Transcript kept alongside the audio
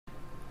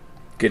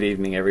Good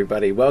evening,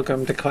 everybody.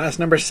 Welcome to class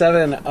number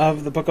 7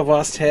 of the Book of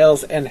Lost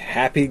Tales, and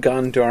happy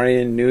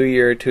Gondorian New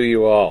Year to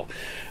you all.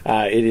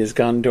 It is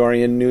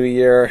Gondorian New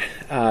Year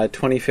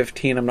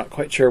 2015. I'm not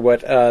quite sure what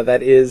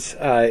that is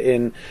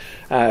in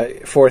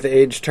fourth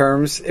age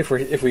terms, if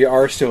we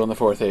are still in the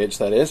fourth age,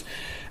 that is.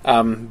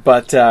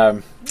 But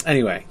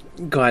anyway,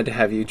 glad to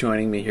have you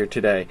joining me here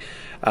today.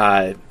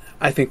 I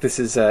think this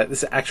is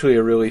actually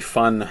a really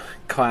fun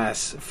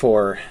class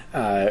for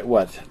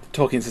what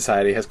Tolkien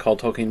Society has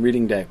called Tolkien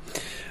Reading Day.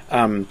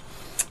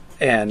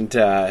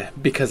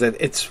 Because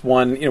it's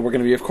one, we're going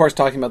to be, of course,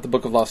 talking about the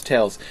Book of Lost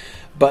Tales,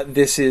 but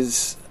this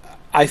is,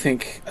 I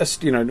think,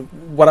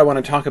 what I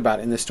want to talk about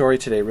in the story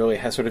today really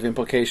has sort of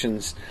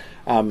implications,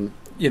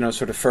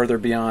 sort of further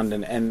beyond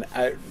and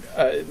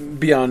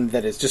beyond,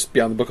 that is, just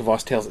beyond the Book of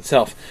Lost Tales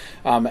itself.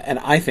 And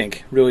I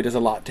think really does a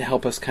lot to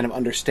help us kind of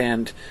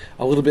understand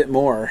a little bit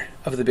more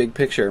of the big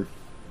picture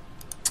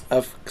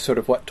of sort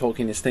of what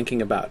Tolkien is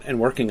thinking about and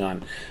working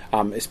on,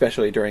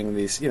 especially during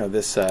these,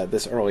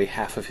 this early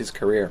half of his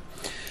career.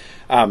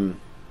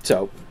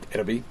 So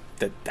that'll be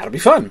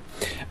fun.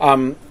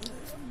 A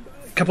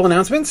couple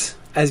announcements,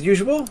 as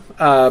usual,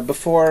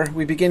 before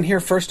we begin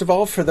here. First of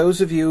all, for those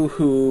of you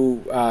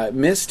who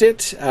missed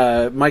it,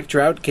 Mike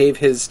Drought gave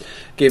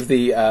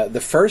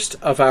the first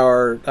of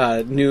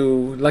our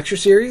new lecture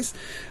series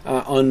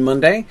on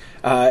Monday.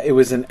 It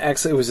was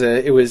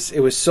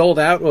it was sold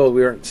out. Well,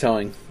 we weren't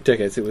selling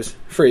tickets; it was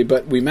free,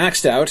 but we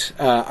maxed out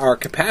our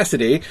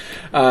capacity,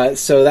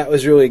 so that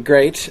was really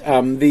great.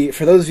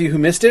 For those of you who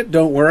missed it,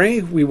 don't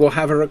worry, we will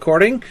have a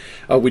recording.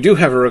 We do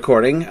have a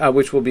recording,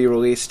 which will be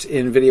released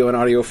in video and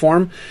audio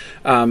form.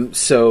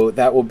 So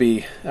that will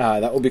be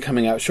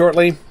coming out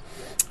shortly,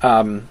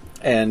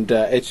 and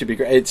it should be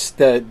great. It's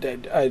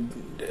the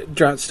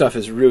Drought stuff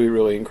is really,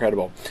 really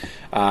incredible,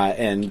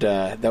 and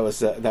that was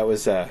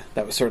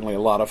certainly a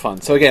lot of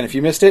fun. So again, if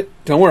you missed it,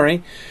 don't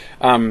worry.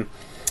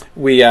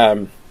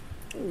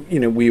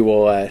 We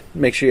will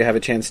make sure you have a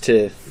chance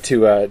to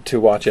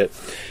watch it.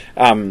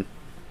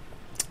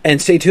 And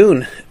stay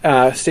tuned.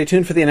 Stay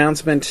tuned for the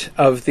announcement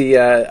of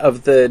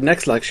the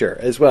next lecture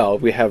as well.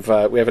 We have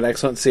an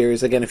excellent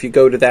series. Again, if you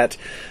go to that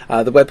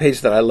the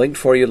webpage that I linked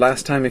for you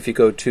last time, if you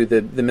go to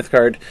the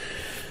Mythgard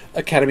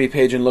Academy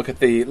page and look at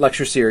the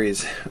lecture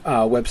series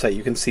website,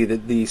 you can see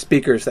that the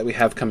speakers that we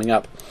have coming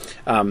up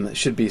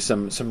should be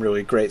some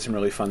really great, some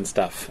really fun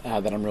stuff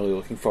that I'm really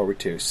looking forward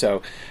to.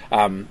 So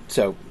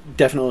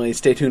definitely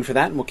stay tuned for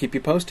that, and we'll keep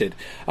you posted.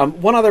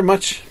 One other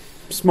much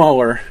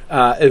smaller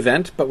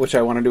event, but which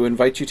I wanted to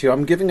invite you to.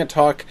 I'm giving a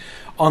talk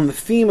on the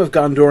theme of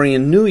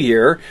Gondorian New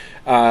Year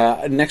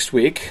next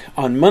week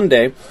on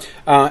Monday,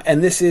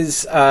 and this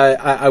is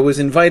I was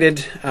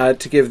invited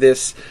to give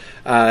this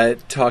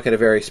talk at a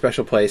very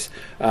special place,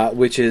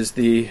 which is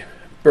the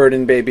Bird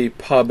and Baby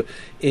pub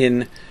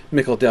in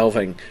Mickle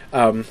Delving.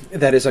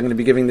 That is, I'm going to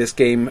be giving this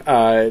game.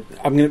 I'm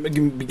going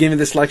to be giving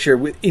this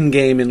lecture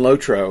in-game in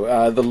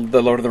Lotro,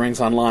 the Lord of the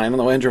Rings Online on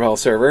the Landreval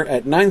server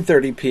at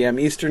 9:30 p.m.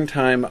 Eastern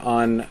Time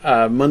on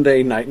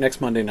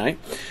next Monday night,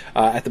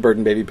 at the Bird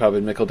and Baby pub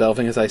in Mickle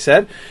Delving, as I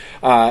said.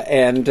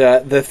 And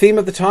the theme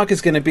of the talk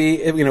is going to be,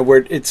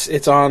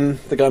 it's on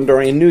the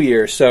Gondorian New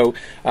Year. So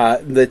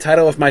the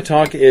title of my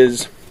talk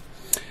is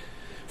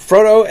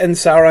Frodo and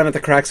Sauron at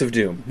the Cracks of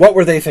Doom. What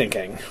were they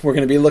thinking? We're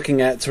going to be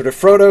looking at sort of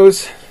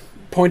Frodo's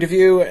point of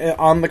view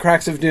on the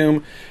Cracks of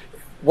Doom.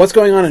 What's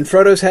going on in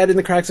Frodo's head in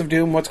the Cracks of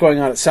Doom? What's going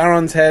on at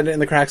Sauron's head in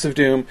the Cracks of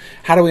Doom?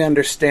 How do we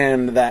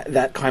understand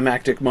that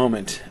climactic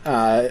moment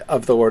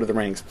of the Lord of the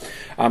Rings?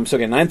 So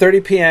again,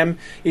 9:30 p.m.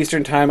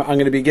 Eastern Time. I'm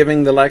going to be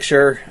giving the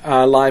lecture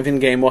live in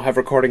game. We'll have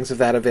recordings of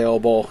that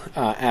available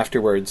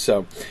afterwards.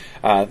 So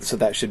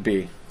that should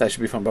be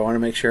fun. But I want to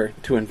make sure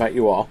to invite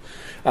you all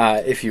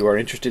if you are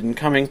interested in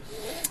coming.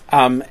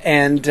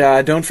 And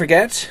don't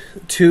forget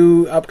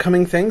 2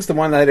 upcoming things. The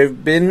one that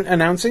I've been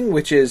announcing,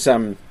 which is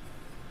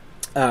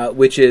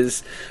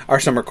our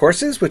summer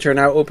courses, which are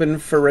now open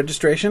for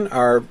registration,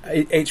 our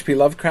H.P.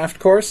 Lovecraft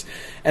course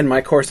and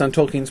my course on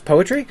Tolkien's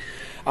poetry.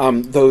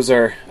 Those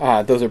are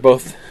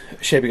both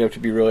shaping up to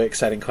be really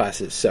exciting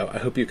classes, so I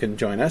hope you can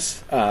join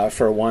us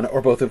for one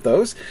or both of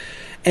those.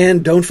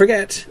 And don't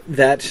forget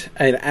that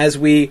as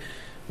we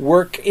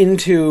work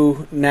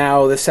into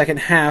now the second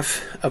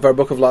half of our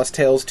Book of Lost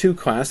Tales 2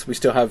 class, we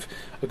still have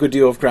a good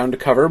deal of ground to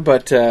cover,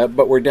 but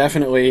we're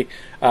definitely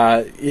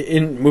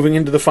moving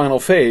into the final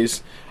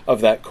phase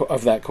of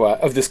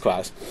this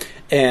class.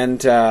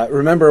 And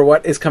remember,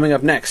 what is coming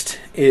up next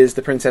is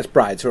The Princess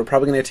Bride. So we're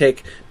probably going to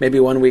take maybe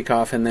 1 week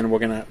off, and then we're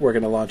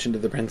gonna launch into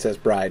The Princess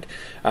Bride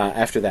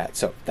after that.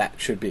 So that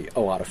should be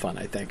a lot of fun,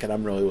 I think, and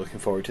I'm really looking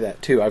forward to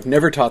that too. I've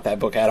never taught that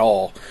book at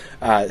all,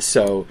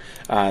 so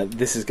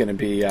this is going to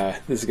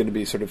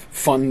be sort of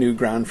fun new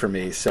ground for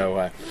me.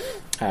 So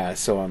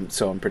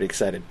I'm pretty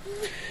excited.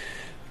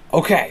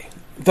 Okay,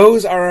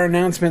 those are our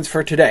announcements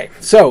for today.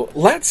 So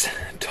let's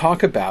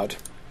talk about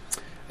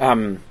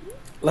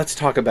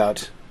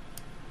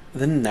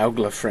the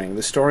Nauglafring,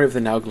 the story of the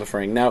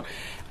Nauglafring. Now,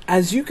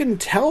 as you can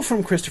tell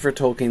from Christopher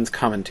Tolkien's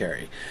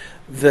commentary,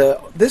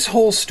 this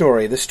whole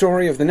story, the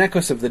story of the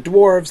Necklace of the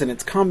Dwarves and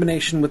its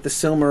combination with the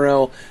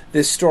Silmaril,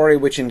 this story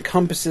which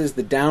encompasses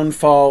the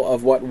downfall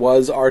of what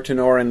was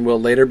Artenor and will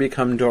later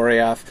become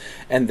Doriath,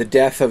 and the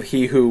death of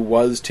he who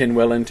was Tin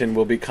Willent and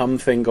will become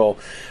Thingol,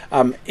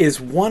 is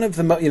one of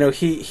the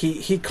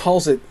he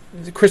calls it,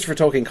 Christopher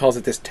Tolkien calls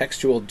it, this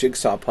textual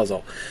jigsaw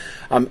puzzle.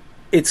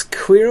 It's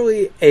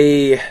clearly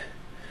a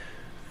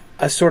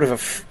sort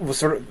of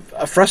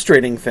a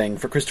frustrating thing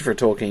for Christopher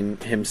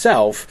Tolkien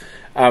himself.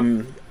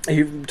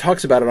 He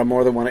talks about it on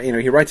more than one.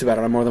 He writes about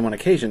it on more than one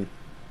occasion,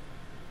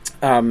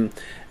 and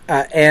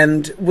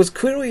was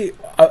clearly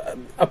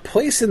a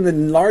place in the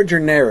larger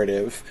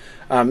narrative,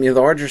 the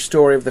larger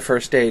story of the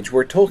First Age,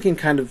 where Tolkien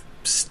kind of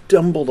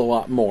stumbled a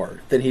lot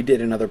more than he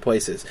did in other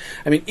places.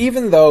 I mean,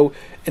 even though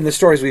in the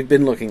stories we've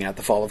been looking at,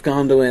 the Fall of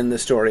Gondolin, the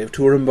story of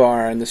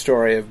Turambar, and the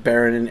story of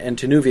Beren and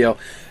Tinuviel,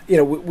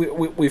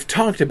 we've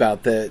talked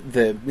about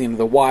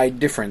the wide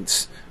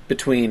difference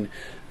between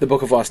the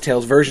Book of Lost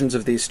Tales versions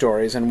of these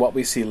stories and what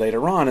we see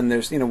later on. And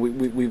there's,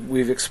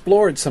 we've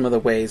explored some of the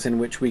ways in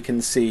which we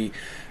can see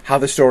how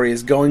the story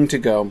is going to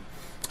go,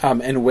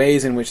 and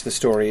ways in which the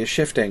story is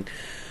shifting.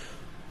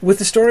 With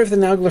the story of the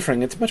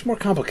Naglfring, it's much more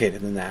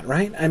complicated than that,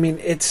 right? I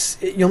mean,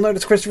 you'll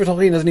notice Christopher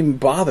Tolkien doesn't even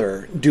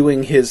bother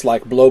doing his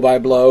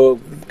blow-by-blow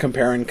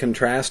compare and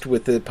contrast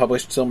with the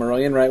published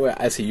Silmarillion, right,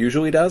 as he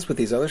usually does with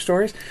these other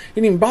stories. He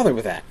didn't even bother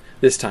with that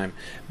this time,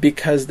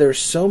 because there's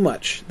so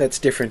much that's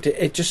different.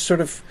 It just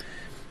sort of,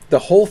 the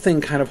whole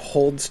thing kind of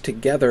holds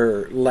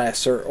together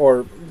less,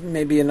 or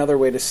maybe another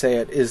way to say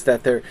it is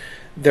that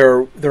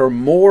there are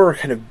more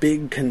kind of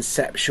big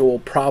conceptual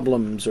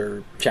problems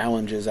or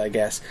challenges, I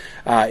guess,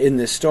 in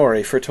this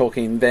story for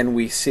Tolkien than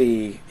we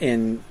see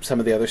in some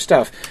of the other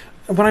stuff.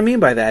 And what I mean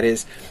by that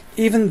is,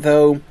 even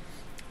though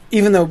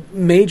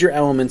major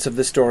elements of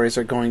the stories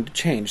are going to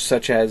change,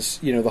 such as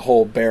the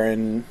whole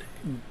Beren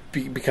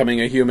becoming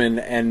a human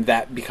and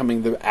that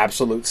becoming the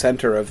absolute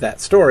center of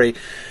that story,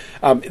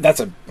 that's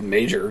a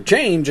major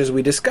change, as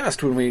we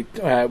discussed when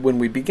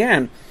we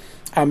began.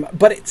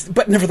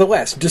 But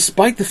nevertheless,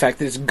 despite the fact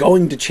that it's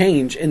going to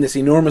change in this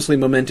enormously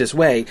momentous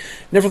way,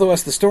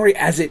 nevertheless, the story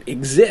as it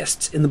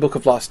exists in the Book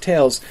of Lost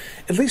Tales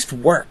at least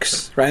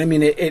works, right? I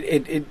mean,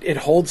 it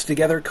holds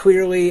together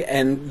clearly,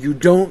 and you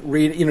don't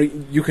read,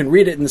 you can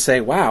read it and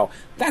say, wow,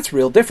 that's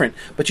real different,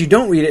 but you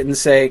don't read it and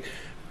say,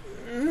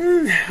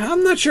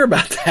 I'm not sure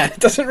about that. It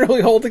doesn't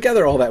really hold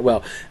together all that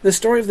well. The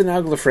story of the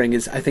Naglfring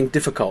is, I think,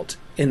 difficult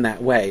in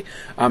that way.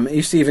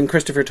 You see even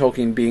Christopher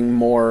Tolkien being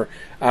more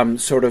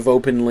sort of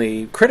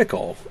openly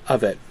critical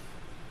of it,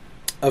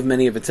 of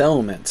many of its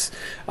elements,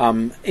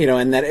 and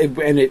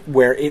that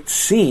where it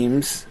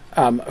seems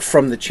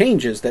from the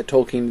changes that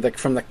Tolkien,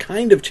 from the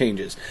kind of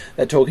changes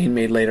that Tolkien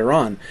made later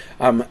on,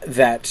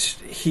 that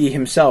he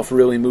himself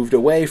really moved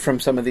away from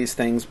some of these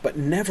things, but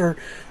never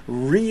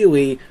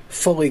really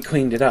fully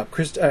cleaned it up.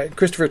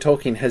 Christopher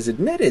Tolkien has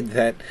admitted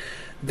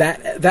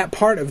that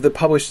part of the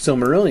published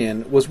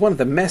Silmarillion was one of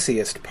the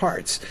messiest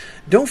parts.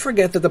 Don't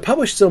forget that the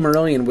published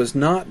Silmarillion was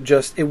not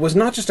just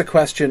a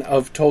question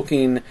of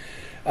Tolkien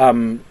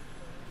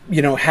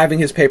having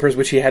his papers,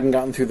 which he hadn't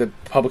gotten through the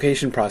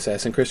publication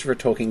process, and Christopher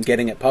Tolkien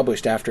getting it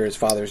published after his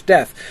father's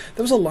death.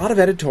 There was a lot of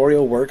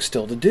editorial work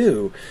still to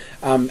do,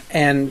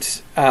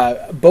 and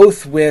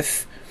both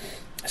with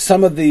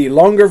some of the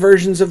longer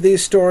versions of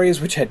these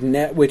stories, which had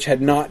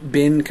not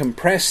been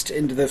compressed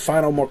into the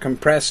final, more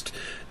compressed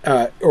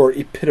or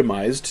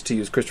epitomized, to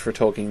use Christopher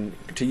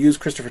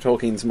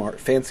Tolkien's more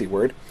fancy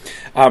word,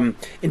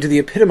 into the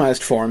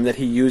epitomized form that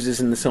he uses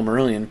in the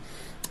Silmarillion.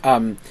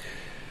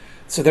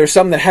 So there's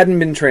some that hadn't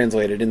been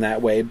translated in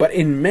that way, but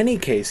in many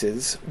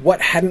cases,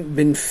 what hadn't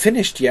been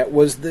finished yet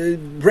was the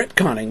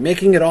retconning,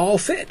 making it all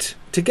fit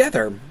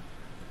together.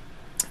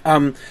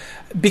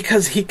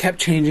 Because he kept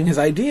changing his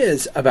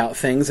ideas about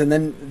things, and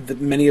then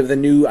many of the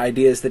new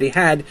ideas that he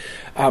had,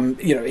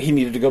 he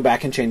needed to go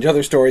back and change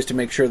other stories to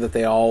make sure that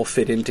they all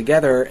fit in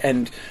together,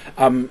 and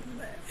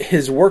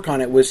his work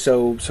on it was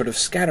so sort of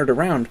scattered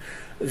around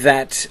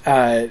that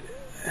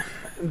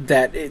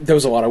there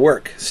was a lot of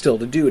work still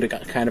to do to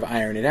kind of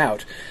iron it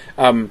out.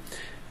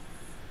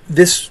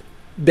 This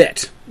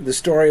bit, the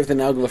story of the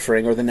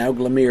Naglfring, or the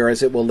Nauglamir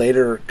as it will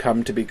later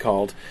come to be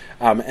called,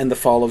 and the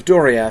fall of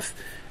Doriath,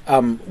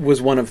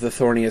 was one of the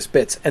thorniest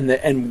bits,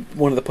 and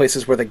one of the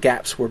places where the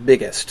gaps were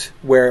biggest,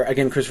 where,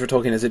 again, Christopher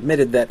Tolkien has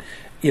admitted that,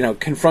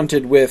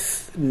 confronted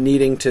with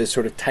needing to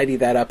sort of tidy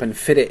that up and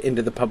fit it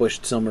into the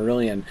published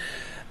Silmarillion,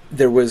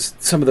 there was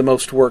some of the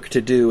most work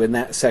to do in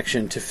that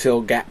section to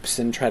fill gaps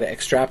and try to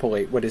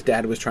extrapolate what his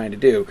dad was trying to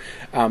do,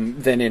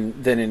 than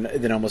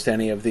in almost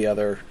any of the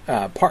other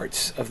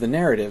parts of the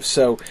narrative.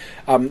 So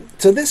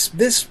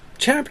this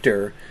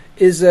chapter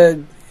is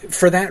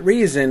for that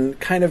reason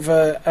kind of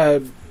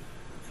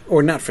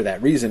or not for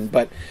that reason,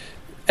 but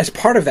as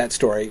part of that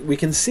story, we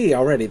can see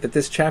already that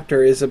this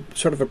chapter is a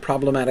sort of a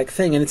problematic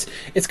thing, and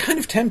it's kind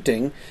of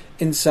tempting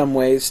in some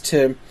ways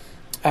to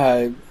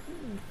kind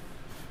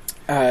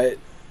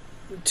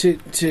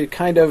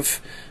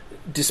of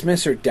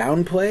dismiss or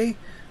downplay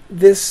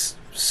this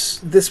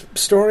this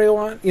story a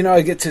lot.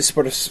 I get to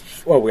sort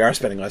of, well, we are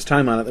spending less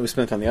time on it than we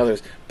spent on the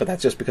others, but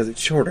that's just because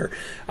it's shorter.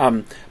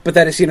 But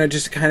that is,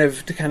 just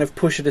to kind of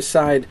push it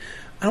aside.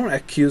 I don't want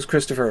to accuse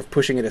Christopher of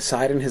pushing it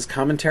aside in his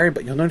commentary,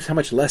 but you'll notice how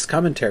much less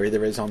commentary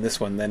there is on this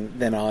one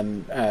than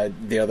on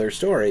the other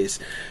stories.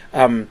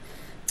 And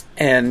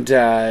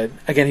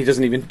again, he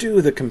doesn't even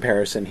do the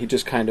comparison. He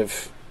just kind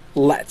of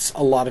lets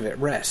a lot of it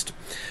rest.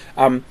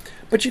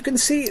 But you can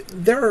see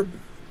there are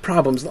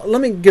problems.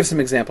 Let me give some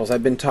examples.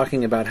 I've been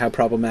talking about how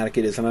problematic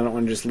it is, and I don't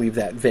want to just leave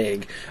that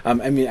vague.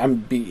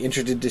 I'd be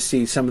interested to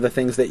see some of the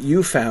things that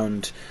you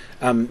found,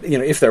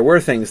 if there were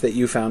things that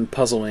you found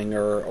puzzling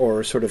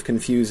or sort of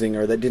confusing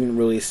or that didn't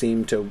really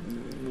seem to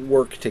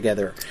work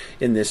together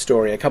in this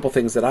story. A couple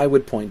things that I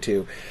would point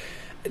to.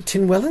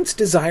 Tynwellant's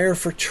desire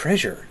for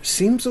treasure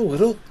seems a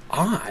little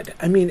odd.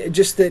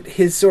 Just that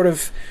his sort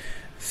of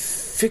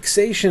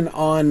fixation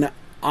on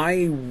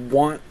I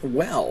want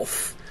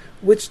wealth,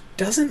 which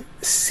doesn't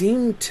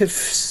seem to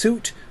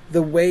suit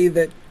the way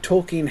that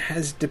Tolkien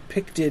has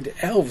depicted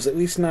elves, at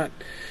least not,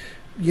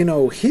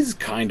 his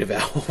kind of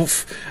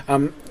elf.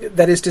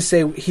 That is to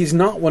say, he's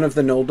not one of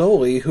the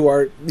Noldoli, who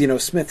are,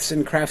 smiths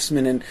and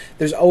craftsmen, and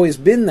there's always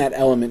been that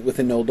element with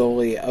the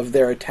Noldoli of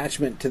their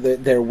attachment to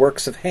their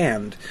works of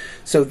hand.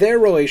 So their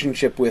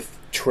relationship with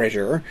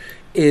treasure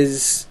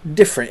is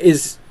different,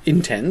 is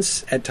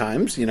intense at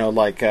times,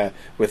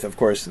 with, of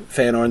course,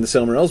 Feanor and the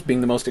Silmarils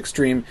being the most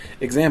extreme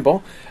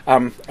example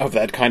of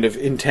that kind of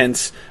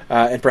intense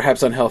and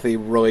perhaps unhealthy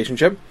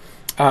relationship.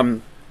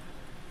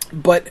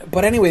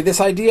 But anyway,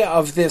 this idea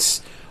of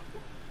this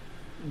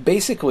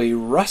basically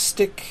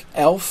rustic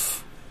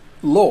elf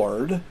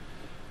lord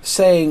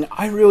saying,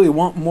 I really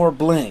want more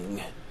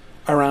bling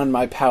around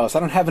my palace.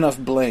 I don't have enough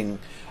bling,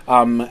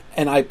 and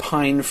I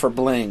pine for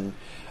bling.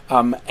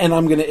 And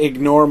I'm going to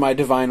ignore my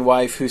divine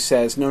wife who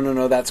says,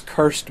 no, that's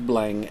cursed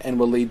bling and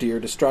will lead to your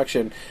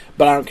destruction.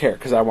 But I don't care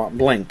because I want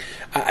bling.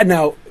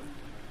 Now,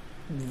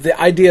 the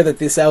idea that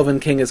this elven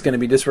king is going to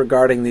be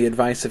disregarding the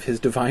advice of his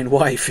divine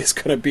wife is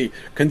going to be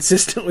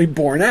consistently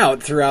borne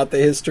out throughout the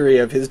history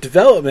of his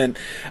development.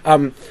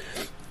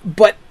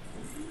 But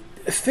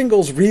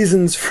Thingol's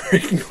reasons for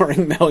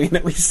ignoring Melian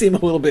at least seem a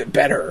little bit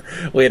better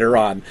later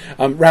on,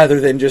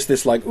 rather than just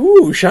this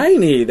ooh,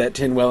 shiny that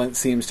Tynwellant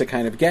seems to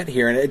kind of get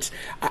here. And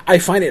I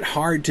find it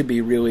hard to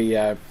be really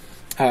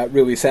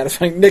really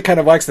satisfying. Nick kind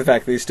of likes the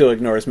fact that he still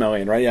ignores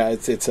Melian, right? Yeah,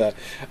 it's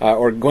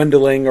or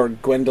Gwendoling or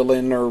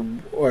Gwendolyn or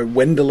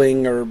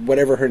Wendeling or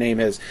whatever her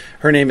name is.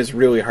 Her name is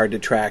really hard to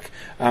track.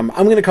 I'm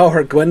going to call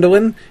her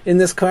Gwendolyn in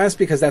this class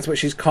because that's what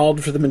she's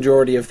called for the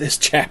majority of this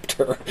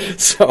chapter.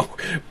 So,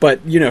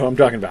 but you know who I'm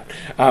talking about.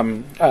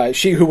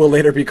 She who will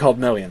later be called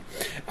Melian.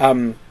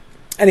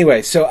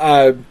 Anyway, so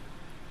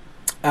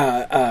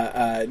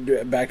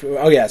back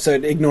to so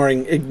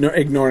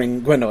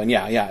ignoring Gwendolyn.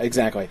 Yeah,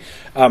 exactly.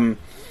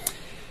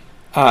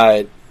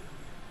 Let's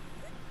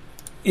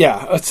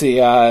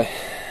see.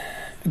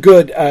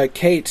 Good.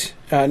 Kate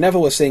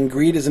Neville was saying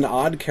greed is an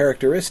odd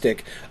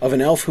characteristic of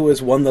an elf who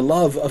has won the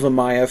love of a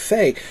Maya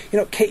Fae.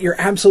 Kate, you're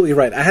absolutely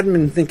right. I hadn't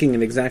been thinking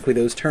in exactly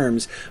those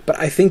terms, but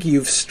I think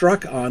you've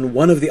struck on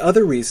one of the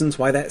other reasons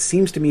why that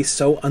seems to me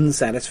so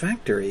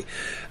unsatisfactory.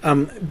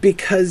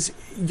 Because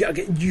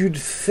you'd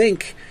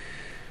think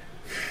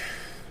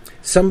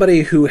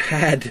somebody who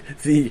had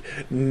the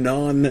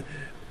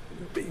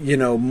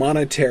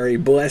monetary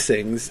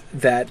blessings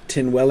that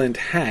Tynwellant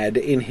had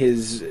in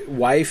his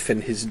wife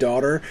and his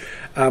daughter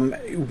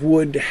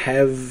would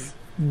have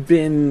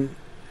been,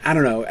 I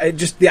don't know,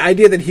 just the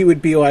idea that he would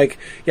be like,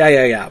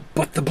 yeah,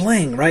 but the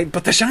bling, right?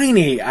 But the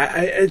shiny,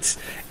 it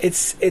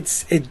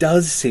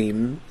does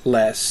seem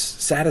less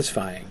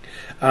satisfying.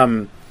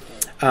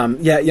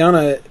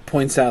 Yana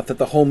points out that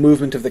the whole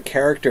movement of the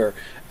character,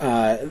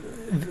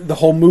 the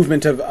whole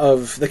movement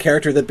of the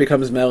character that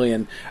becomes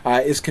Melian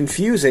is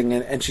confusing,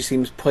 and she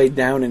seems played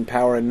down in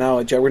power and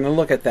knowledge. We're going to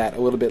look at that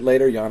a little bit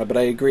later, Yana, but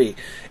I agree.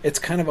 It's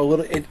kind of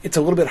it's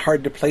a little bit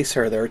hard to place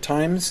her. There are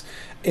times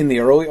in the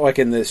early, like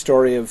in the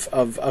story of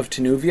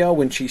Tenuvia,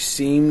 when she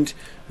seemed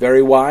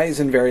very wise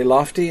and very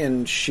lofty,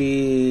 and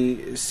she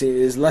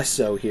is less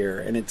so here,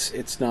 and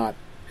it's not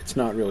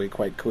really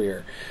quite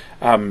clear.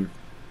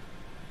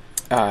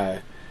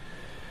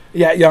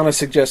 Yana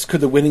suggests,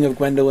 could the winning of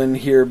Gwendolyn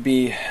here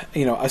be,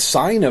 a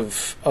sign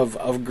of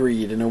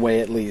greed in a way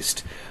at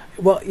least?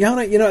 Well,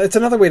 Yana, it's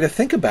another way to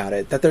think about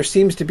it, that there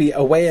seems to be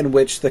a way in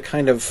which the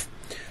kind of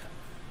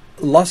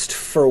lust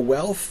for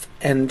wealth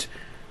and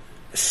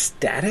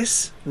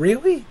status,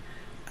 really?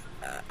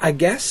 I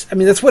guess.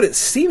 That's what it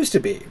seems to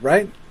be,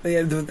 right?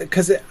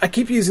 Because I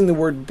keep using the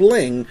word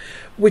bling,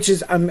 which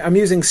is, I'm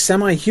using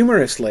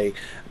semi-humorously,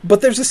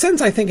 but there's a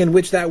sense, I think, in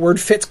which that word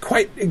fits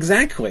quite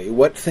exactly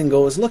what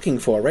Thingol is looking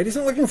for, right? He's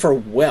not looking for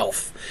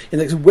wealth.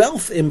 And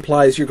wealth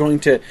implies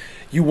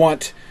you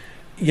want,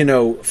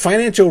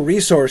 financial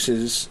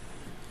resources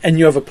and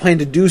you have a plan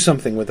to do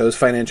something with those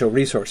financial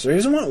resources. He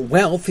doesn't want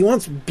wealth. He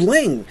wants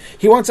bling.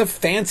 He wants a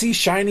fancy,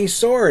 shiny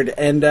sword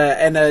and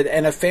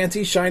a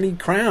fancy, shiny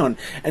crown.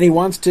 And he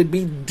wants to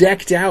be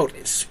decked out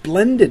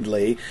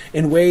splendidly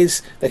in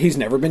ways that he's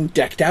never been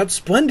decked out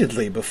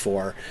splendidly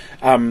before.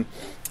 And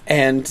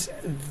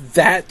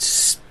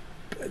that's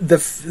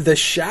the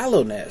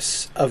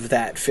shallowness of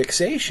that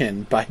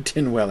fixation by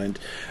Tin Welland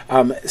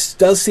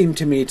does seem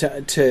to me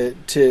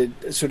to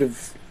sort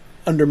of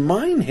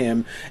undermine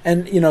him.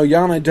 And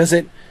Yana does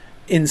it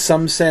in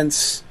some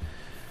sense.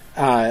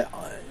 Could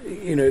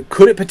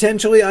it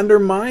potentially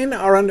undermine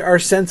our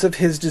sense of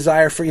his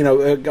desire for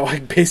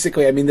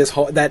basically? I mean, this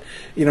whole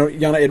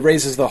Yana, it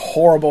raises the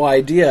horrible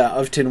idea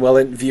of Tin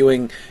Welland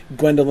viewing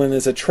Gwendolen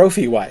as a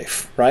trophy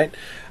wife, right?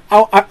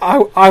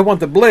 I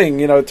want the bling,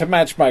 to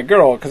match my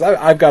girl, because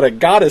I've got a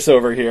goddess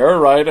over here,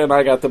 right? And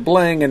I got the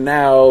bling, and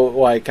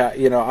now,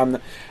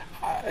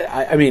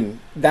 I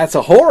mean, that's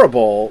a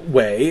horrible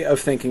way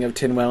of thinking of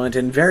Tin Welland,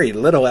 and very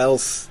little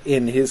else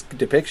in his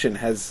depiction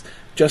has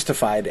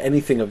justified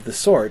anything of the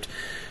sort.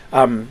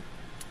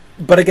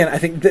 But again, I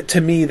think that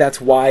to me, that's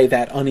why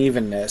that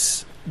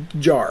unevenness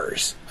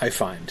jars, I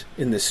find,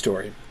 in this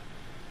story.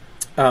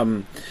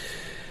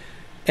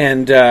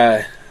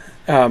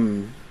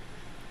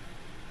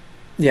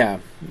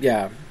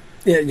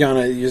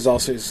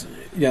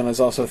 Yana's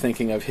also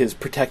thinking of his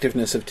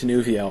protectiveness of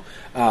Tinuvio,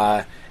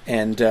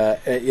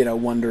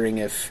 wondering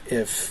if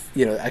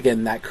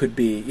again, that could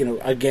be,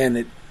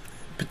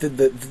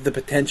 the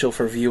potential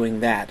for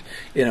viewing that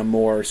in a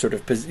more sort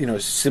of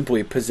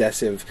simply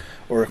possessive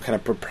or kind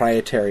of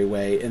proprietary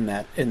way in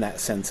that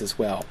sense as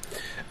well.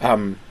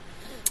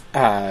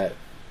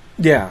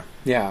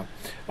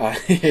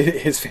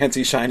 His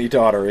fancy shiny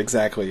daughter,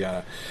 exactly.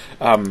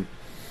 Good.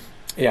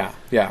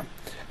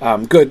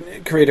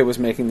 Kurita was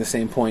making the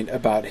same point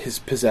about his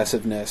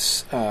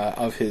possessiveness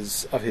of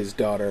his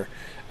daughter.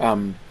 I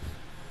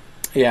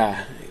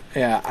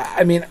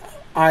mean,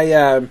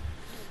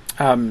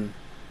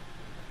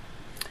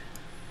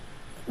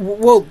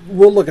 we'll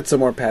look at some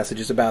more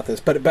passages about this,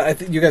 but I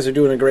think you guys are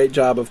doing a great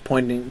job of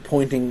pointing,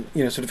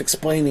 sort of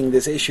explaining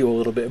this issue a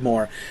little bit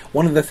more.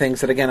 One of the things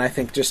that, again, I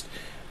think just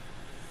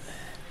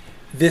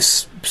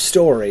this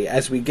story,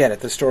 as we get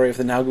it, the story of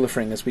the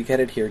Naglfring as we get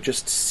it here,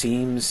 just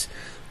seems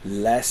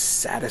less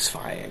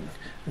satisfying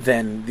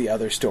than the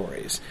other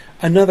stories.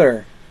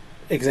 Another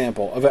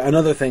example of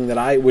another thing that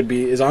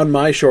is on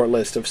my short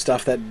list of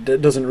stuff that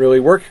doesn't really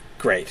work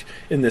great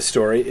in this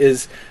story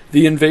is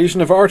the invasion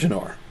of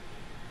Artenor.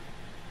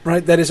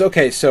 Right? That is,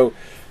 okay, so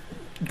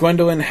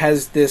Gwendolen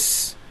has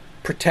this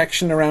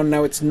protection around.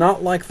 Now, it's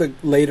not like the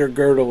later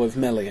girdle of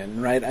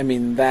Melian, right? I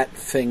mean, that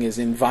thing is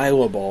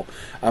inviolable.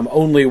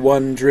 Only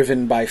one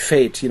driven by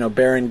fate.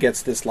 Beren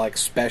gets this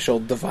special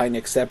divine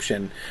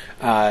exception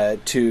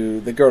to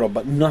the girdle,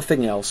 but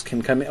nothing else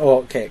can come in.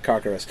 Oh, okay,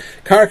 Carcarus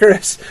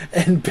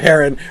and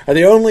Beren are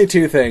the only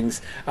two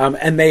things,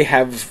 and they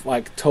have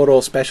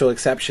total special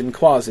exception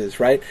clauses,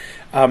 right?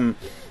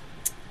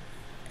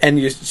 And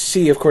you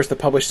see, of course, the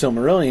published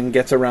Silmarillion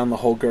gets around the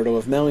whole Girdle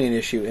of Melian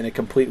issue in a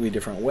completely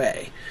different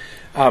way.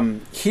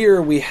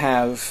 Here we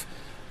have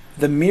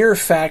the mere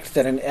fact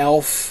that an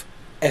elf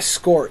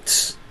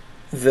escorts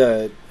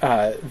the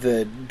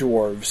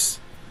dwarves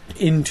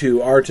into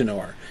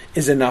Artenor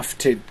is enough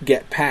to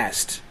get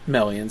past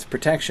Melian's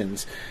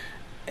protections.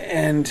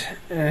 And,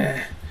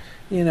 I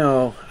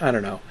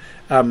don't know.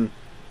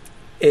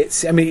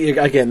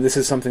 Again, this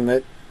is something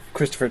that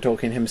Christopher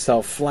Tolkien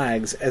himself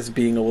flags as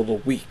being a little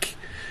weak.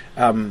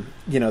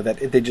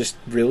 That they just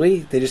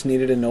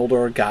needed an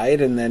Noldor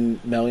guide, and then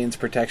Melian's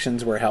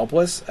protections were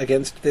helpless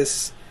against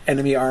this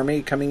enemy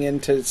army coming in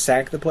to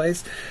sack the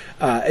place.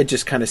 It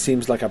just kind of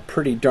seems like a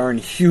pretty darn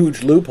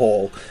huge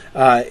loophole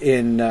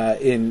in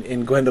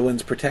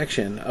Gwendolen's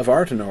protection of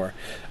Artenor.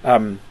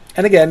 And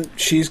again,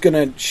 she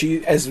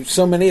as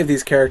so many of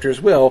these characters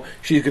will,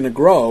 she's gonna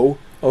grow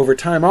over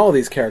time. All of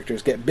these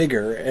characters get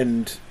bigger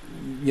and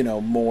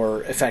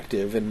more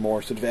effective and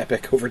more sort of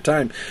epic over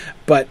time,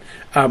 but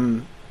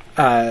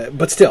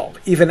still,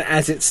 even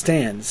as it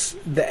stands,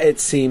 it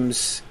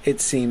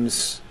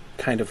seems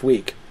kind of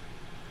weak.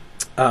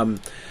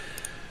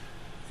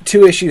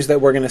 Two issues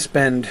that we're going to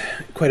spend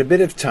quite a bit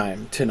of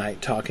time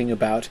tonight talking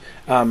about,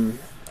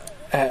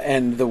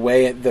 and the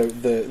way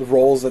the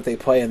roles that they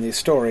play in these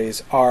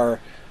stories are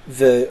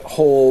the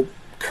whole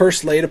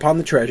curse laid upon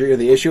the treasure, or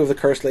the issue of the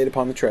curse laid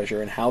upon the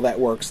treasure, and how that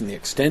works and the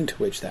extent to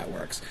which that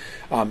works,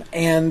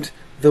 and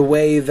the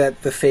way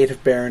that the fate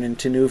of Beren and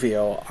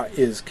Tinuvio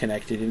is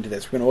connected into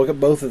this. We're going to look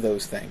at both of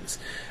those things,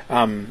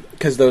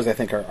 because those, I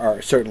think,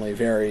 are certainly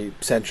very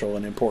central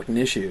and important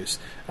issues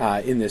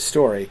in this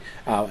story,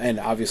 and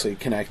obviously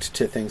connect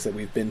to things that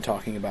we've been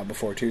talking about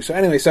before, too. So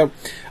anyway,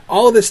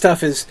 all of this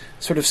stuff is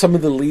sort of some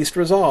of the least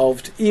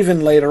resolved,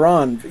 even later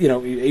on,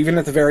 even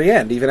at the very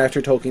end, even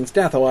after Tolkien's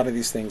death, a lot of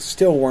these things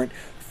still weren't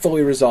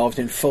fully resolved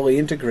and fully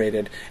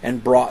integrated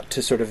and brought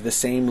to sort of the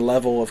same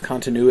level of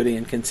continuity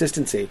and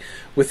consistency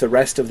with the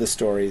rest of the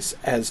stories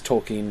as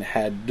Tolkien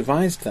had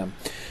devised them.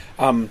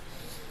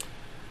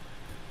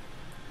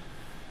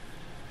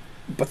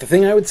 But the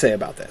thing I would say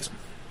about this,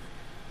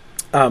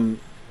 of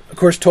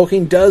course,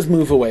 Tolkien does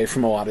move away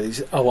from a lot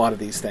of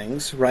these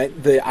things,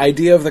 right? The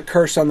idea of the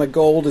curse on the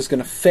gold is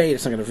going to fade.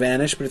 It's not going to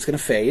vanish, but it's going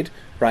to fade,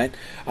 right?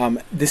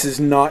 This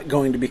is not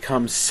going to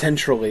become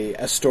centrally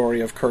a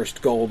story of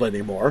cursed gold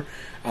anymore.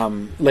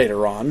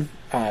 Later on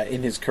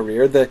in his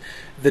career, the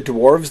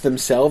dwarves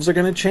themselves are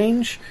going to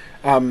change.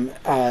 Think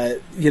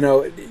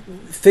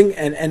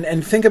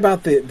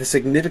about the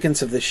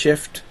significance of the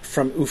shift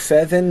from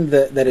Ufedin,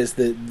 that is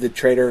the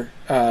traitor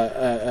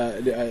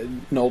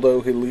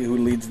Noldo who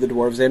leads the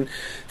dwarves in.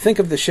 Think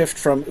of the shift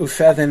from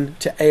Ufedin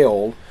to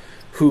Eol,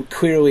 who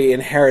clearly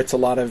inherits a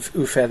lot of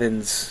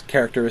Ufedin's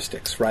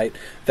characteristics, right?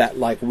 That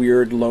like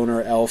weird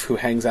loner elf who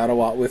hangs out a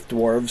lot with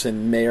dwarves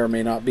and may or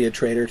may not be a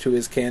traitor to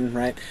his kin,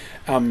 right?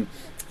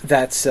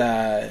 That's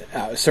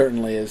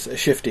certainly is a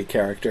shifty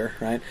character,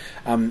 right?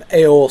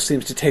 Eol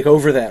seems to take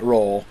over that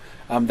role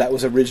that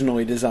was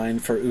originally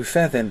designed for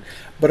Ufedin,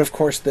 but of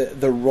course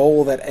the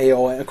role that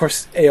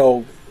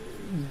Eol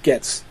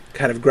gets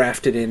kind of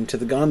grafted into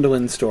the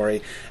Gondolin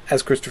story,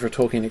 as Christopher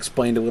Tolkien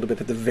explained a little bit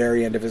at the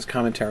very end of his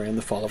commentary on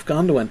the Fall of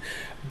Gondolin.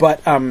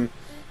 But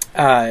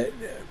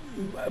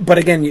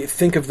again, you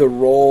think of the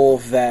role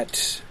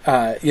that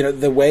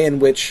the way in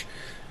which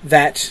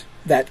that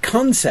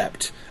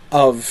concept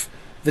of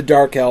the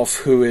dark elf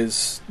who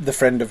is the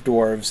friend of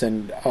dwarves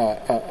and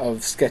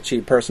of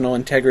sketchy personal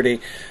integrity,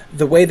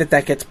 the way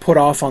that gets put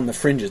off on the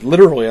fringes,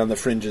 literally on the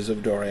fringes of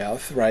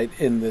Doriath, right,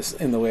 in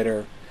the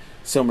later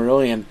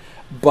Silmarillion,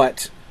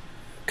 but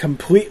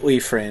completely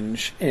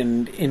fringe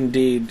and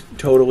indeed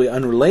totally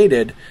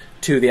unrelated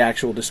to the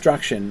actual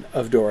destruction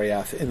of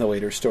Doriath in the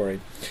later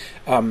story.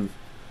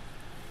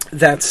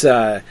 That's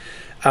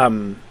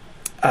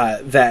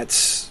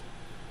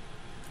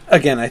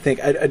again, I think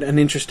an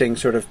interesting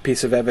sort of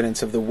piece of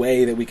evidence of the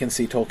way that we can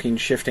see Tolkien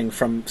shifting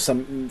from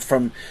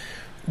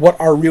what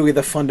are really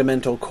the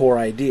fundamental core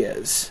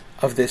ideas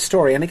of this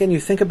story. And again, you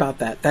think about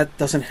that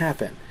doesn't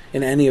happen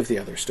in any of the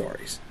other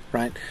stories,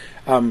 right?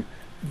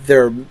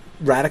 There are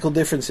radical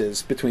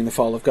differences between the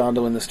Fall of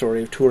Gondolin, the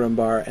story of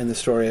Turambar, and the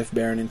story of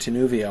Beren and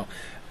Tinuvio,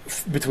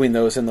 between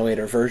those and the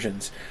later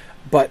versions.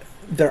 But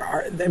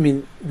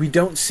we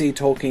don't see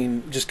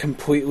Tolkien just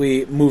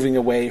completely moving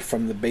away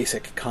from the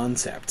basic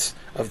concepts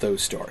of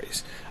those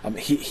stories.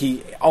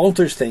 He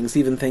alters things,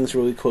 even things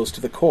really close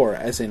to the core,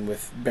 as in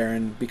with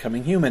Beren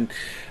becoming human.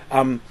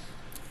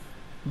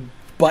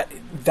 But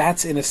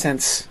that's, in a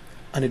sense,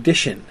 an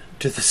addition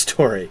to the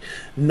story,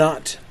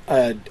 not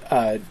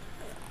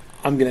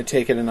I'm going to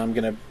take it and I'm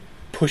going to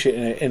push it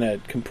in a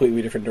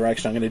completely different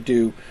direction.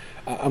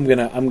 I'm going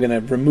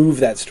to remove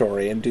that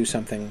story and do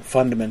something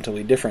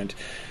fundamentally different.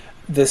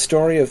 The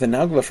story of the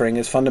Naglfring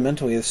is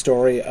fundamentally the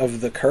story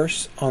of the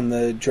curse on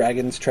the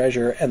dragon's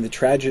treasure and the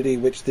tragedy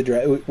which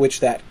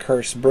that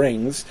curse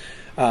brings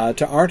to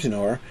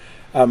Artenor.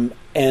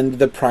 And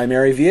the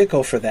primary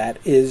vehicle for that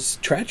is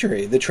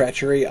treachery, the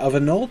treachery of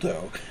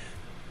Anoldo.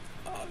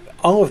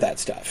 All of that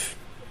stuff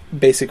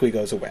basically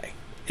goes away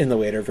in the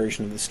later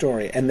version of the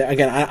story. And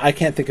again, I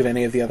can't think of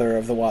any of the other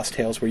of the Lost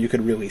Tales where you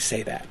could really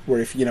say that,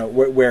 where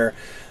where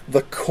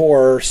the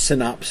core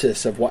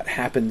synopsis of what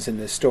happens in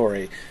this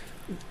story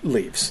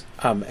leaves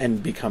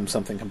and becomes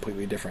something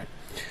completely different.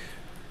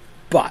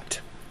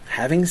 But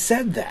having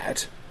said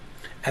that,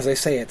 as I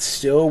say, it's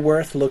still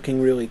worth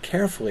looking really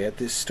carefully at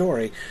this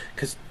story,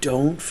 because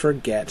don't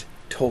forget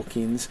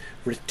Tolkien's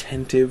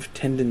retentive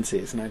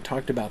tendencies. And I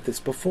talked about this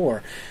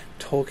before.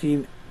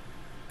 Tolkien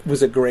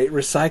was a great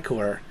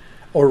recycler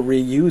or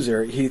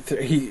reuser.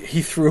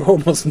 He threw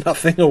almost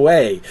nothing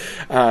away,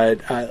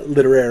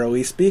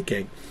 literarily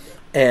speaking.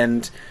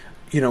 And,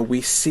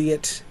 we see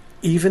it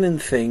even in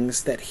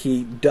things that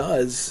he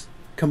does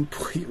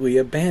completely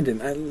abandon.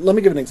 Let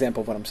me give an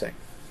example of what I'm saying.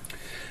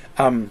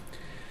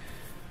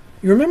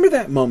 You remember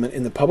that moment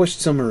in the published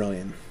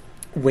Silmarillion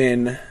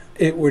when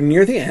we're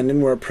near the end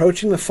and we're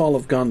approaching the Fall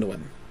of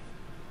Gondolin,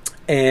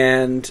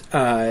 and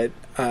the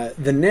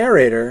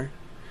narrator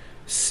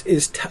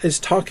is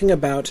talking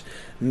about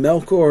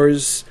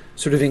Melkor's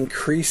sort of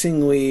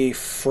increasingly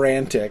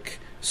frantic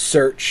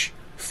search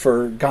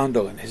for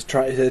Gondolin, his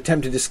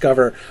attempt to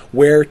discover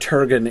where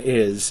Turgon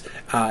is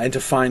and to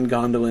find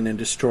Gondolin and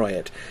destroy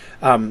it.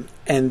 And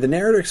the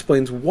narrator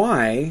explains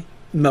why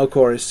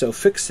Melkor is so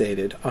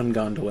fixated on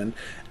Gondolin.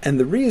 And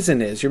the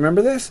reason is, you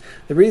remember this?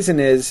 The reason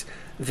is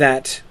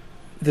that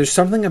there's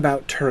something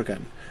about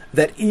Turgon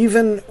that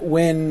even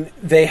when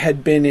they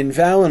had been in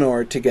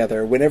Valinor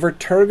together, whenever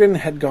Turgon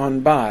had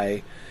gone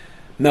by,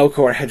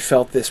 Melkor had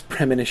felt this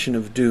premonition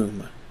of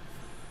doom.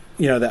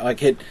 So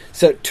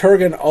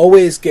Turgon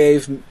always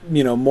gave,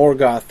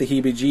 Morgoth the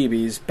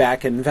heebie-jeebies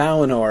back in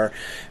Valinor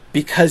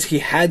because he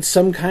had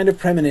some kind of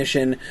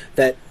premonition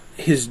that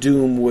his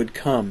doom would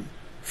come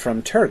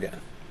from Turgon.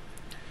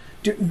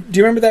 Do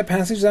you remember that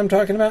passage that I'm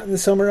talking about in the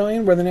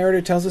Silmarillion where the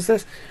narrator tells us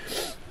this?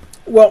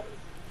 Well,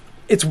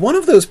 it's one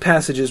of those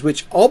passages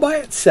which all by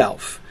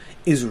itself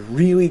is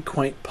really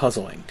quite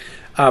puzzling.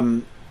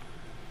 That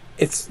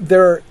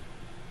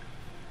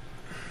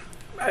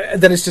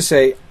is to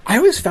say, I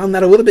always found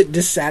that a little bit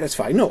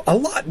dissatisfying. No, a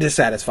lot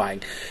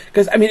dissatisfying.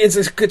 Because, I mean, it's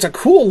a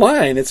cool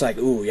line. It's like,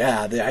 ooh,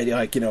 yeah, the idea,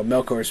 like,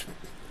 Melkor's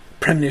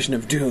premonition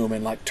of doom,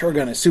 and, like,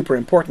 Turgon is super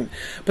important.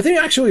 But then you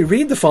actually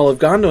read The Fall of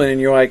Gondolin,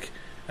 and you're like,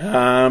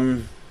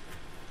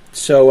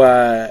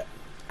 so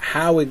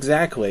how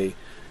exactly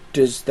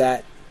does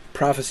that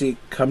prophecy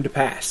come to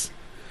pass?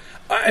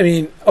 I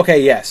mean,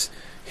 okay, yes,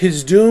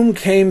 his doom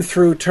came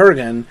through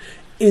Turgon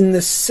in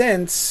the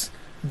sense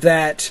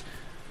that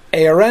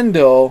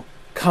Eärendil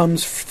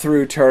comes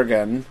through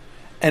Turgon,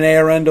 and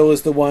Eärendil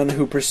is the one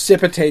who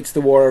precipitates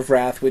the War of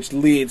Wrath, which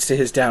leads to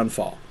his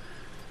downfall.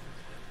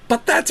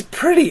 But that's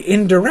pretty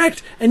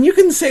indirect, and you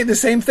can say the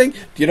same thing.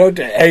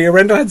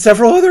 Eärendil had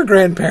several other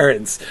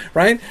grandparents,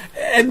 right?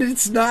 And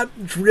it's not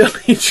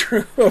really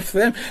true of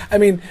them. I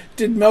mean,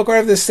 did Melkor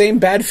have the same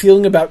bad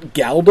feeling about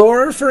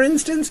Galdor, for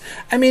instance?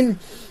 I mean,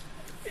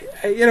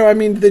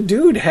 the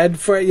dude had,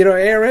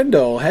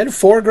 Eärendil had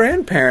 4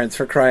 grandparents,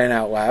 for crying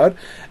out loud.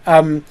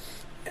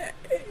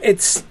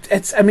 It's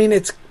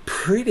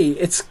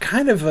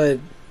kind of a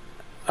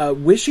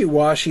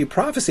wishy-washy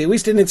prophecy, at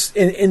least in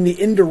the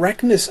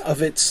indirectness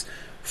of its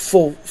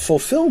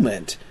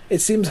fulfillment. It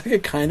seems like a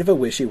kind of a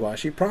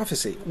wishy-washy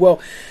prophecy.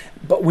 Well,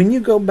 but when you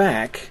go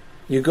back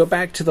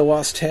to the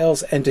Lost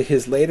Tales and to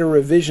his later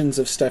revisions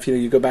of stuff,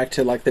 you go back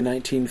to like the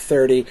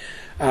 1930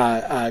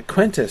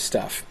 Quenta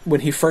stuff,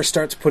 when he first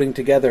starts putting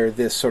together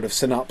this sort of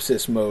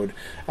synopsis mode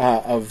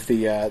of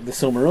the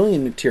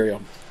Silmarillion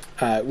material,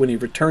 when he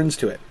returns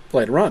to it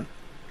later on.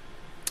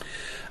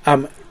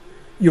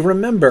 You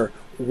remember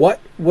what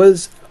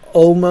was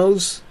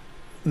Ulmo's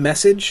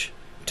message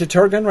to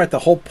Turgon, right? The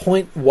whole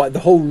point,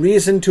 the whole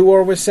reason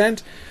Tuor was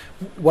sent.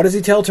 What does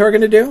he tell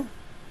Turgon to do?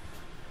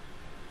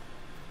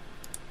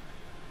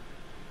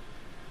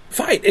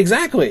 Fight,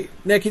 exactly.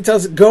 Nick, he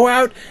tells, go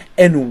out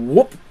and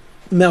whoop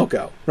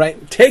Melko,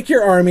 right? Take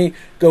your army,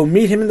 go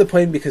meet him in the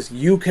plain, because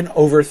you can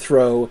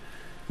overthrow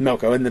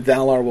Melko, and the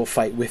Valar will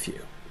fight with you,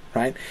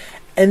 right?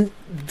 And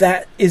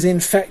that is, in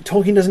fact,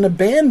 Tolkien doesn't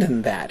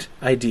abandon that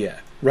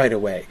idea right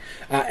away.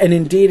 And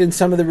indeed, in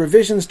some of the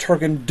revisions,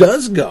 Turgon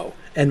does go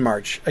and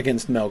march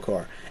against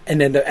Melkor. And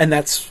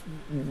that's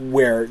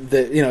where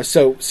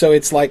so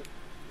it's like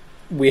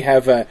we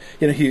have,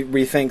 he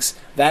rethinks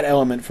that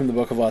element from the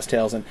Book of Lost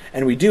Tales,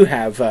 and we do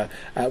have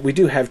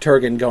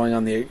Turgon going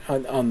on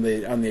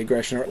the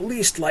aggression, or at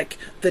least like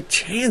the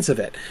chance of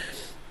it.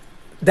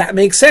 That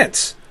makes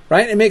sense.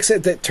 Right? It makes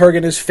it that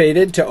Turgon is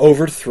fated to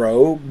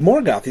overthrow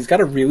Morgoth. He's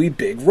got a really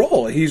big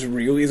role. He's a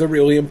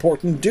really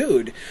important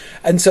dude.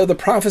 And so the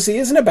prophecy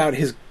isn't about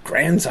his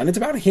grandson, it's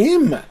about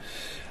him.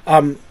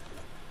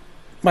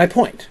 My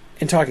point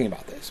in talking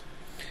about this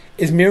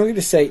is merely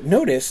to say,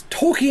 notice,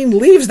 Tolkien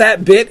leaves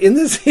that bit in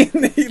the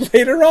scene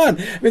later on.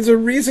 There's a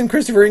reason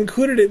Christopher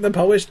included it in the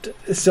published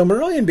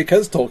Silmarillion,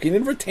 because Tolkien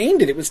had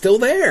retained it. It was still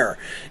there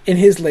in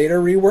his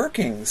later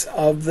reworkings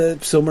of the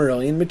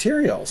Silmarillion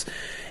materials,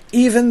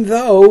 even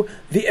though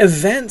the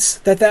events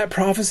that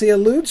prophecy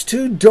alludes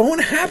to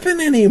don't happen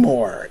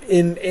anymore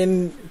in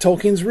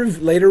Tolkien's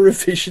later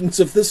revisions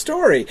of the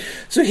story.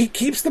 So he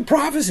keeps the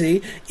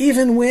prophecy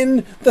even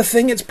when the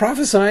thing it's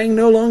prophesying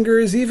no longer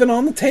is even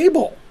on the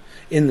table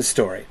in the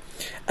story.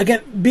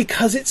 Again,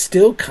 because it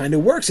still kind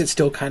of works. It's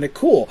still kind of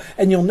cool.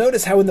 And you'll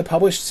notice how in the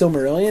published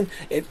Silmarillion,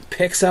 it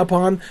picks up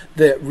on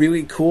the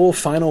really cool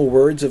final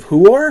words of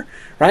Huor,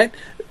 right?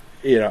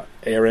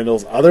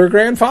 Eärendil's other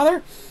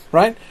grandfather,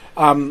 right?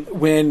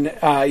 When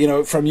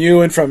from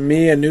you and from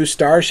me a new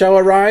star shall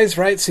arise,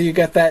 right? So you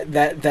got that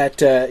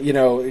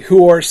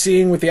Huor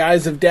seeing with the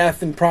eyes of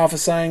death and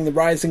prophesying the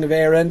rising of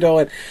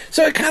Eärendil, and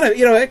so it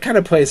kind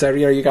of plays out.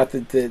 You got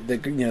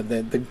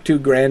the two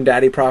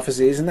granddaddy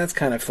prophecies, and that's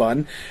kind of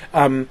fun.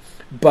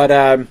 But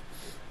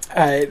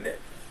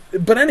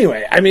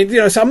anyway, I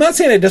mean, so I'm not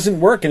saying it doesn't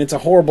work and it's a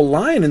horrible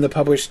line in the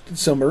published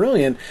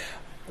Silmarillion.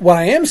 What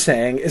I am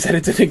saying is that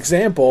it's an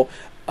example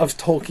of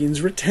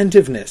Tolkien's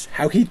retentiveness,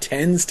 how he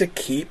tends to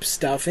keep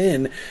stuff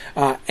in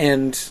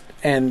and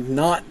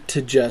not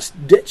to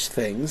just ditch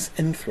things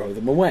and throw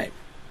them away.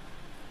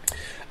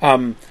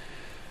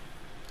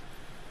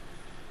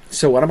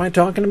 So what am I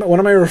talking about? What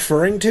am I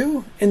referring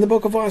to in the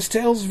Book of Lost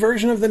Tales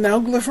version of the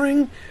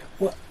Nauglyphoring?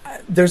 Well,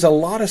 there's a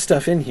lot of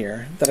stuff in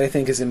here that I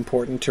think is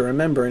important to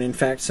remember, and in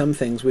fact some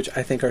things which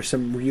I think are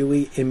some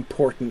really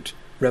important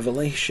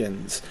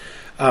revelations.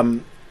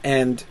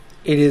 And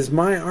it is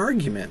my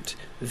argument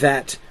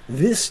that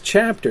this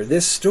chapter,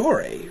 this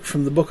story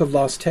from the Book of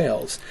Lost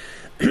Tales,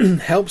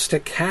 helps to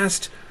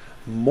cast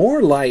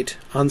more light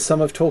on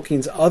some of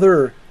Tolkien's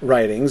other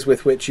writings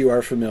with which you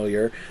are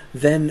familiar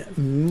than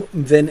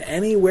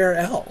anywhere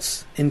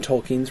else in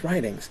Tolkien's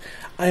writings.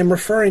 I am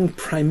referring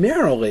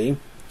primarily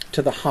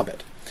to The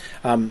Hobbit.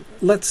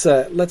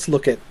 Let's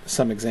look at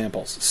some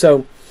examples.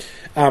 So,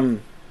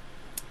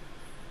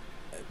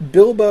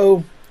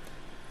 Bilbo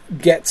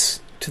gets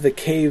to the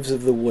caves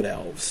of the Wood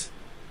Elves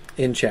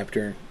in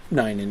chapter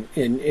 9,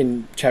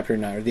 in chapter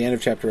 9, or the end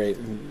of chapter 8,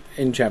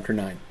 in chapter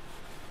 9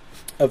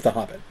 of The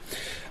Hobbit.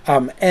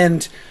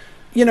 And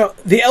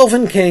the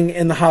Elven King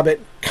in The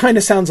Hobbit kind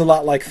of sounds a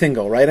lot like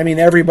Thingol, right? I mean,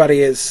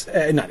 everybody is,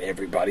 not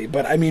everybody,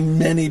 but I mean,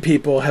 many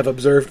people have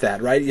observed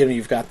that, right?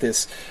 You've got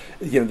this,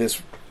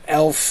 this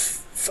elf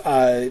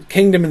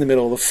kingdom in the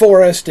middle of the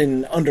forest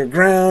and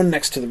underground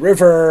next to the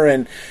river,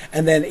 and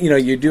then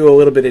you do a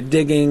little bit of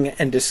digging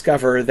and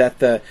discover that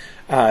the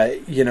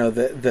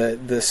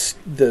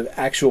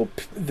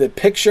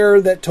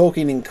picture that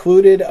Tolkien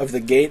included of the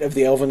gate of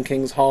the Elven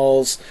King's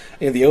halls,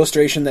 the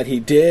illustration that he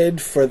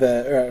did for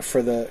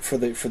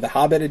the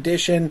Hobbit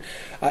edition,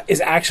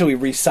 is actually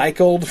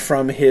recycled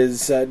from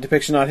his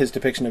depiction, not his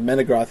depiction of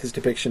Menegroth, his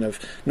depiction of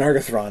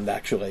Nargothrond,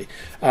 actually.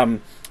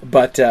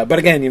 But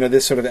again,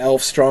 this sort of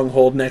elf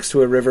stronghold next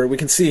to a river, we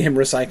can see him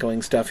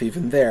recycling stuff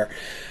even there.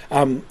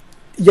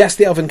 Yes,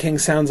 the Elven King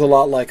sounds a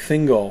lot like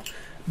Thingol,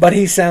 but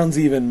he sounds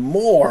even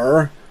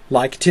more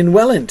like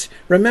Tynwelint.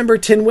 Remember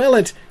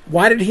Tynwelint?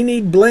 Why did he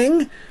need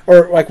bling?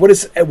 Or what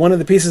is one of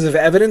the pieces of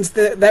evidence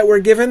that were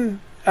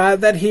given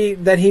that he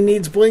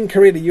needs bling?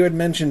 Karita, you had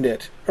mentioned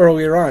it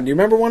earlier on. Do you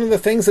remember one of the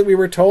things that we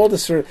were told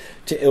to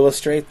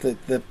illustrate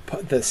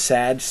the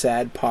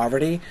sad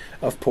poverty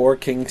of poor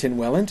King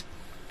Tynwelint?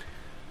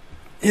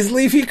 His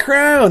leafy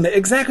crown,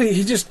 exactly.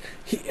 He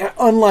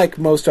unlike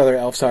most other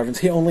elf sovereigns,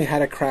 he only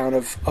had a crown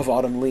of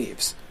autumn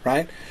leaves,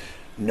 right?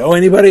 Know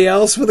anybody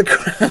else with a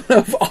crown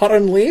of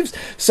autumn leaves?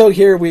 So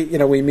here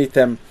we meet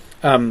them.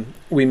 So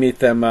when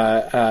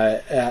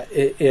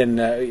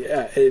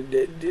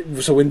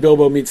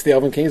Bilbo meets the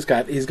Elven King,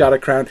 he's got a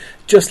crown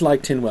just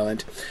like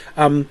Tynwelint,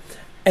 and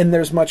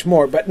there's much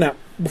more. But now,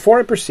 before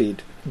I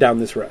proceed down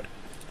this road,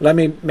 let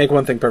me make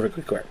one thing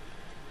perfectly clear.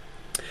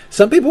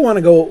 Some people want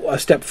to go a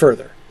step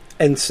further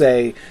and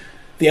say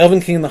the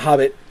Elven King and the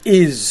Hobbit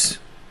is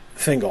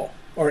Thingol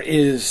or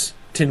is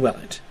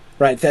Tynwelint,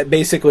 right? That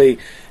basically,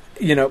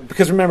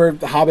 because remember,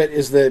 the Hobbit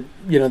is this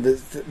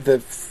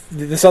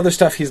other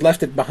stuff, he's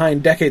left it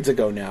behind decades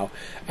ago now,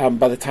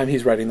 by the time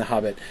he's writing the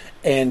Hobbit,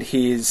 and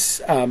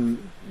he's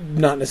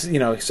not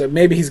necessarily, so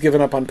maybe he's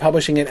given up on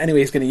publishing it. Anyway,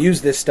 he's going to use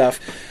this stuff.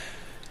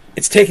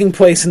 It's taking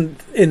place in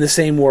the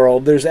same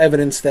world. There's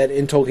evidence that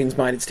in Tolkien's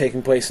mind it's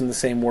taking place in the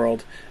same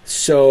world.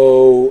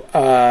 So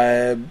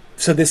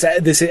this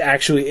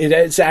actually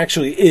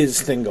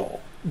is Thingol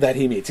that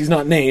he meets. He's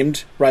not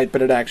named, right,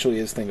 but it actually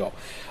is Thingol.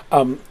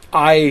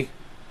 I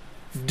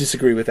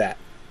disagree with that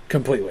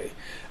completely.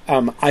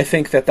 I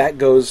think that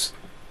goes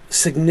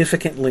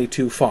significantly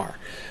too far.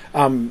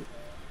 I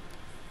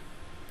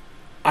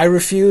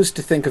refuse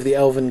to think of the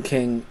Elven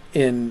King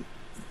in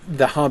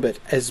The Hobbit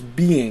as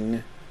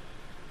being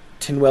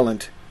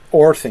Tynwelint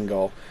or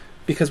Thingol,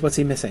 because what's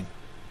he missing?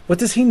 What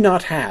does he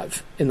not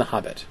have in The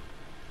Hobbit?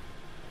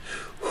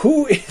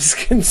 Who is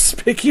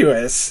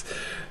conspicuous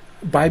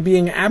by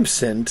being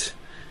absent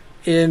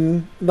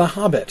in The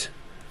Hobbit?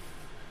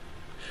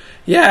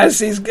 Yes,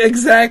 he's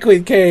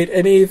exactly Kate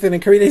and Ethan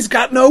and Karina. He's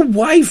got no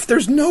wife.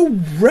 There's no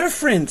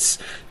reference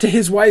to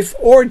his wife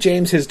or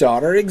James, his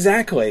daughter.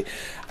 Exactly.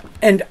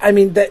 And I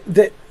mean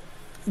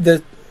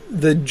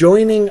the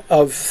joining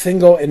of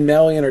Thingol and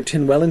Melian, or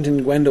Tynwelint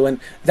and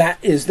Gwendolen, that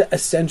is the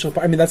essential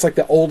part. I mean, that's like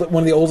one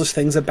of the oldest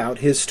things about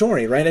his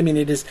story, right? I mean,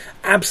 it is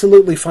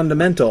absolutely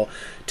fundamental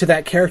to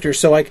that character.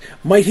 So,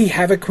 might he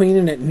have a queen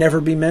and it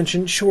never be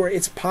mentioned? Sure,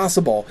 it's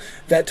possible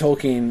that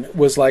Tolkien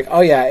was like,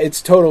 oh yeah,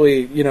 it's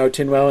totally,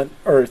 Tynwelint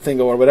or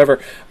Thingol or whatever.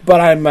 But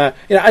I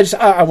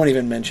won't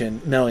even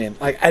mention Melian.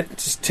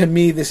 To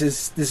me, this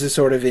is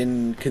sort of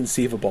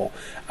inconceivable.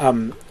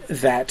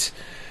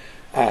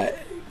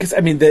 Because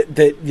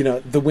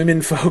the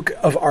women folk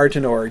of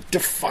Artenor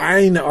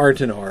define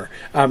Artenor,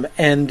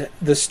 and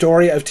the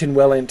story of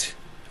Tynwelint,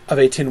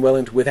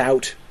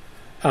 without,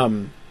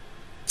 the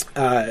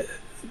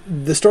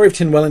story of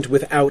Tynwelint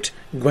without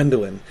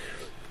Gwendolen,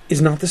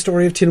 is not the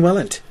story of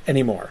Tynwelint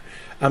anymore.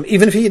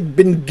 Even if he had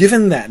been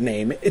given that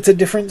name, it's a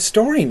different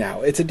story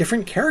now. It's a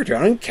different character.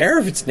 I don't care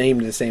if it's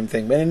named the same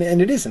thing,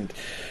 and it isn't.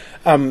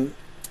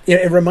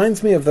 It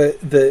reminds me of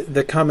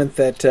the comment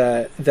that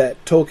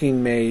Tolkien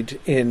made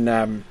in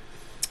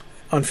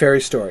on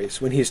fairy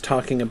stories, when he's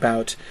talking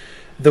about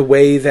the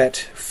way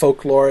that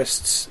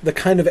folklorists, the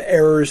kind of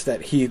errors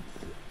that he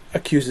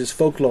accuses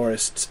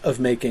folklorists of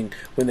making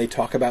when they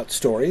talk about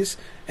stories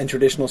and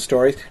traditional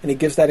stories, and he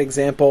gives that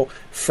example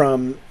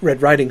from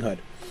Red Riding Hood,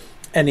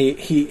 and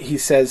he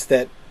says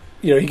that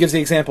he gives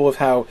the example of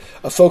how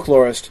a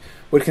folklorist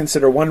would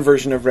consider one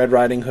version of Red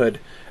Riding Hood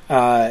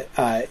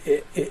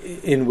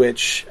in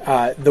which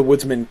the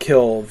woodsmen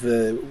kill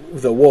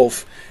the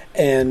wolf,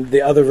 and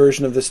the other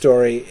version of the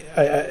story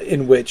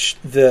in which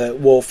the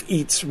wolf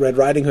eats Red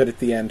Riding Hood at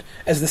the end,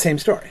 as the same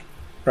story,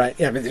 right?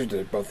 Yeah, I mean, they're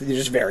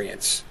just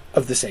variants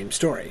of the same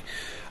story.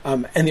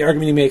 And the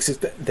argument he makes is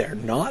that they're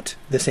not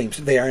the same.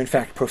 They are, in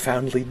fact,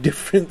 profoundly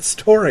different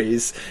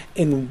stories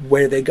in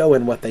where they go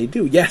and what they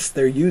do. Yes,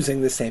 they're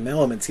using the same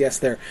elements. Yes,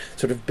 they're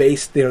sort of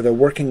based, they're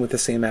working with the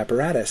same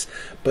apparatus.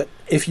 But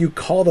if you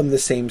call them the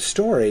same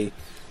story,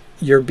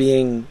 you're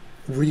being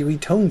really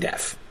tone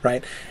deaf,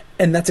 right?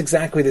 And that's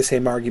exactly the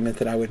same argument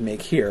that I would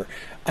make here.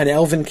 An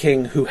elven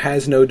king who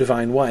has no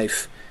divine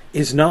wife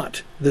is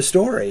not the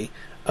story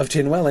of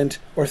Tynwelint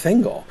or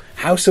Thingol.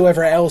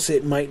 Howsoever else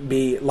it might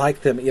be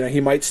like them,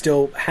 he might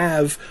still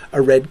have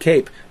a red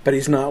cape, but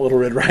he's not Little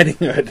Red Riding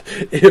Hood.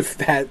 If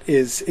that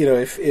is,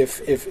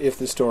 if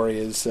the story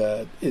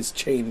is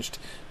changed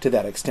to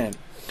that extent.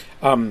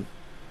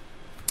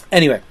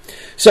 Anyway,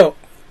 so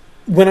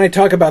when I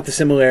talk about the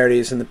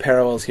similarities and the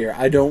parallels here,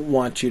 I don't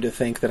want you to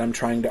think that I'm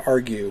trying to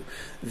argue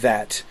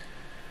that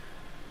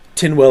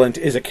Tynwelint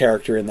is a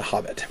character in The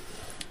Hobbit.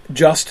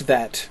 Just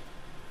that,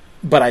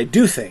 but I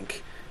do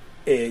think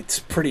it's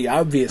pretty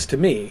obvious to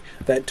me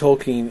that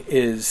Tolkien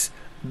is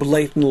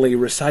blatantly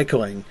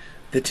recycling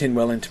the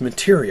Tynwelint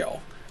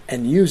material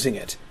and using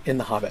it in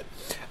The Hobbit.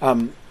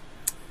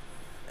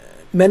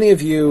 Many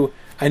of you,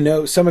 I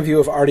know some of you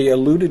have already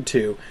alluded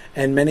to,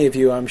 and many of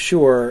you, I'm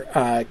sure,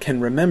 can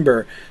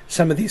remember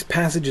some of these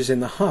passages in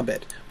The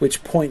Hobbit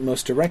which point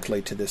most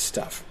directly to this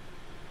stuff.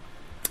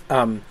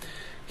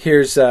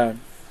 Here's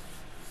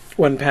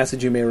one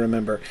passage you may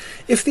remember.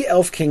 If the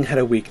Elf King had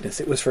a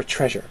weakness, it was for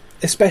treasure,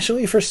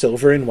 especially for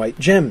silver and white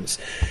gems.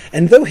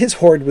 And though his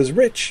hoard was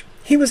rich,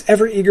 he was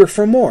ever eager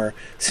for more,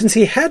 since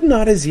he had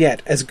not as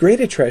yet as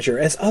great a treasure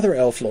as other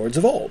elf lords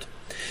of old.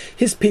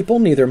 His people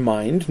neither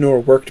mined nor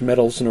worked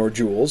metals nor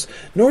jewels,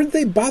 nor did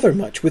they bother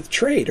much with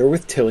trade or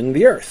with tilling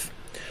the earth.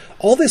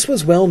 All this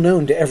was well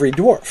known to every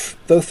dwarf,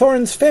 though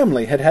Thorin's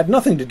family had had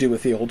nothing to do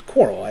with the old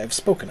quarrel I have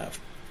spoken of.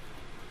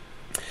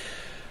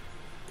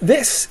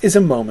 This is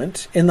a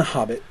moment in The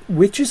Hobbit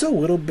which is a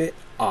little bit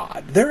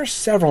odd. There are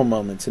several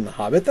moments in The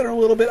Hobbit that are a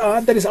little bit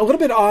odd. That is a little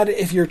bit odd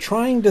if you're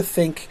trying to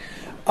think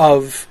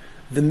of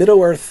the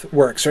Middle-earth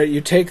works, right?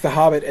 You take The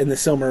Hobbit and the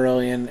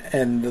Silmarillion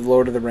and the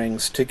Lord of the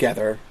Rings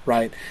together,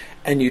 right?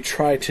 And you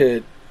try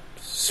to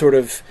sort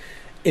of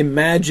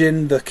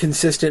imagine the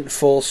consistent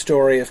full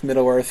story of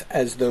Middle-earth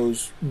as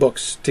those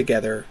books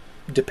together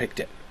depict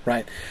it,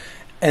 right?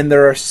 And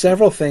there are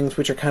several things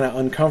which are kind of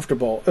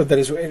uncomfortable, that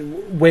is,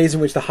 ways in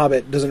which The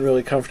Hobbit doesn't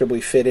really comfortably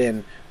fit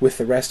in with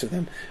the rest of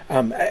them.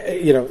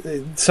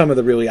 Some of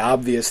the really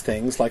obvious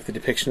things, like the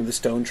depiction of the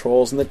stone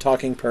trolls and the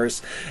talking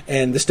purse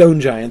and the stone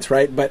giants,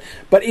 right? But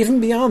even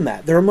beyond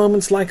that, there are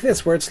moments like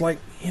this where it's like,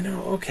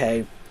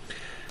 okay,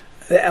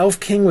 the Elf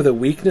King with a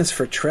weakness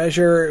for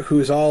treasure,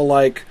 who's all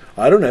like,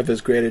 I don't have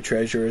as great a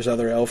treasure as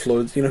other elf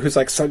lords, who's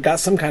like got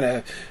some kind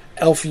of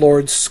Elf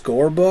Lord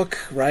scorebook,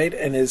 right,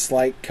 and is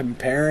like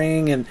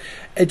comparing, and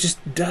it just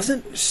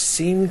doesn't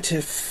seem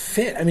to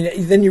fit. I mean,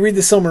 then you read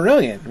the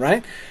Silmarillion,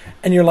 right,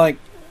 and you're like,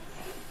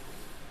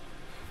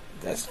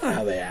 that's not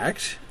how they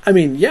act. I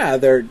mean, yeah,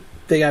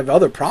 they have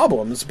other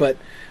problems, but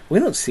we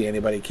don't see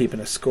anybody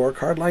keeping a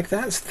scorecard like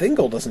that.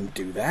 Thingol doesn't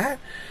do that.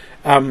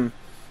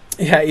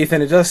 Yeah,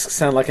 Ethan, it does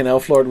sound like an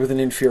elf lord with an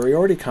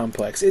inferiority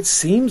complex. It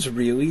seems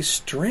really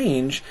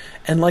strange,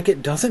 and like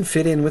it doesn't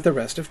fit in with the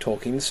rest of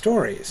Tolkien's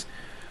stories.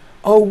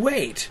 Oh,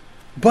 wait,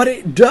 but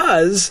it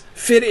does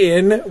fit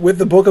in with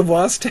the Book of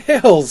Lost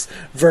Tales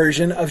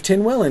version of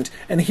Tynwelint.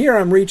 And here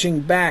I'm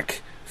reaching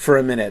back for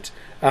a minute,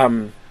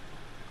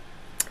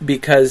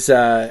 because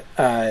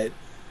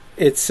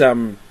it's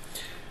here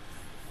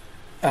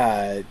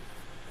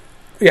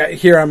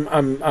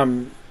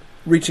I'm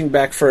reaching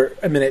back for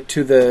a minute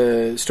to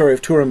the story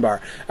of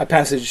Turambar, a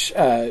passage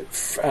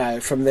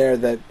from there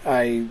that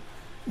I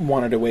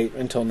wanted to wait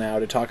until now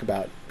to talk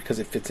about because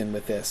it fits in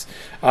with this.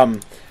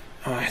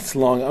 It's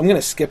long. I'm going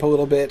to skip a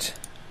little bit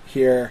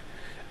here.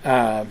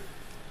 This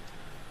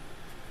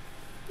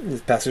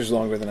passage is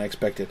longer than I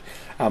expected.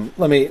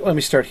 Let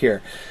me start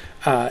here.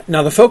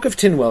 Now the folk of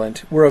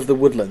Tynwelint were of the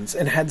woodlands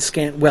and had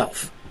scant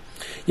wealth.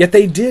 Yet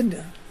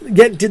did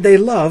they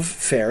love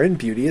fair and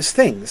beauteous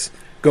things,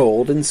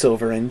 gold and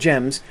silver and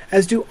gems,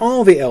 as do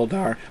all the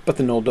Eldar, but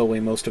the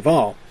Noldoli most of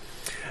all.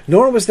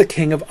 Nor was the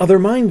king of other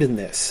mind in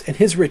this, and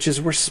his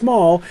riches were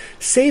small,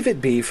 save it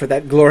be for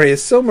that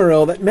glorious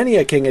Silmaril that many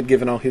a king had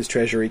given all his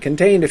treasury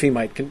contained if he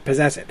might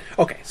possess it.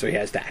 Okay, so he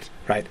has that,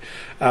 right?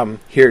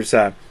 Here's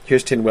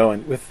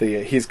Tynwelint with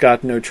the, he's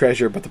got no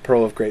treasure but the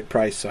pearl of great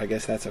price, so I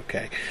guess that's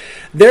okay.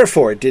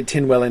 Therefore did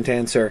Tynwelint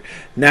answer,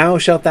 Now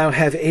shalt thou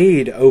have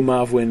aid, O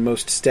Mavwin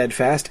most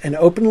steadfast, and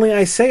openly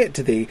I say it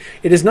to thee,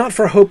 it is not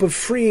for hope of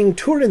freeing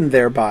Turin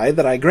thereby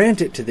that I grant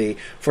it to thee,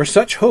 for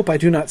such hope I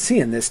do not see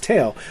in this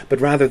tale,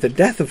 but rather the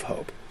death of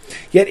hope.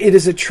 Yet it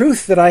is a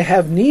truth that I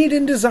have need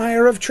and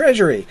desire of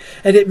treasury,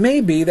 and it may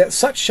be that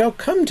such shall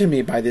come to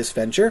me by this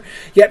venture,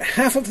 yet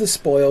half of the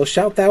spoil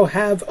shalt thou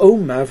have, O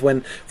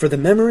Mavwen, for the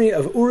memory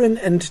of Urin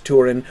and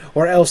Turin,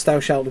 or else thou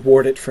shalt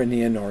ward it for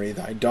Nianori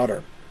thy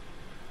daughter.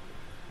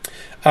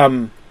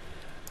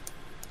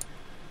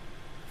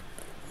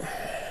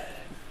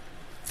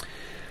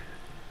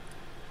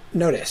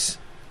 Notice,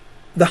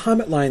 the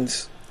Hobbit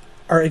lines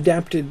are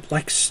adapted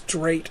like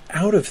straight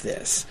out of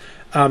this.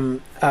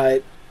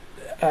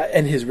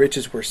 And his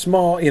riches were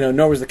small,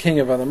 nor was the king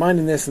of other mind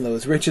in this, and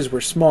those riches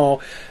were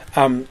small.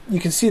 You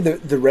can see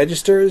the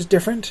register is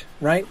different,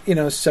 right?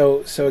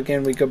 So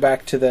again, we go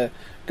back to the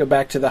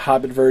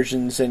Hobbit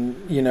versions,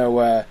 and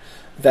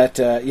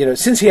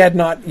since he had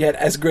not yet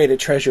as great a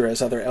treasure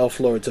as other elf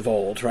lords of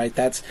old, right?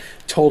 That's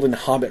told in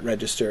Hobbit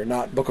register,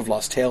 not Book of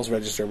Lost Tales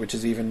register, which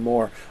is even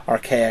more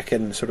archaic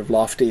and sort of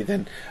lofty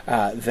than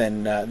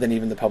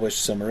even the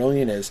published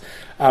Silmarillion is.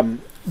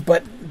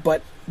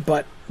 But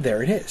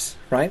there it is,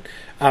 right?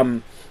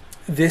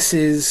 This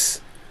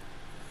is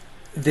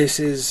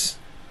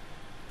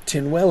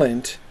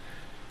Tynwelint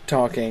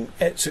talking.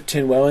 So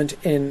Tynwelint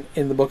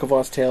in the Book of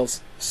Lost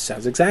Tales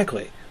sounds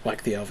exactly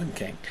like the Elven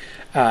King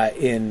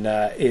in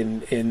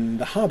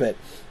the Hobbit,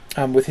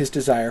 with his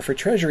desire for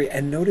treasury.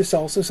 And notice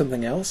also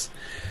something else.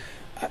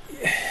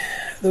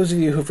 Those of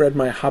you who've read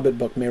my Hobbit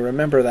book may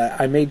remember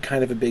that I made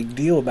kind of a big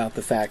deal about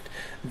the fact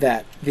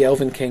that the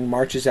Elven King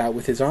marches out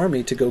with his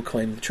army to go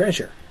claim the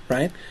treasure,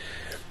 right?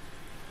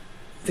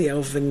 The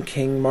Elven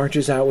King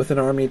marches out with an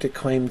army to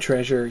claim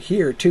treasure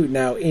here, too.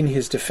 Now, in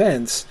his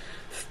defense,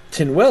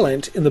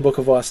 Tynwelint, in the Book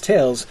of Lost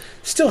Tales,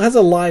 still has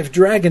a live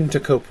dragon to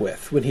cope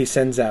with when he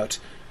sends out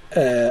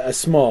a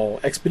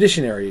small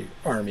expeditionary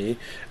army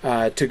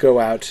to go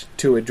out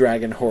to a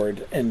dragon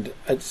horde and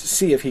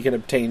see if he can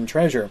obtain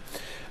treasure.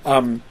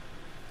 But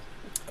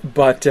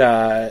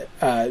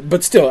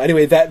still,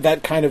 anyway,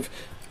 that kind of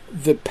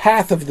the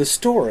path of the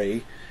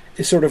story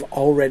is sort of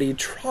already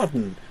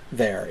trodden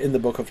there in the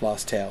Book of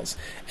Lost Tales,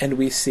 and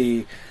we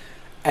see,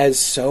 as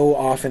so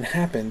often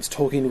happens,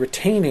 Tolkien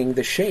retaining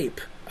the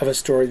shape of a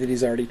story that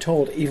he's already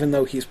told, even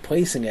though he's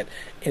placing it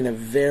in a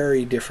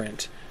very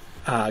different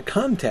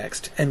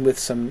context and with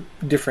some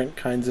different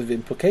kinds of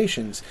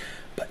implications,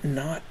 but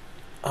not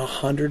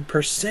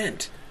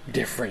 100%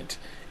 different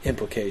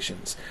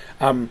implications.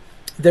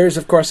 There's,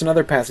 of course,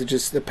 another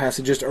passage, the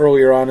passage just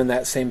earlier on in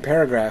that same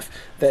paragraph,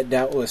 that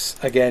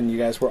doubtless, again, you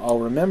guys were all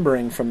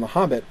remembering from The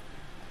Hobbit.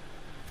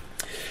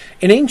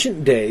 In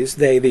ancient days,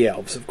 they, the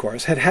elves, of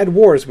course, had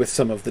wars with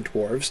some of the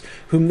dwarves,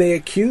 whom they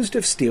accused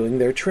of stealing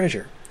their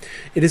treasure.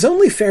 It is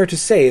only fair to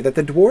say that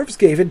the dwarves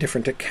gave a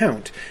different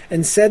account,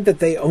 and said that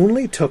they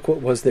only took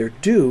what was their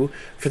due,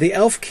 for the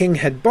elf king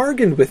had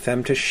bargained with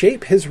them to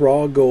shape his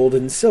raw gold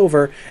and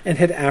silver, and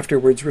had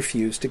afterwards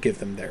refused to give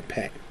them their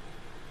pay.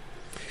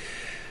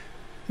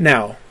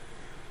 Now,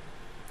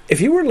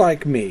 if you were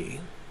like me,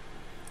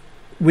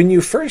 when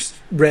you first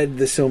read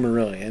the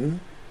Silmarillion,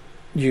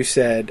 you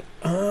said,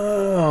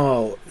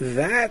 "Oh,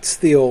 that's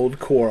the old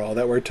quarrel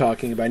that we're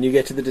talking about." And you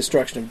get to the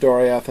destruction of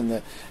Doriath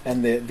and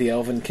the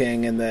Elven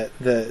King and the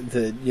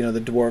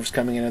dwarves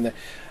coming in, and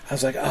I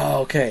was like,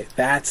 "Oh, okay,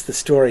 that's the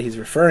story he's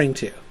referring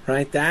to,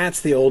 right?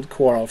 That's the old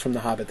quarrel from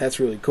The Hobbit.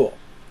 That's really cool."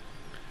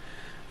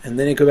 And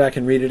then you go back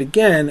and read it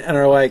again, and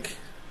are like,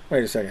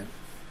 "Wait a second,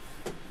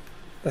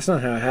 that's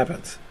not how it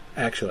happens,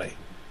 actually,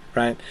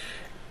 right?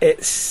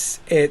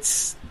 It's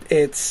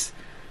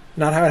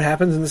not how it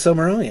happens in the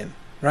Silmarillion."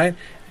 Right?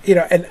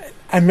 And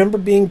I remember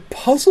being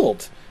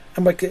puzzled.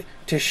 I'm like,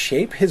 to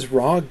shape his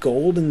raw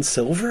gold and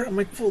silver? I'm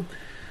like, well,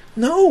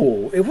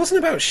 no, it wasn't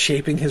about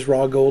shaping his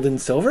raw gold and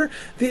silver.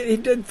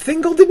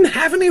 Thingol didn't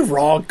have any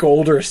raw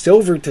gold or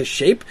silver to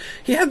shape.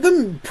 He had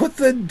them put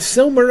the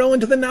Silmaril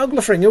into the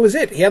Nauglafring. It was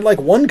it. He had like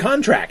one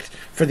contract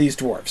for these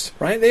dwarves,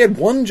 right? They had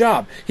one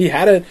job. He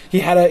had a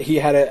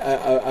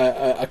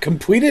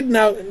completed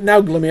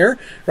Nauglamir,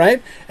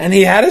 right? And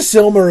he had a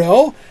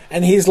Silmaril,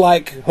 and he's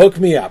like, hook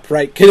me up,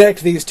 right?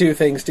 Connect these two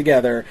things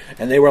together.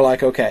 And they were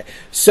like, okay.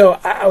 So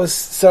I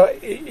was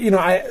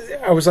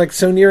like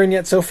so near and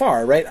yet so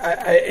far, right?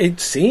 It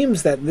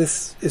seems that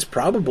this is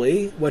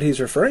probably what he's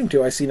referring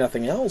to. I see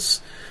nothing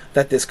else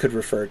that this could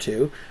refer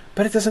to,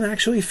 but it doesn't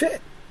actually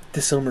fit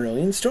the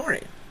Silmarillion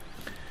story.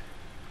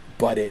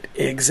 But it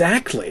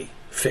exactly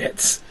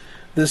fits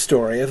the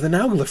story of the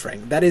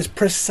Nauglafring. That is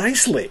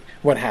precisely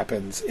what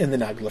happens in the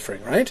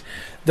Nauglafring, right?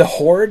 The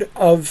horde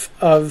of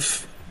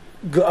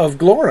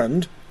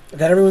Glorund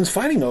that everyone's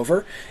fighting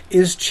over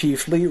is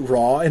chiefly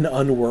raw and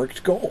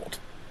unworked gold.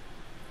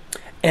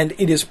 And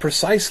it is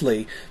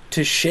precisely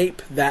to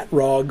shape that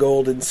raw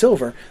gold and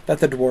silver that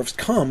the dwarves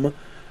come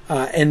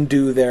and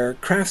do their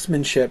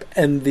craftsmanship,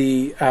 and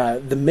the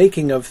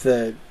making of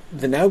the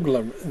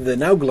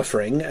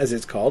Nauglafring, as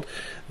it's called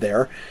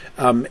there,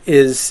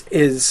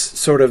 is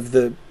sort of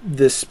the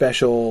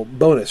special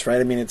bonus, right?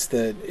 I mean, it's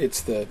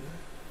the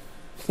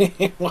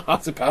well, I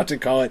was about to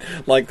call it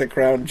like the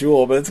crown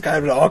jewel, but it's kind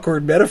of an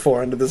awkward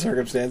metaphor under the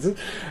circumstances.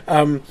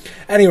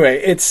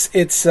 Anyway, it's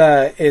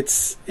the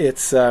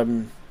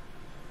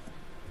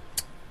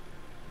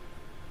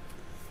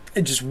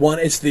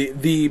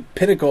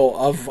pinnacle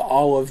of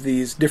all of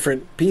these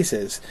different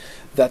pieces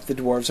that the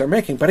dwarves are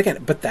making.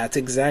 But that's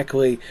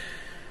exactly.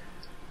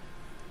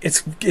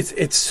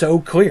 It's so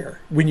clear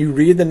when you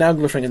read the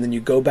Nauglafring and then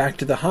you go back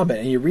to the Hobbit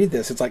and you read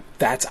this. It's like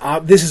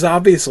this is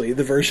obviously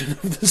the version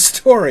of the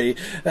story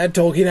that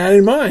Tolkien had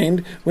in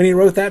mind when he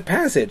wrote that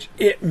passage.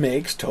 It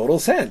makes total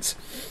sense.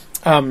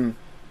 Okay,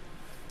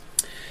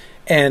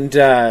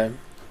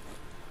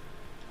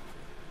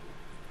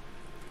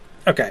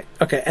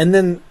 and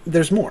then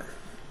there's more.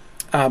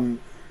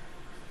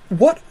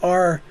 What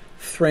are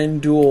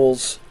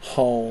Thranduil's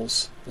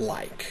halls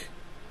like?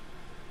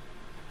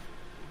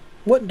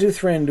 What do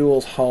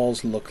Thranduil's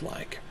halls look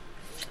like?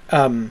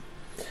 You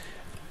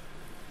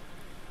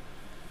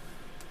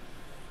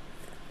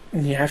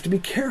have to be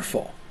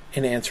careful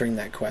in answering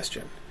that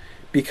question,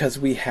 because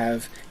we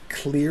have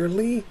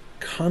clearly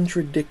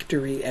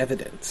contradictory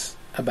evidence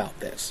about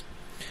this.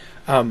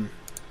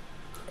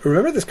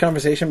 Remember this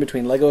conversation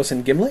between Legolas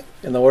and Gimli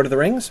in The Lord of the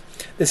Rings?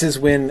 This is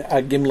when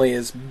Gimli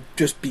is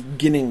just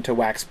beginning to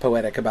wax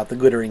poetic about the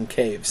glittering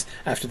caves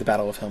after the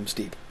Battle of Helm's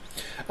Deep,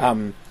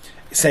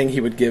 saying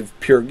he would give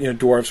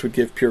dwarves would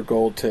give pure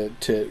gold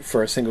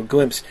for a single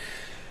glimpse.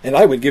 "And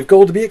I would give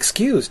gold to be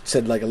excused,"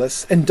 said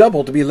Legolas, "and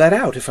double to be let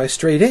out if I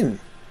strayed in."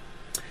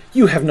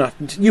 You have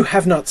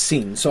not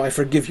seen, so I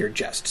forgive your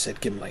jest," said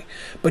Gimli,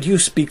 "but you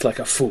speak like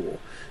a fool.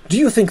 Do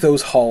you think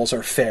those halls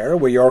are fair,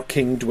 where your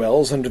king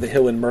dwells under the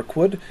hill in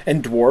Mirkwood,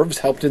 and dwarves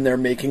helped in their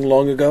making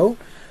long ago?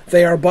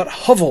 They are but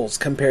hovels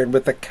compared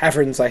with the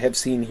caverns I have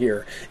seen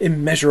here,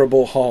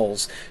 immeasurable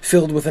halls,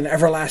 filled with an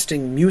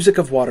everlasting music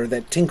of water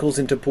that tinkles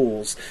into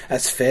pools,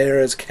 as fair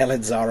as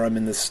Khaledzarim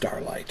in the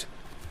starlight."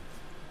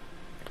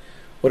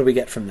 What do we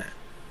get from that?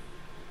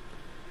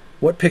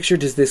 What picture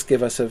does this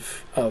give us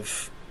of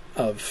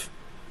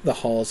the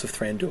halls of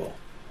Thranduil?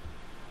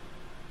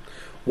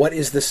 What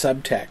is the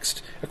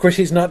subtext? Of course,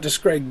 Gimli's not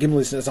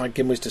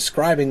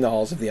describing the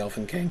halls of the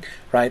Elven King,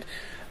 right?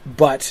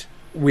 But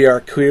we are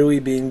clearly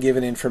being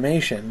given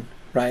information,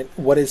 right?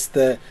 What is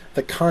the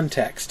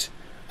context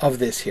of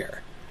this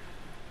here?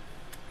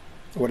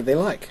 What are they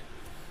like?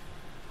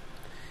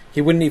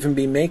 He wouldn't even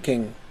be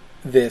making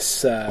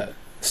this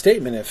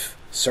statement if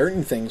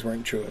certain things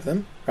weren't true of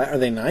them, right? Are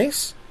they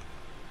nice?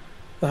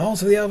 The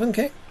halls of the Elven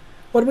King?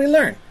 What do we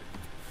learn?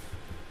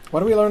 What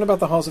do we learn about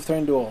the halls of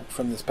Thranduil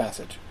from this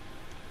passage?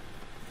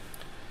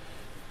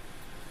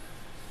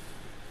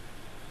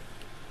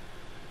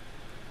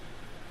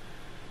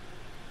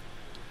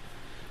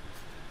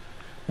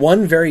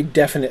 One very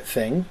definite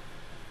thing.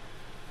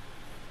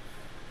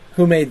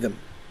 Who made them?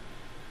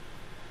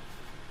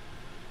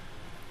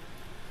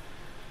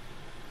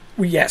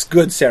 Yes,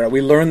 good, Sarah.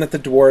 We learn that the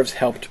dwarves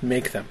helped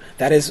make them.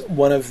 That is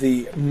one of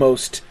the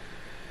most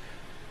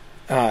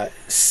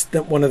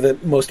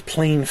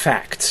plain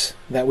facts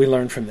that we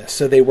learn from this.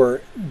 So they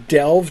were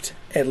delved,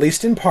 at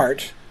least in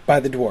part, by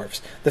the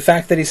dwarves. The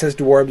fact that he says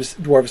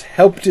dwarves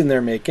helped in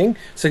their making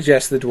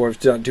suggests the dwarves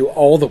don't do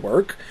all the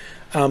work,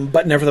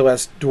 but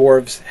nevertheless,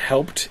 dwarves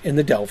helped in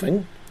the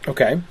delving.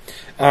 Okay.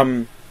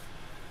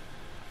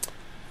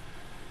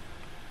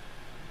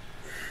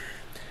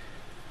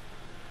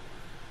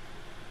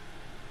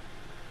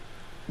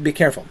 Be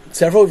careful.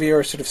 Several of you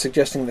are sort of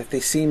suggesting that they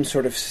seem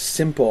sort of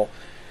simple.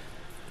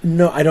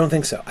 No, I don't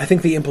think so. I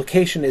think the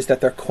implication is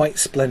that they're quite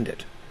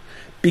splendid,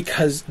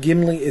 because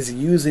Gimli is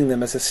using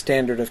them as a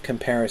standard of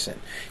comparison.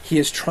 He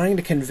is trying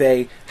to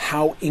convey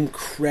how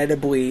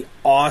incredibly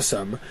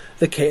awesome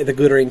the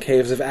glittering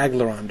caves of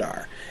Aglarond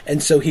are,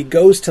 and so he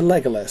goes to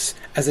Legolas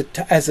as a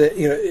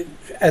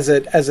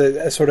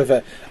sort of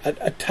a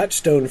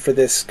touchstone for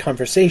this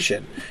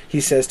conversation. He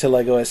says to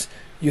Legolas,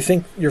 "You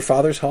think your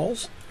father's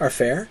halls are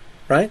fair,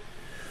 right?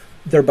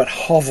 They're but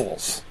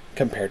hovels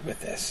compared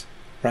with this,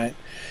 right?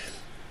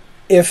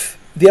 If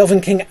the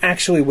Elven King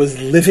actually was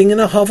living in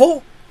a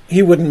hovel,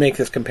 he wouldn't make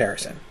this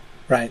comparison,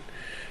 right?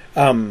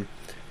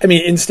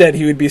 Instead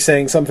he would be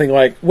saying something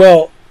like,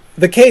 well,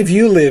 the cave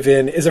you live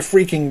in is a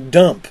freaking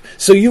dump,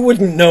 so you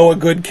wouldn't know a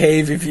good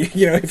cave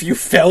if you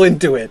fell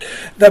into it."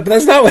 But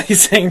that's not what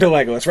he's saying to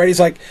Legolas, right? He's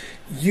like,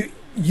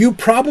 you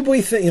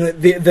probably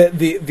think,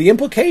 the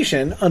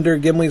implication under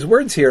Gimli's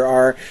words here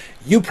are,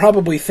 you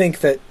probably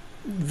think that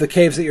the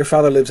caves that your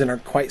father lives in are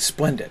quite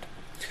splendid.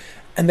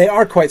 And they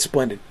are quite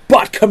splendid,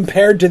 but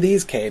compared to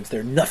these caves,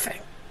 they're nothing,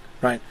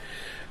 right?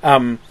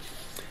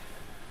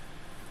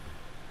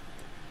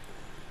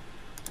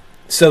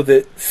 So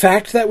the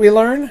fact that we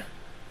learn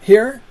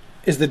here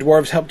is the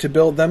dwarves helped to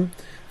build them.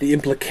 The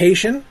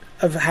implication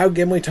of how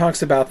Gimli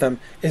talks about them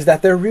is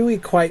that they're really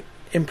quite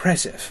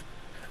impressive.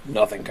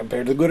 Nothing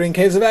compared to the glittering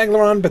caves of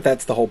Aglarond, but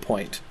that's the whole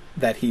point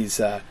that he's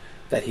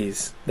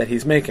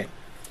making.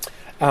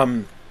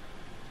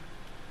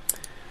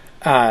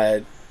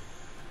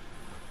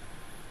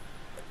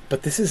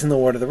 But this is in The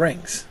Lord of the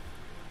Rings.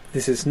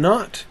 This is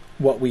not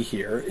what we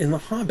hear in The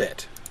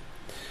Hobbit.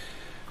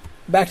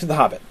 Back to The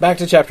Hobbit. Back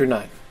to chapter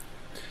 9.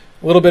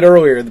 A little bit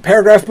earlier, the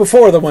paragraph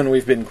before the one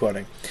we've been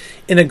quoting.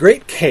 "In a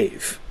great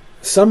cave,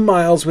 some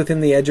miles within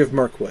the edge of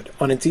Mirkwood,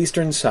 on its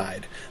eastern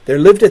side, there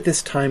lived at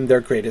this time their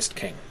greatest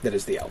king," that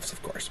is the elves,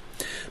 of course.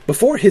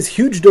 "Before his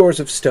huge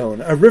doors of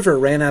stone, a river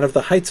ran out of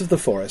the heights of the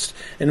forest,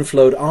 and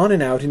flowed on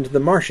and out into the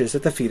marshes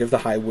at the feet of the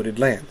high wooded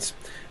lands.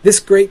 This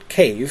great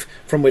cave,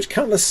 from which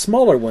countless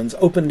smaller ones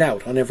opened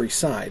out on every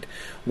side,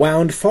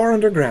 wound far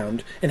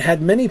underground, and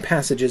had many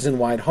passages and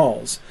wide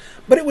halls.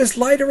 But it was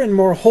lighter and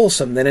more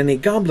wholesome than any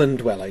goblin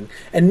dwelling,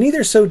 and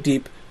neither so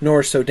deep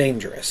nor so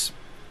dangerous.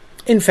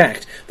 In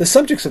fact, the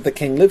subjects of the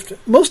king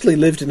mostly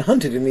lived and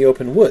hunted in the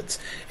open woods,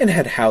 and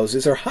had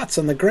houses or huts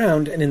on the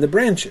ground and in the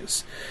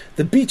branches.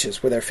 The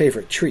beeches were their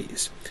favourite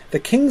trees. The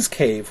king's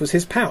cave was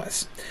his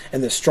palace,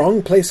 and the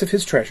strong place of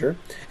his treasure,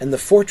 and the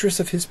fortress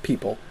of his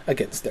people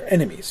against their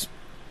enemies."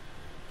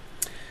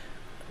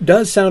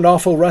 Does sound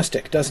awful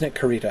rustic, doesn't it,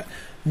 Carita?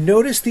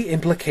 Notice the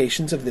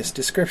implications of this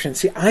description.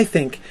 See, I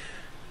think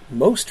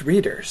most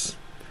readers,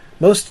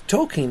 most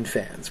Tolkien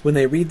fans, when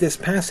they read this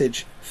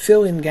passage,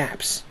 fill in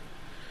gaps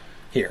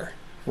here,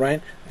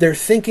 right?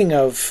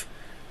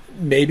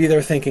 Maybe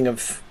they're thinking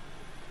of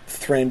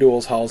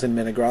Thranduil's halls in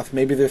Menegroth.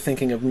 Maybe they're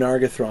thinking of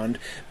Nargothrond.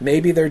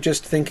 Maybe they're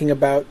just thinking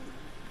about,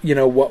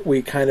 what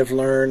we kind of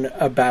learn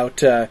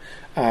about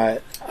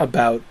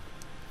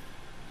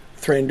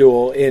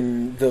Thranduil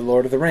in The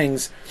Lord of the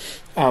Rings.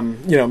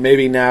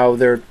 Maybe now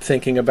they're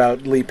thinking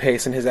about Lee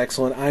Pace and his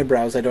excellent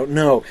eyebrows. I don't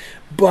know.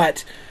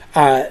 But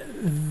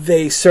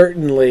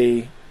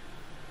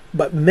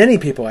many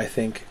people, I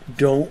think,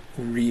 don't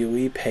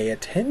really pay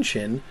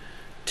attention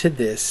to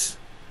this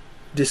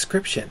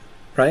description,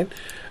 right?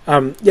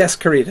 Yes,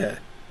 Carita,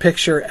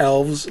 picture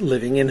elves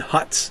living in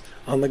huts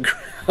on the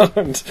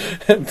ground.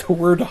 And the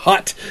word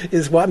hut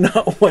is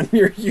not one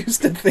you're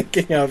used to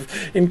thinking of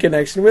in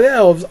connection with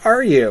elves,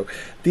 are you?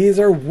 These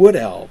are wood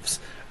elves.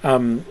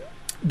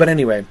 But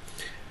anyway,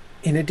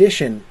 in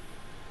addition,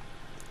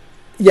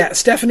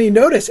 Stephanie,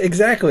 notice,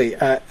 exactly.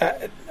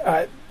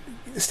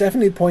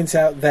 Stephanie points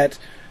out that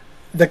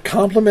the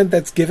compliment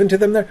that's given to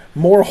them there,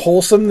 more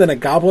wholesome than a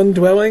goblin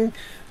dwelling.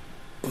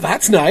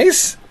 That's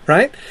nice,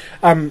 right?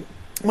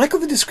 Michael,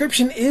 the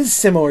description is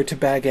similar to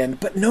Bag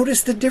End, but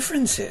notice the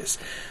differences.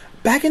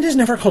 Bag End is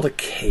never called a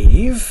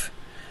cave.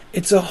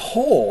 It's a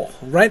hole,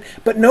 right?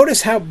 But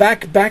notice how,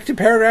 back to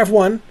paragraph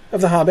 1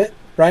 of The Hobbit,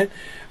 right?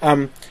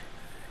 In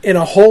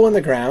a hole in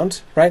the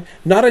ground, right?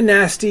 Not a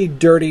nasty,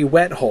 dirty,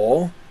 wet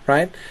hole,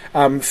 right?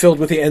 Filled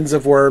with the ends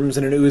of worms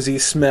and an oozy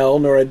smell,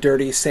 nor a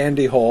dirty,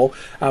 sandy hole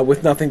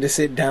with nothing to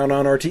sit down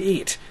on or to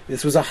eat.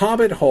 This was a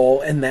hobbit hole,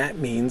 and that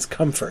means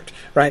comfort,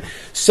 right?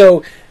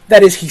 So,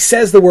 that is, he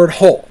says the word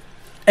hole,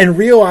 and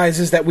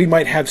realizes that we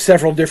might have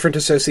several different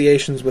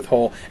associations with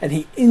hole, and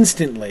he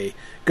instantly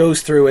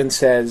goes through and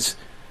says,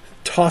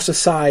 toss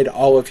aside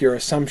all of your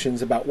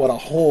assumptions about what a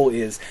hole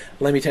is.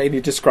 Let me tell you,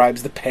 he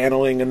describes the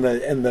paneling and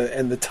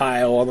the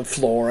tile on the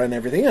floor and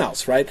everything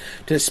else, right?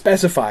 To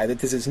specify that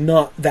this is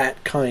not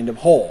that kind of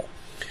hole.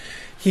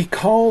 He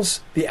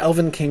calls the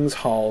Elven King's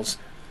halls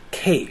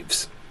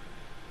caves,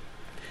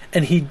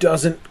 and he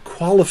doesn't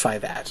qualify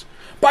that.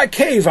 By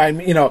cave, I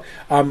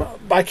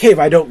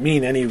don't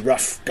mean any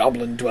rough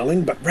goblin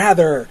dwelling, but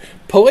rather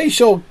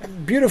palatial,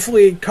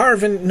 beautifully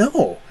carven.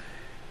 No.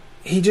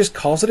 He just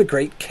calls it a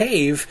great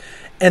cave,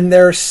 and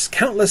there's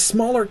countless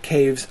smaller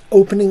caves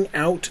opening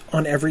out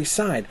on every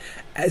side,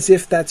 as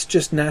if that's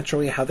just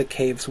naturally how the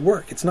caves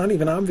work. It's not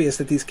even obvious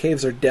that these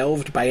caves are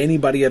delved by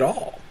anybody at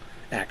all,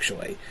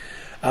 actually,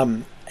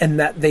 and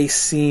that they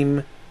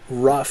seem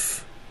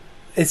rough.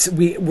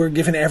 We're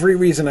given every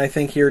reason, I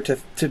think, here to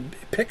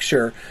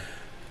picture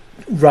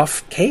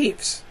rough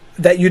caves,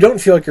 that you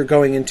don't feel like you're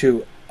going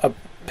into a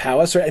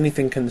palace or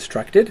anything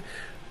constructed,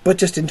 but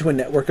just into a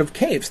network of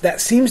caves.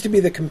 That seems to be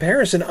the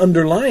comparison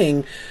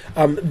underlying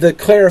the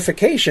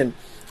clarification.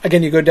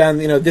 Again, you go down,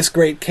 this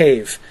great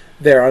cave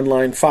there on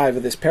line 5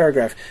 of this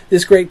paragraph.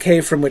 This great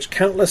cave, from which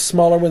countless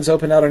smaller ones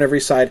opened out on every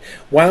side,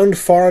 wound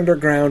far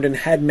underground and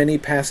had many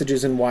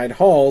passages and wide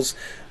halls,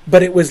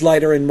 but it was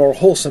lighter and more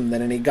wholesome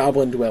than any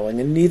goblin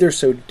dwelling, and neither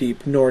so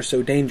deep nor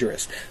so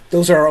dangerous.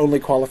 Those are our only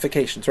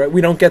qualifications, right?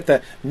 We don't get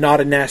the not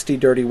a nasty,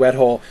 dirty, wet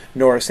hole,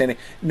 nor a sandy.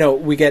 No,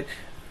 we get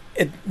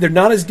it. They're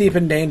not as deep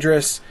and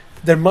dangerous.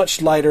 They're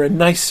much lighter and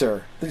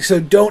nicer. So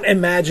don't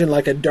imagine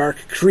like a dark,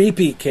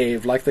 creepy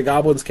cave like the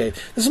Goblin's Cave.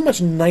 This is a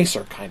much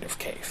nicer kind of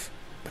cave,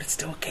 but it's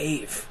still a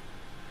cave.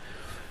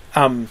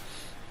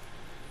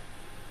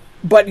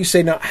 But you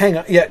say, no, hang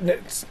on. Yeah,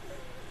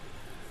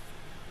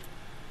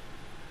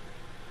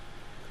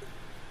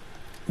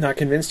 not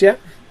convinced yet?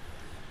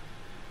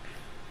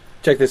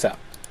 Check this out.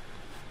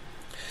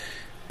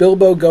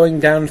 Bilbo going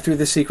down through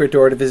the secret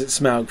door to visit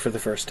Smaug for the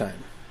first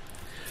time.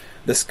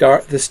 The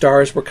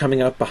stars were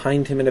coming out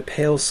behind him in a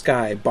pale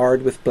sky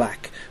barred with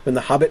black when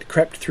the hobbit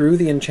crept through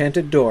the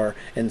enchanted door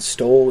and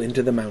stole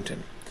into the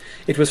mountain.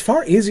 It was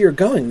far easier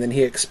going than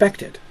he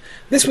expected.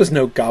 This was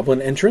no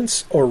goblin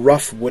entrance or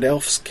rough wood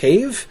elf's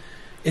cave.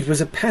 It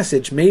was a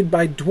passage made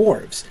by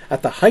dwarves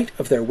at the height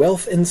of their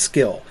wealth and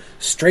skill,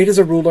 straight as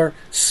a ruler,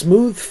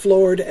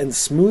 smooth-floored and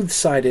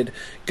smooth-sided,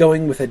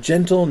 going with a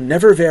gentle,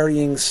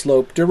 never-varying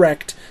slope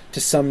direct to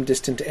some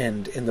distant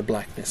end in the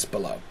blackness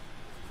below.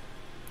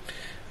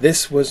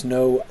 This was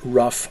no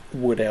rough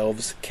wood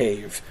elf's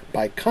cave.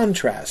 By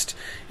contrast,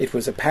 it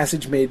was a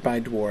passage made by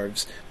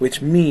dwarves,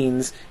 which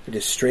means it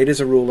is straight as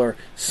a ruler,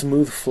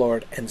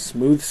 smooth-floored and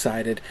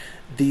smooth-sided.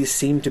 These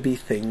seem to be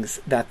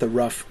things that the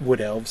rough wood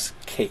elves'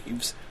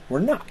 caves were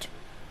not.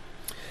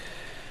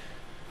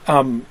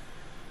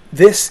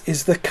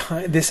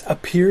 This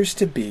appears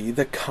to be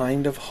the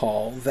kind of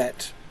hall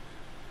that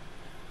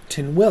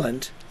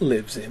Tynwillant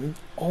lives in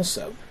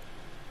also.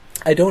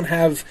 I don't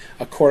have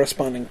a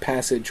corresponding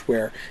passage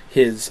where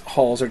his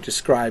halls are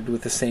described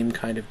with the same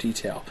kind of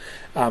detail.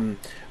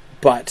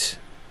 But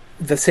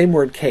the same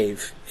word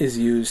cave is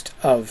used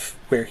of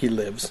where he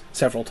lives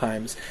several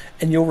times.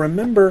 And you'll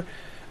remember,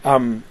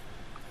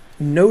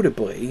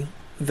 notably,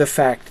 the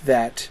fact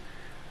that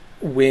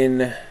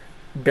when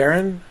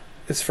Beren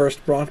is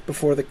first brought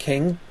before the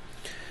king,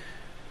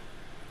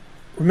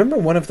 remember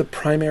one of the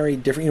primary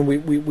different...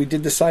 we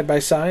did the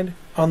side-by-side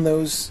on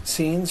those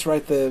scenes,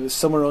 right? The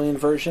Silmarillion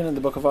version and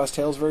the Book of Lost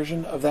Tales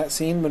version of that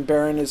scene when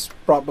Beren is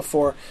brought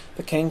before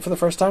the king for the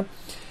first time.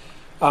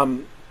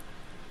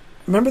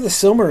 Remember the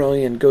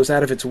Silmarillion goes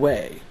out of its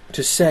way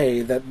to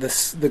say that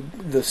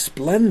the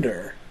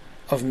splendor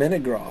of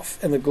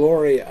Menegroth and the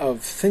glory of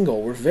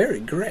Thingol were very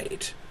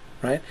great,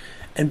 right?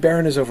 And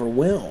Beren is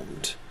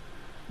overwhelmed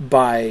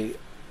by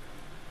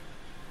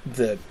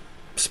the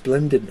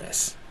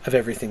splendidness of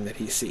everything that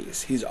he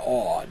sees. He's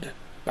awed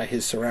by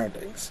his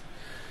surroundings.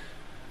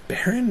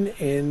 Beren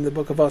in the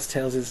Book of Lost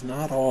Tales is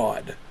not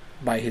awed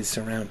by his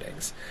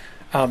surroundings.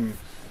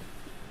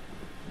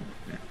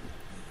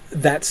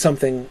 That's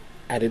something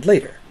added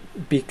later,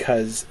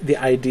 because the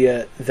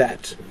idea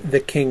that the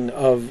king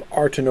of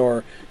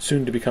Artenor,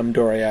 soon to become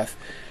Doriath,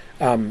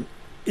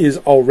 is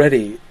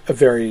already a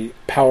very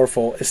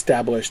powerful,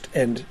 established,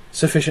 and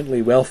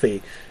sufficiently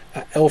wealthy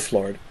elf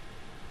lord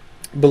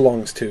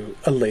belongs to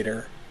a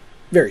later,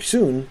 very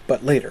soon,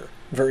 but later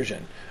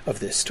version of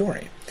this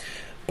story.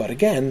 But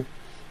again,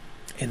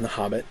 in The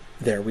Hobbit,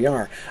 there we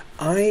are.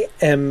 I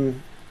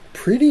am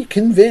pretty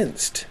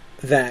convinced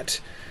that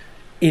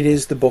it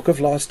is the Book of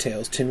Lost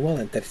Tales,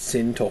 Tynwellint, that's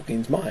in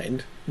Tolkien's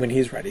mind when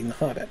he's writing The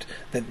Hobbit.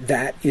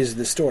 That is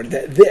the story.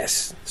 That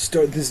this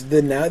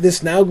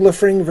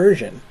Nauglafring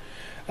version,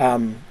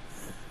 or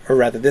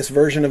rather, this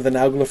version of the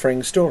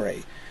Nauglafring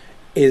story,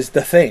 is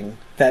the thing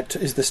that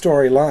is the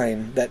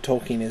storyline that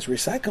Tolkien is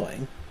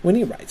recycling when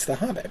he writes The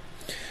Hobbit.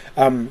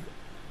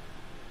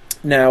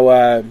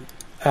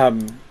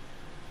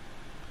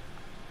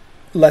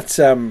 Let's...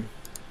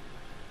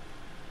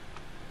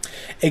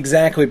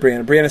 Exactly,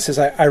 Brianna. Brianna says,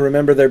 I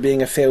remember there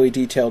being a fairly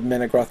detailed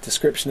Menegroth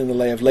description in the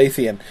Lay of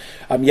Leithian.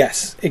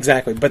 Yes,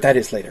 exactly, but that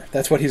is later.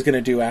 That's what he's going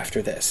to do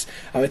after this.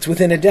 It's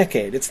within a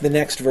decade. It's the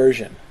next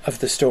version of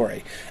the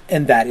story.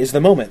 And that is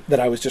the moment that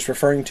I was just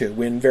referring to,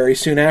 when very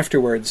soon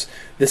afterwards,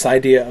 this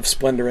idea of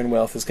splendor and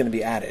wealth is going to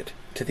be added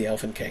to the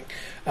Elven King.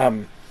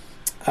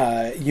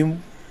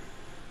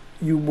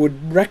 You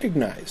would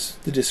recognize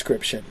the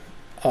description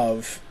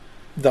of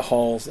the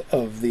halls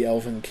of the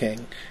Elven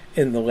King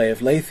in the Lay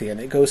of Leithian.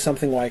 It goes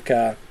something like,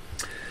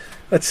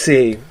 let's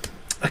see,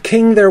 a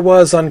king there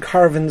was on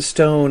carven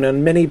stone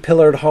and many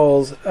pillared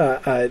halls,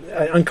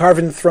 on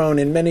carven throne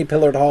in many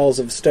pillared halls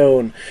of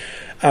stone.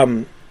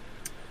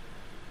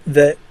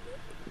 The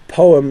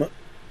poem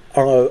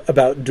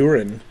about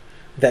Durin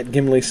that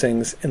Gimli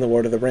sings in The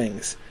Lord of the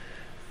Rings,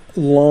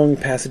 long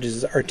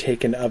passages are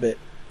taken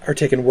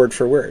word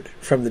for word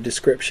from the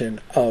description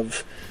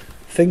of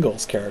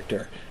Thingol's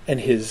character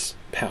and his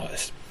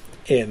palace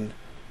in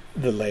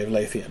the Lay of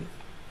Leithian,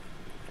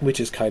 which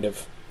is kind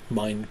of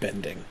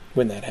mind-bending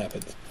when that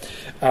happens.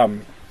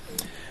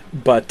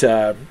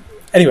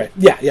 Anyway,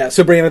 yeah.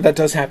 So, Brianna, that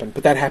does happen,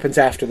 but that happens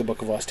after the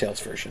Book of Lost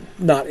Tales version,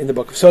 not in the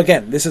book. So,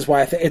 again, this is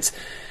why I think it's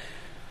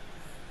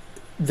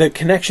the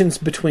connections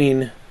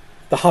between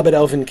the Hobbit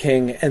Elven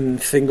King and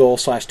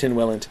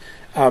Thingol/Tynwellint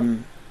are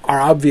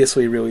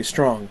obviously really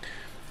strong,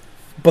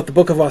 but the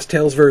Book of Lost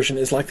Tales version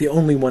is like the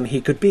only one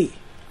he could be,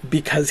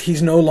 because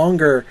he's no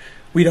longer...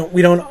 We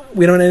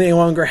don't any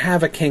longer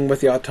have a king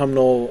with the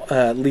autumnal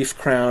leaf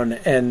crown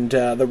and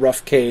the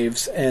rough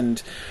caves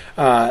and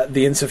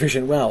the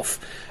insufficient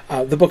wealth.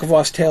 The Book of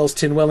Lost Tales,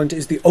 Tynwellint,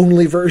 is the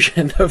only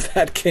version of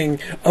that king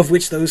of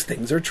which those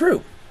things are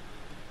true.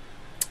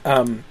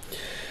 Anyway,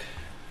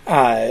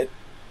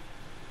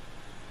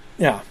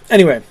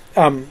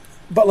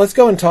 but let's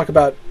go and talk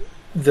about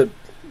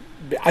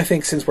I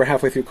think since we're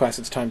halfway through class,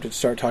 it's time to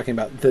start talking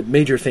about the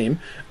major theme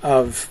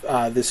of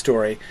this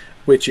story,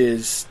 which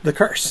is the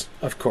curse,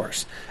 of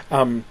course.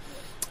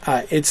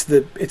 It's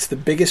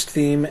the biggest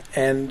theme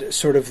and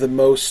sort of the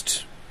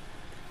most,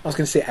 I was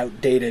going to say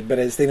outdated, but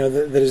as they know,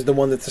 that is the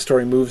one that the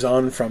story moves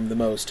on from the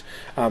most.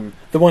 The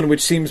one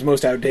which seems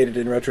most outdated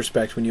in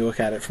retrospect when you look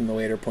at it from the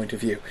later point of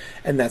view.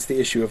 And that's the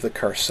issue of the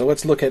curse. So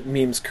let's look at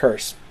Mime's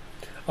curse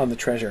on the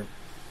treasure.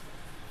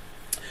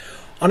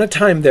 On a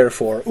time,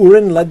 therefore,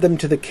 Urin led them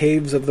to the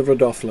caves of the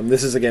Rodothlum.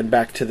 This is again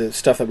back to the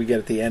stuff that we get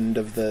at the end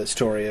of the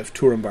story of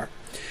Turambar.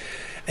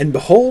 And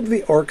behold,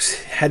 the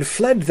orcs had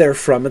fled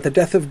therefrom at the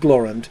death of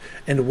Glorund,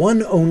 and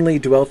one only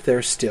dwelt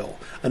there still,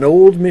 an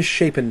old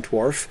misshapen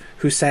dwarf,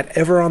 who sat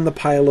ever on the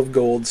pile of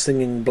gold,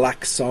 singing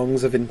black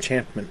songs of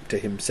enchantment to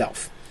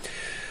himself.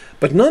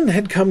 But none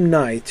had come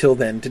nigh till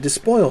then to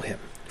despoil him,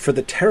 for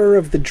the terror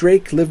of the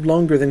drake lived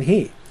longer than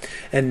he,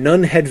 and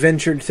none had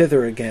ventured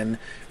thither again,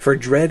 for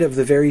dread of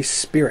the very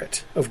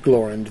spirit of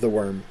Glorund the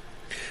worm.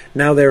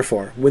 Now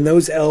therefore, when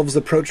those dwarves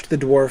approached, the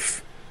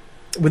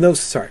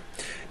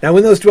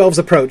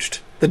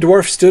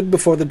dwarf stood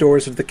before the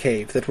doors of the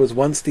cave that was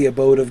once the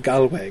abode of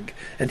Galweg,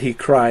 and he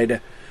cried,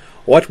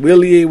 "What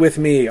will ye with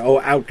me, O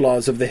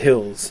outlaws of the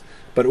hills?"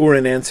 But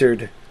Urin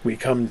answered, "We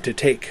come to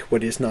take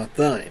what is not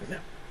thine."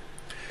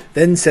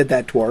 Then said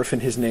that dwarf,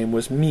 and his name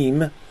was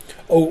Mime,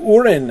 "O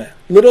Urin,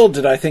 little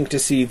did I think to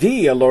see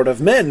thee, a lord of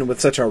men, with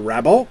such a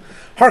rabble.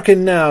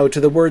 Hearken now to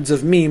the words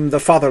of Meme the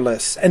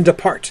fatherless, and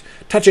depart,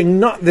 touching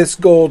not this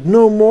gold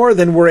no more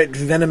than were it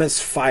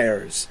venomous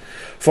fires.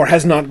 For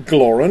has not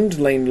Glorund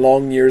lain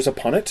long years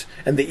upon it,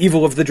 and the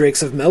evil of the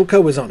drakes of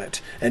Melka was on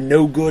it, and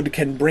no good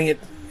can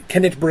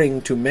it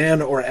bring to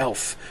man or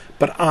elf.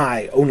 But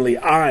I, only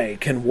I,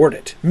 can ward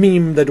it,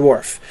 Meme the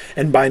dwarf,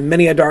 and by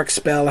many a dark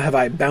spell have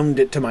I bound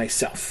it to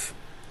myself.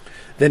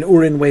 Then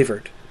Urin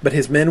wavered, but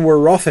his men were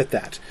wroth at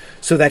that,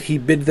 so that he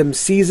bid them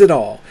seize it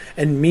all,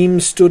 and Meme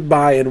stood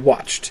by and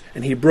watched,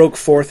 and he broke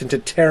forth into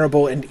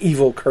terrible and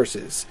evil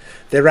curses.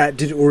 Thereat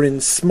did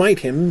Urin smite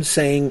him,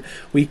 saying,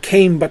 We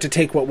came but to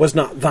take what was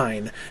not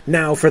thine.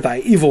 Now for thy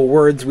evil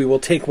words we will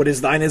take what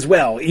is thine as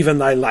well, even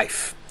thy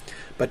life.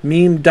 But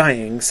Meme,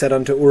 dying, said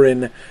unto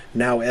Urin,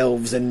 Now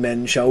elves and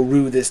men shall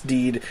rue this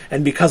deed,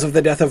 and because of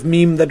the death of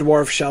Meme the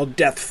dwarf shall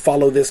death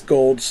follow this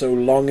gold so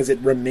long as it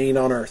remain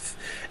on earth,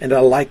 and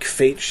a like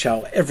fate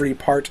shall every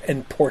part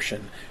and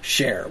portion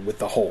share with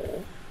the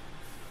whole.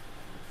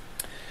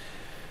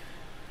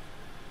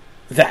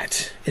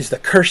 That is the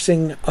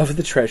cursing of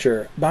the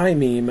treasure by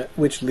Meme,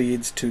 which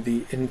leads to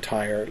the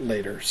entire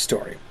later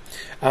story.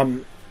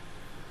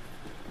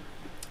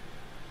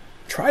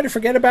 Try to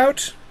forget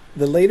about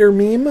the later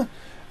Meme.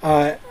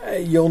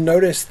 You'll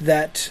notice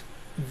that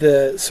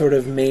the sort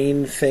of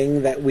main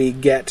thing that we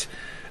get,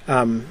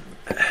 the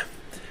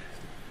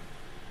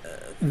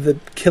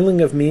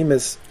killing of Meme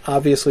is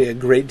obviously a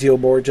great deal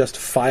more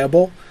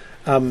justifiable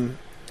when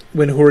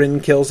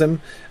Hurin kills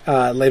him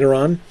later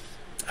on.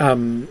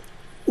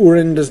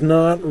 Urin does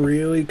not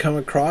really come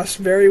across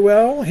very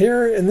well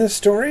here in this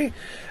story,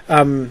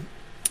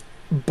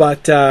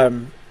 but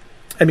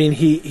I mean,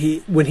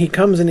 he when he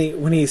comes and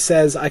when he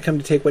says, I come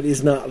to take what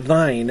is not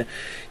thine,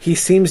 he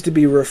seems to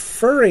be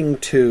referring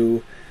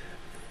to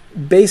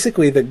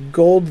basically the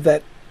gold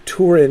that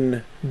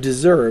Turin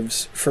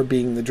deserves for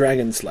being the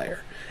Dragon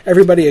Slayer.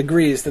 Everybody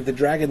agrees that the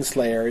Dragon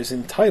Slayer is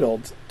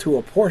entitled to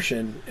a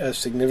portion, a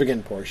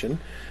significant portion,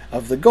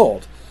 of the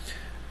gold.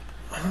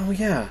 Oh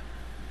yeah,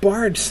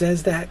 Bard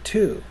says that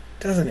too,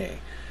 doesn't he?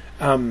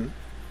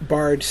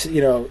 Bard,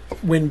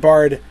 when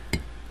Bard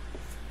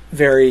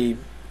very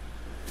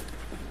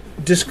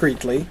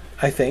discreetly,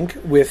 I think,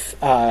 with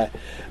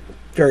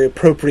very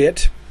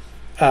appropriate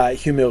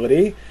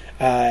humility,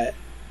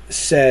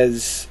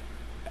 says,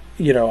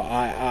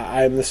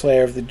 I'm the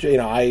slayer of the,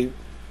 I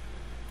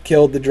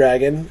killed the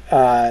dragon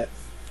and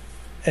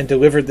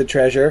delivered the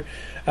treasure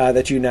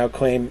that you now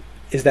claim.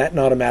 Is that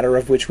not a matter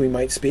of which we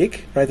might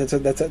speak? Right.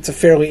 That's a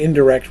fairly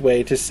indirect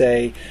way to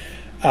say,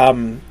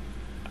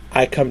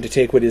 I come to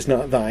take what is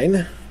not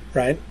thine.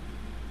 Right.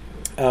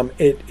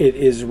 It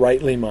is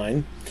rightly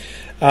mine.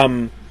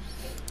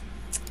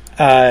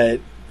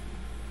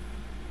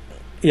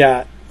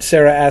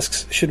 Sarah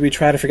asks, should we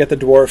try to forget the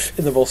dwarf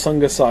in the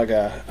Volsunga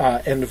saga,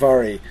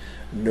 Andvari?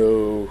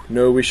 No,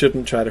 we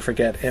shouldn't try to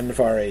forget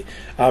Andvari,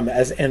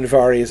 as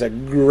Andvari is a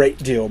great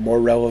deal more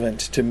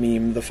relevant to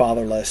Meme the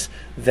Fatherless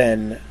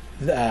than,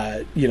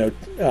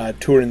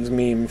 Turin's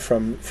Meme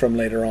from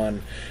later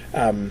on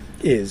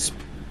is.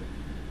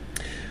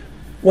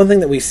 One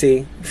thing that we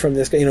see from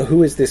this guy,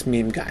 who is this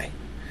Meme guy?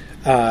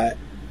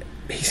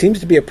 He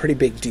seems to be a pretty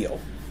big deal.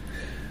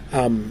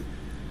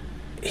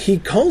 He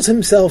calls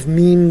himself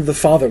Meme the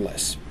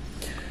Fatherless.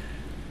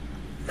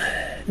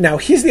 Now,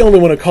 he's the only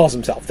one who calls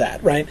himself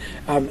that, right?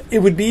 It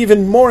would be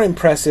even more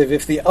impressive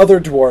if the other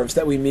dwarves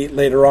that we meet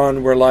later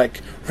on were like,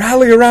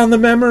 rally around the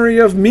memory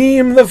of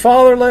Meme the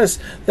Fatherless.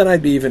 Then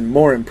I'd be even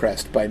more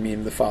impressed by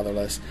Meme the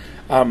Fatherless.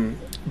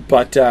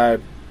 But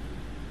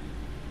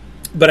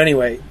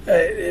anyway,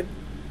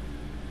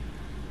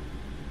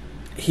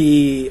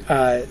 he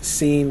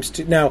seems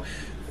to... Now,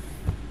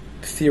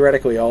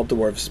 theoretically, all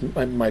dwarves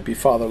might be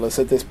fatherless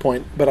at this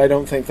point, but I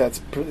don't think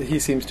he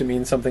seems to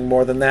mean something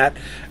more than that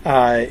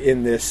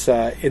in this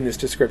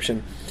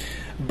description.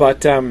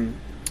 But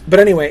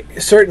anyway,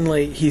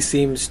 certainly he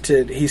seems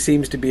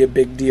to be a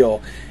big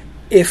deal.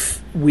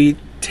 If we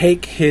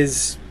take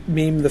his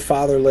Meme the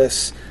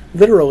Fatherless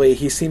literally,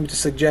 he seems to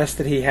suggest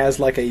that he has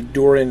like a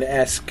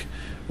Durin-esque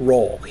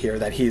role here,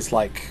 that he's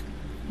like,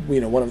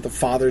 one of the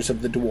fathers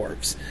of the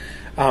dwarves.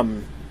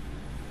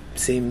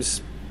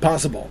 Seems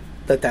possible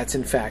that that's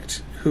in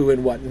fact who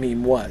and what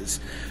Meme was.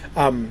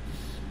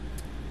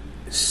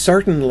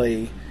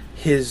 Certainly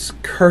his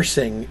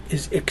cursing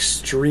is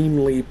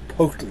extremely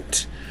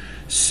potent.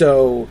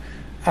 So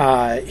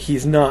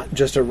he's not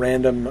just a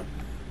random,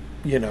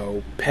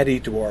 petty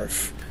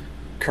dwarf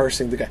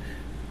cursing the guy.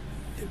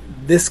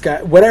 This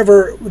guy,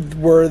 whatever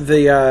were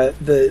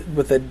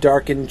the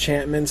dark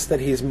enchantments that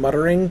he's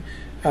muttering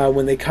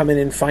when they come in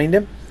and find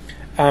him,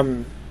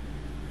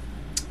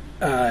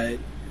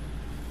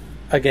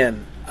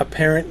 again,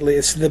 apparently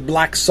it's the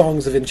black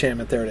songs of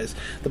enchantment. There it is.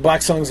 The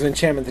black songs of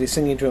enchantment that he's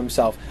singing to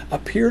himself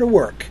appear to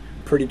work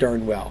pretty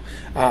darn well,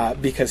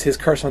 because his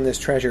curse on this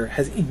treasure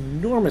has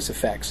enormous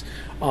effects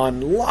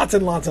on lots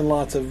and lots and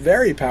lots of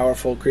very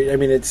powerful creatures. I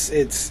mean,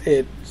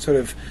 it sort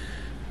of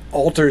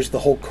alters the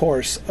whole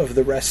course of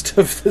the rest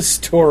of the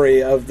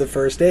story of the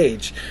First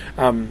Age.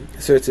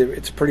 So it's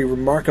a pretty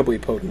remarkably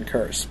potent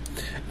curse.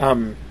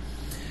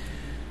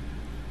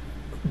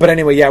 But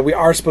anyway, yeah, we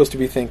are supposed to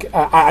be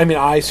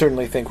I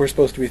certainly think we're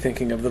supposed to be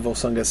thinking of the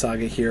Volsunga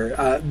saga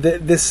here.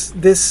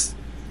 This,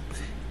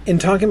 in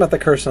talking about the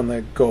curse on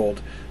the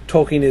gold,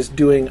 Tolkien is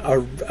doing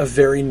a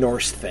very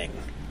Norse thing,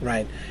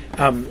 right?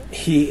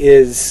 He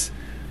is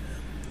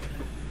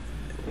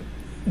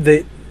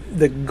the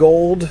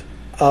gold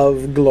of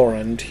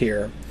Glorund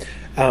here.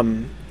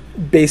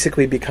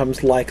 Basically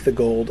becomes like the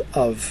gold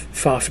of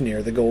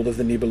Fafnir, the gold of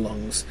the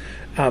Nibelungs,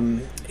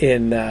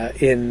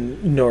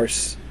 in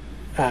Norse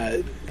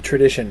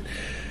tradition.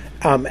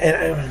 And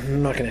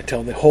I'm not going to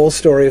tell the whole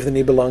story of the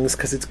Nibelungs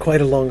because it's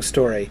quite a long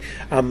story.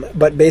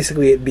 But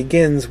basically it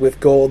begins with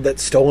gold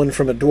that's stolen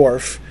from a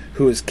dwarf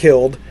who is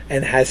killed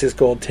and has his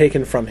gold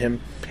taken from him,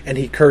 and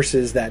he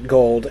curses that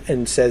gold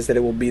and says that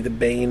it will be the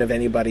bane of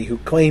anybody who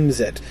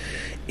claims it.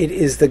 It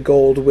is the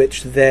gold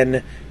which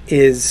then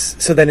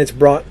it's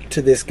brought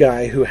to this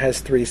guy who has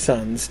 3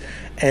 sons,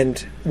 and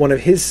one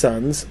of his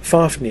sons,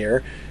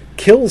 Fafnir,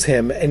 kills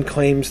him and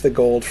claims the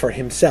gold for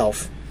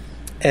himself.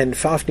 And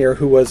Fafnir,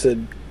 who was a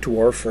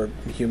dwarf, or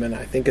human,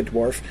 I think a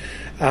dwarf,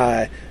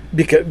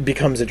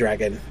 becomes a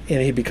dragon,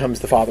 and he becomes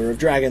the father of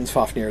dragons.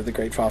 Fafnir, the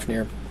great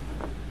Fafnir,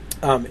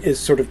 is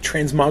sort of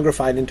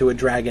transmogrified into a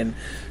dragon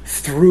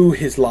through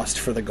his lust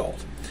for the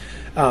gold.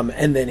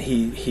 And then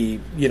he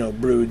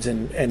broods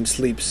and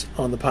sleeps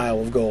on the pile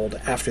of gold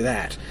after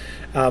that.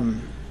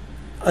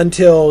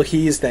 Until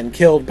he's then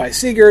killed by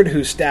Sigurd,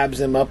 who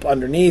stabs him up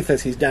underneath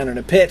as he's down in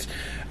a pit,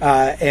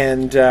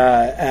 and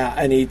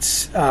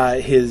eats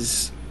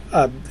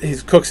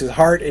cooks his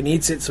heart and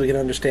eats it so he can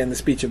understand the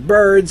speech of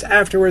birds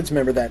afterwards.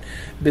 Remember that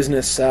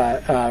business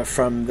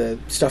from the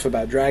stuff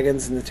about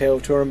dragons in the Tale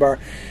of Turambar.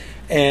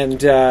 And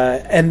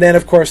then,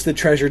 of course, the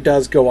treasure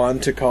does go on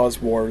to cause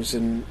wars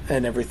and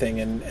everything,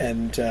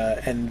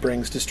 and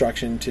brings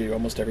destruction to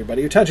almost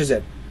everybody who touches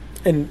it.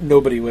 And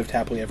nobody lived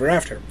happily ever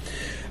after.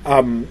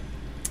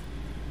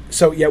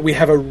 So, yeah, we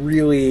have a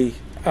really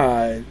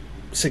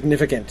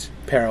significant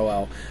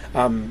parallel.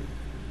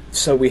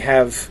 So we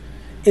have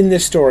in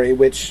this story,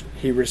 which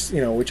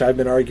which I've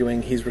been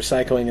arguing he's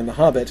recycling in The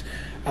Hobbit.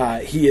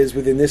 He is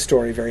within this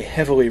story very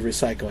heavily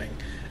recycling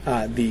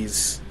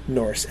these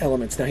Norse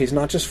elements. Now, he's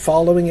not just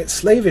following it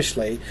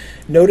slavishly.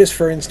 Notice,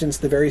 for instance,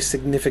 the very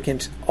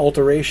significant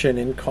alteration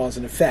in cause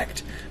and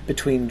effect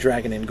between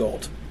dragon and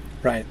gold,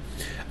 right?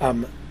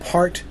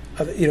 Part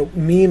of,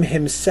 Meme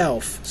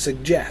himself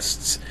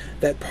suggests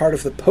that part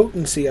of the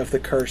potency of the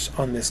curse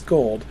on this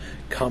gold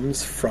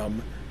comes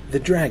from the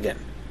dragon,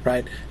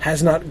 right?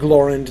 Has not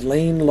Glorund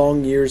lain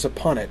long years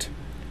upon it,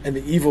 and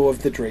the evil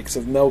of the drakes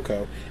of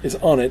Melko is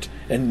on it,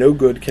 and no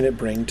good can it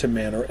bring to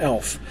man or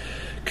elf.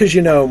 Because,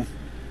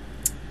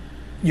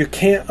 you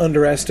can't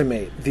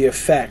underestimate the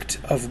effect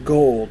of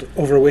gold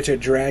over which a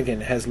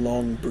dragon has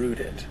long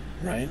brooded,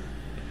 right?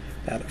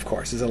 That, of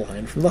course, is a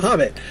line from The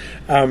Hobbit.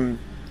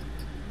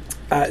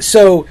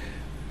 So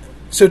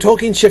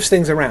Tolkien shifts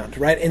things around,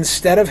 right?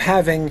 Instead of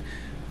having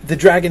the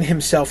dragon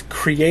himself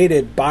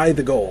created by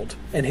the gold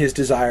and his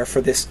desire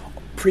for this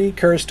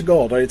pre-cursed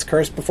gold, right? It's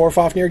cursed before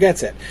Fafnir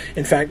gets it.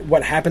 In fact,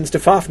 what happens to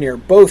Fafnir,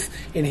 both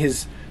in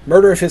his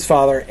murder of his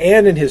father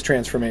and in his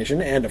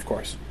transformation, and, of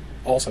course,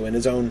 also in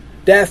his own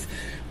death,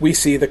 we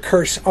see the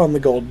curse on the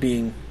gold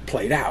being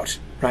played out,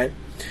 right?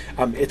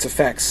 Its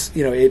effects,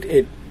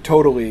 it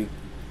totally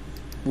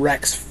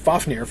wrecks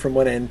Fafnir from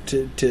one end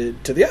to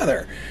the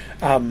other.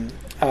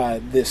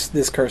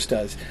 This curse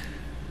does.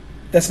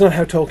 That's not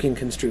how Tolkien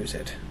construes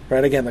it,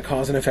 right? Again, the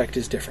cause and effect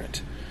is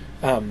different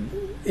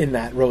in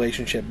that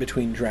relationship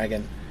between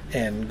dragon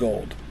and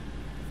gold.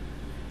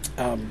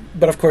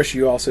 But of course,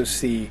 you also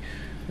see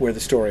where the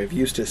story of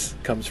Eustace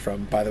comes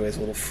from. By the way, as a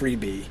little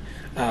freebie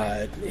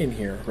in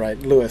here, right?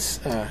 Lewis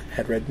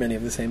had read many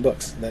of the same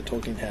books that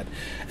Tolkien had.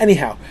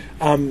 Anyhow,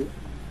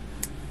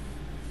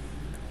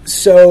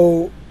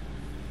 so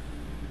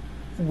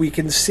we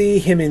can see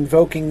him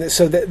invoking this.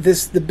 So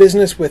the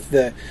business with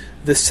the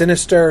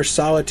sinister,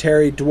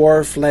 solitary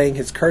dwarf laying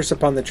his curse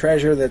upon the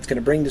treasure that's going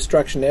to bring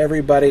destruction to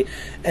everybody,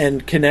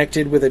 and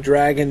connected with a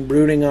dragon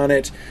brooding on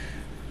it.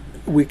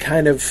 We're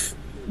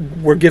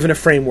given a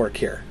framework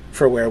here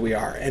for where we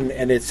are,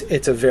 and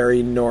it's a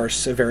very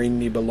Norse, a very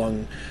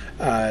Nibelung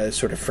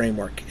sort of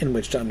framework in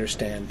which to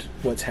understand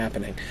what's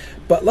happening.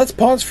 But let's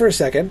pause for a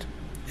second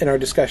in our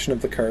discussion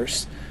of the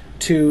curse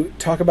to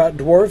talk about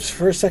dwarves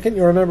for a second.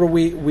 You remember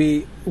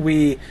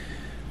we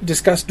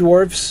discussed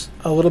dwarves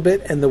a little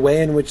bit, and the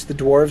way in which the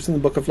dwarves in the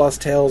Book of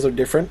Lost Tales are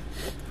different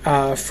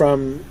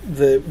from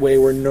the way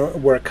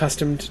we're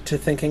accustomed to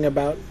thinking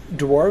about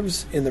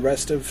dwarves in the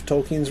rest of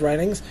Tolkien's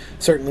writings,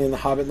 certainly in The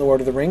Hobbit and The Lord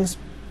of the Rings.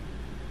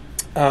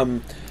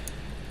 But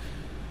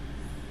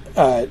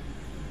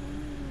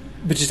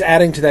just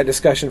adding to that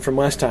discussion from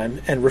last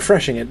time and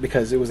refreshing it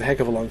because it was a heck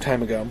of a long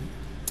time ago,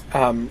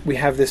 we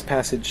have this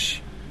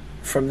passage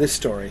from this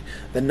story.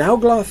 The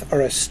Naugloth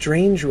are a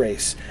strange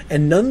race,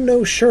 and none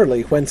know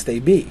surely whence they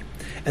be.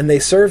 And they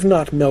serve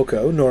not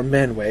Melko nor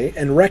Manwë,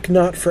 and reck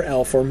not for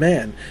elf or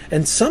man.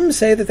 And some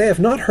say that they have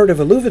not heard of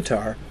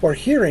Iluvatar, or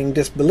hearing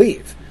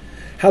disbelieve.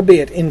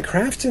 Howbeit, in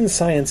crafts and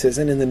sciences,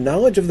 and in the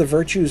knowledge of the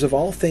virtues of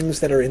all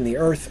things that are in the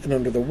earth and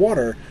under the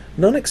water,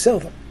 none excel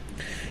them.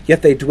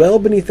 Yet they dwell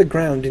beneath the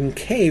ground in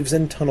caves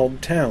and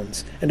tunnelled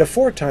towns, and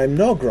aforetime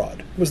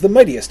Nogrod was the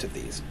mightiest of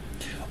these.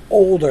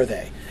 Old are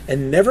they,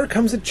 and never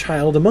comes a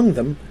child among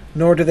them,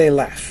 nor do they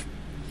laugh.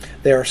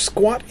 They are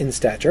squat in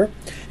stature,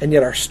 and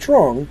yet are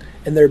strong,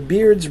 and their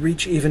beards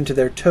reach even to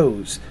their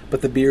toes,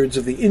 but the beards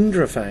of the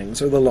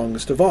Indrafangs are the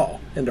longest of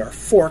all, and are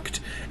forked,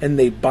 and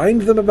they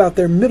bind them about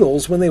their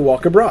middles when they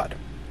walk abroad.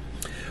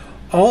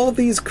 All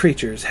these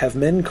creatures have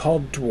men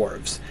called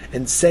dwarves,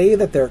 and say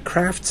that their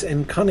crafts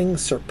and cunning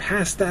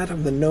surpass that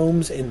of the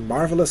gnomes in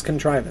marvellous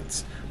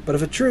contrivance. But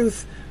of a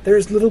truth, there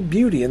is little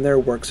beauty in their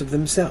works of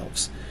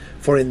themselves.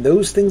 For in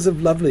those things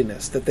of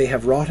loveliness that they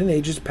have wrought in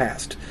ages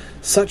past,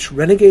 such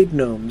renegade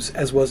gnomes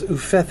as was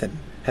Ufethin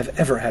have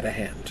ever had a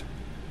hand.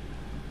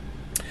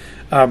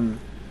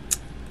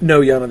 No,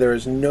 Yana, there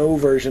is no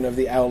version of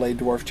the Aule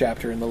dwarf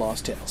chapter in the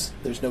Lost Tales.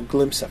 There's no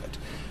glimpse of it.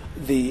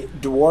 The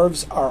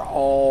dwarves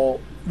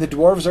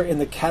are in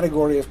the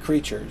category of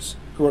creatures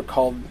who are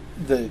called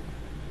the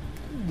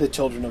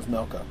children of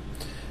Melko.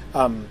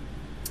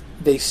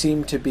 They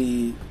seem to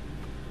be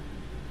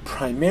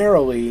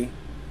primarily,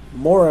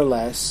 more or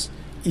less,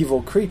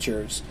 evil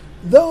creatures,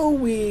 though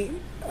we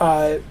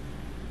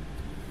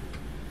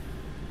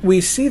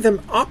see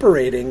them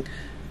operating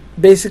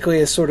basically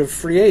as sort of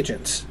free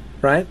agents,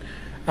 right?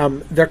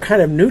 They're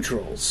kind of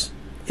neutrals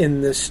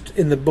in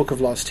the Book of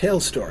Lost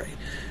Tales story.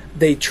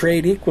 They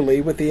trade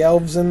equally with the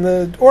elves and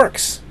the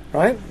orcs,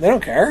 right? They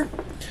don't care.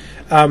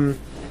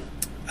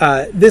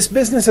 This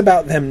business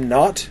about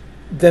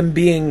them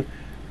being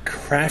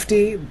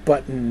crafty,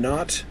 but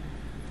not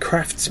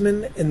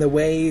craftsmen in the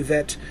way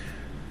that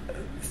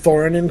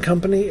Thorin and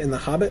company in The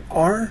Hobbit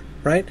are,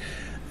 right?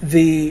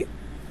 The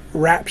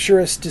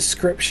rapturous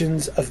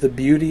descriptions of the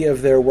beauty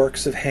of their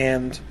works of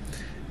hand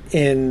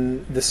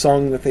in the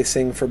song that they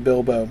sing for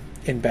Bilbo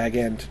in Bag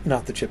End,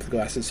 not the Chip the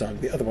Glasses song,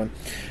 the other one,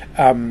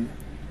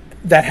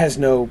 that has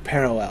no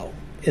parallel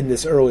in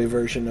this early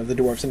version of the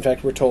dwarves. In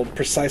fact, we're told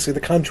precisely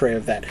the contrary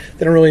of that.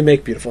 They don't really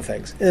make beautiful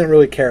things. They don't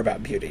really care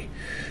about beauty.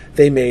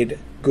 They made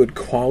good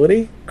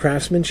quality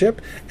craftsmanship,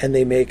 and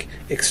they make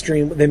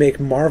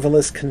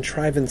marvelous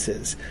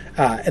contrivances,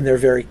 and they're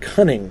very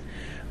cunning,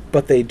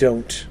 but they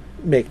don't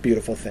make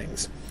beautiful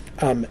things.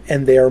 And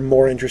they are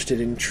more interested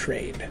in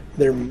trade.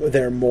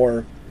 They're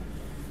more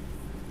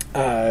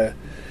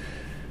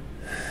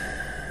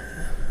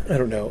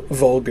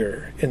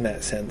vulgar in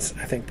that sense,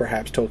 I think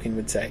perhaps Tolkien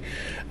would say.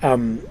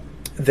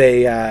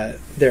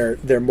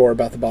 They're more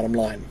about the bottom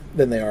line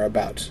than they are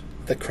about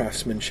the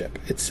craftsmanship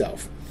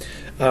itself.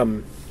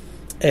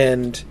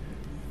 And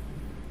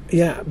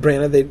yeah,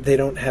 Brianna, they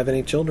don't have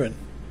any children,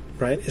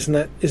 right? Isn't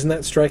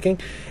that striking?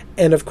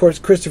 And of course,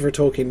 Christopher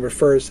Tolkien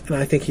refers, and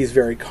I think he's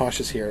very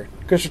cautious here.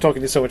 Christopher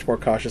Tolkien is so much more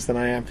cautious than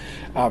I am,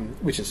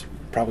 which is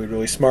probably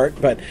really smart.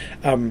 But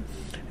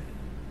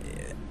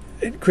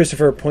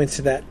Christopher points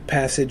to that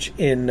passage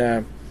in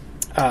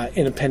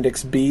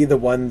Appendix B, the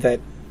one that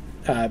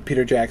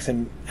Peter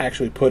Jackson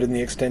actually put in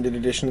the extended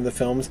edition of the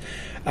films,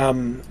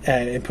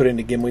 and put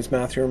into Gimli's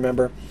mouth. You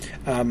remember,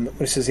 when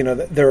he says,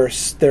 there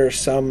are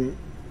some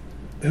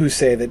who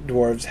say that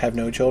dwarves have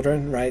no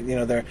children, right?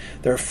 There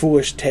are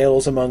foolish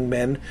tales among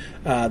men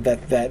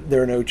that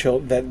there are no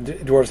that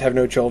dwarves have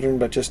no children,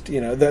 but just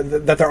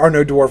that there are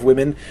no dwarf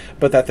women,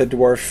 but that the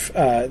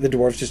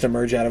dwarves just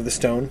emerge out of the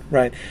stone,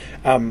 right?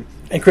 And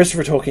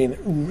Christopher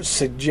Tolkien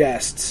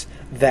suggests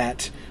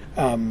that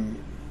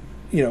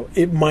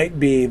it might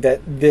be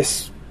that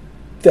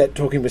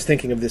Tolkien was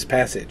thinking of this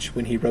passage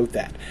when he wrote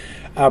that.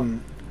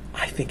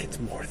 I think it's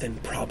more than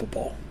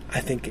probable. I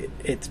think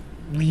it's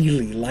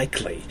really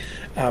likely,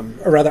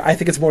 or rather, I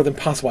think it's more than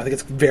possible. I think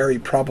it's very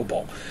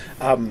probable.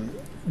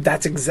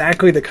 That's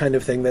exactly the kind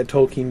of thing that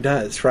Tolkien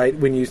does, right?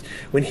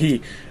 When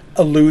he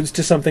alludes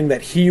to something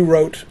that he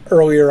wrote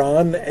earlier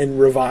on and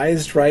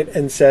revised, right,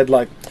 and said,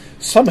 like,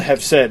 some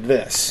have said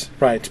this,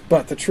 right,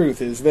 but the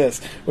truth is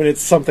this. When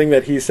it's something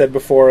that he said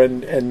before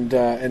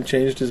and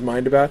changed his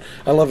mind about,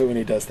 I love it when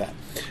he does that.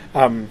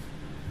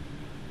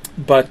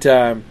 But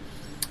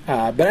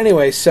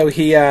anyway, so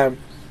he.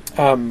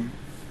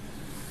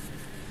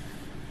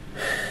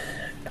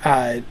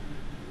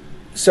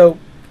 So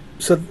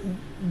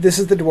this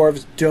is the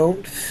dwarves.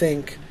 Don't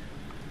think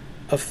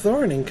of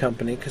Thorin and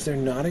company, because they're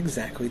not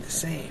exactly the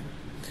same.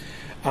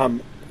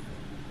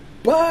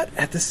 But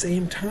at the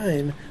same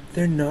time,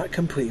 they're not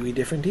completely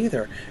different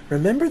either.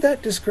 Remember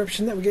that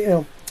description that we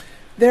get?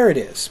 There it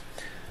is.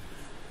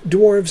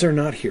 Dwarves are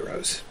not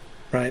heroes,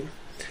 right?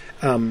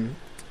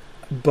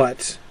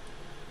 But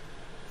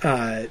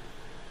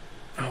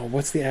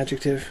what's the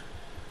adjective?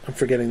 I'm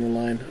forgetting the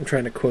line. I'm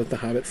trying to quote The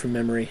Hobbit from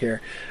memory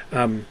here.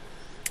 But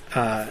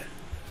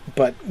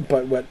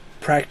what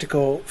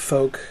practical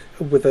folk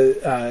with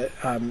a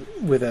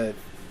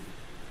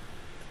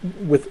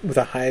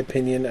high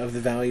opinion of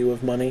the value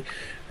of money,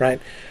 right?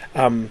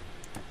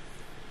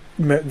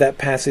 that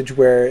passage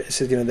where it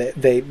says,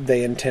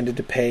 they intended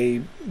to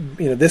pay,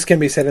 this can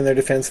be said in their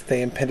defense that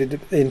they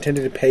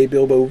intended to pay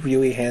Bilbo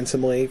really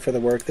handsomely for the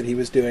work that he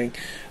was doing,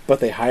 but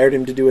they hired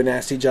him to do a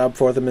nasty job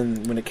for them,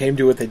 and when it came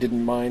to it, they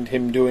didn't mind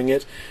him doing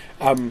it.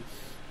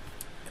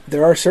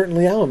 There are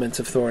certainly elements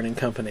of Thorin and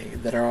Company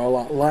that are a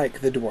lot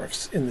like the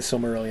dwarfs in the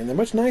Silmarillion. They're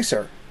much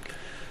nicer,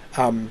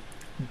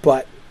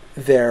 but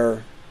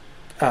they're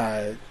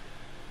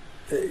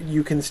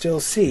you can still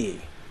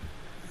see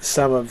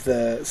some of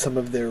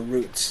their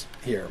roots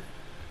here.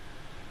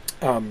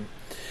 Anyway,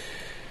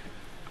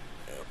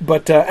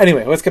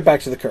 let's get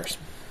back to the curse.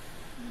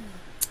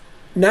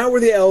 Now were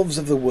the elves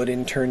of the wood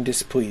in turn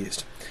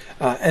displeased,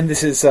 and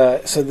this is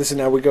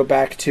now we go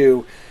back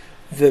to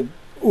the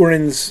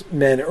Urin's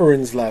men.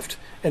 Urin's left,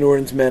 and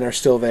Urin's men are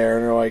still there,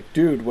 and are like,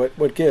 dude,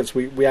 what gives?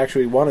 We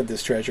actually wanted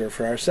this treasure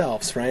for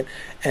ourselves, right?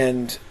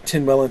 And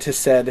Tynwelint has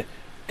said,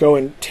 go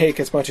and take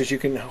as much as you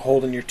can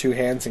hold in your two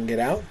hands and get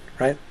out,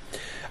 right?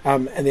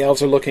 And the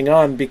elves are looking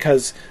on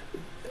because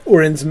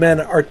Urin's men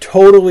are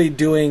totally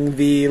doing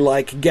the,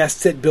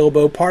 guests at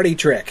Bilbo party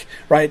trick,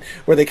 right?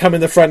 Where they come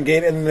in the front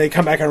gate and then they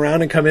come back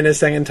around and come in a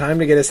second time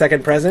to get a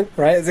second present,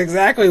 right? It's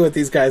exactly what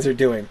these guys are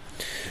doing.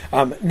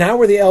 Now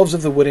were the elves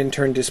of the wood in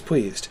turn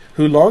displeased,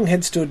 who long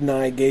had stood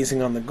nigh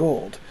gazing on the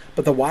gold.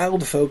 But the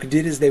wild folk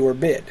did as they were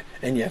bid,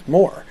 and yet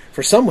more,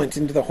 for some went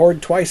into the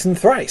hoard twice and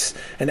thrice,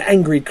 and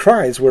angry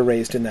cries were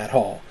raised in that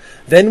hall.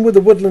 Then would the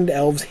woodland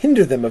elves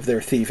hinder them of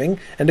their thieving,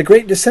 and a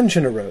great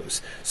dissension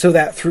arose, so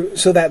that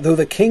though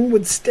the king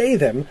would stay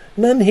them,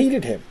 none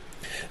heeded him.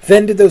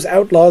 Then did those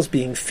outlaws,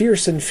 being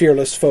fierce and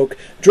fearless folk,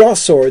 draw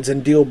swords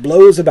and deal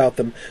blows about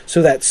them,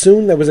 so that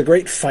soon there was a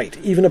great fight,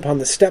 even upon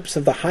the steps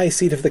of the high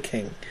seat of the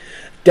king.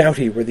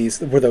 Doughty were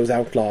those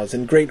outlaws,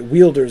 and great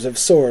wielders of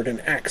sword and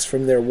axe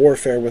from their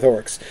warfare with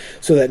orcs,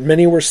 so that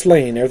many were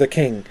slain ere the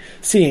king,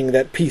 seeing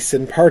that peace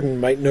and pardon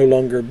might no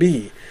longer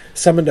be,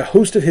 summoned a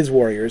host of his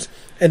warriors,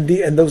 and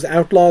those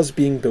outlaws,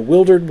 being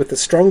bewildered with the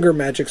stronger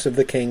magics of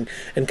the king,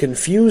 and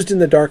confused in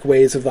the dark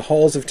ways of the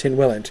halls of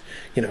Tynwelint,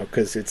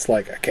 because it's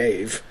like a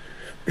cave,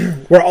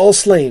 were all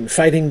slain,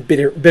 fighting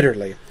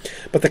bitterly.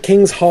 But the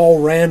king's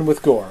hall ran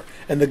with gore,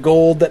 and the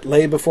gold that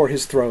lay before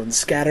his throne,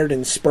 scattered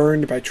and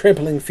spurned by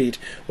trampling feet,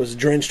 was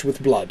drenched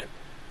with blood.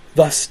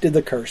 Thus did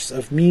the curse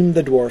of Mime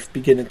the dwarf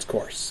begin its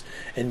course,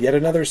 and yet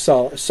another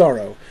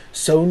sorrow,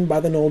 sown by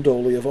the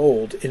Noldoli of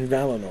old in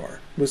Valinor,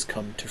 was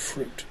come to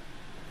fruit.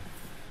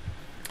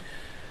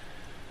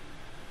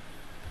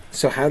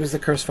 So how does the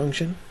curse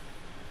function?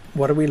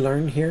 What do we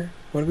learn here?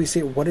 What do we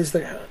see? What is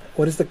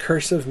the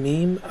curse of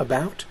Mime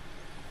about?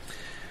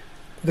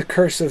 The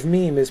curse of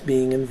Mime is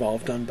being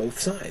involved on both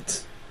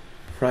sides,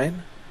 right?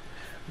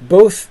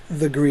 Both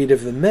the greed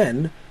of the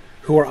men,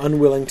 who are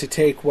unwilling to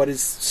take what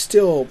is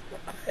still,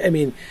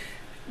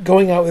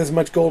 going out with as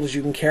much gold as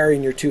you can carry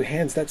in your two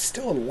hands, that's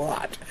still a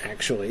lot,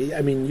 actually.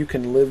 You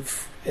can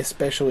live,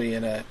 especially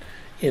in an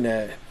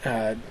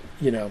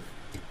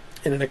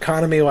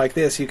economy like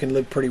this, you can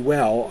live pretty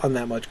well on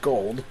that much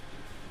gold.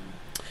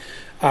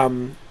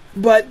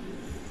 But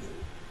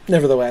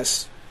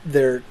nevertheless,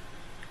 they're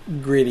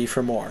greedy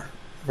for more,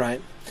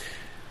 right?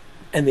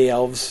 And the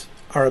elves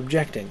are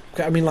objecting.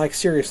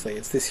 Seriously,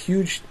 it's this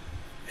huge,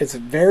 it's a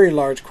very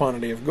large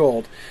quantity of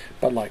gold,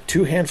 but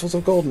 2 handfuls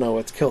of gold, no,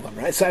 let's kill them,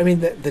 right? So,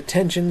 the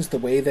tensions, the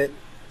way that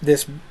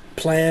this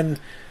plan,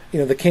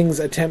 the king's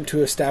attempt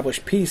to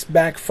establish peace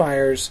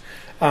backfires,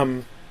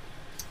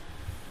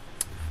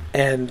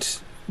 and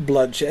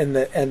blood, and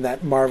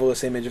that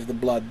marvelous image of the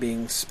blood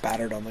being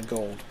spattered on the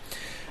gold.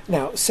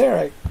 Now,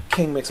 Sarah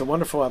King makes a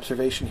wonderful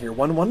observation here.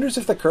 One wonders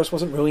if the curse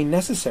wasn't really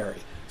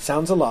necessary.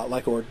 Sounds a lot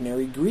like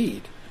ordinary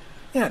greed.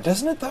 Yeah,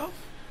 doesn't it though?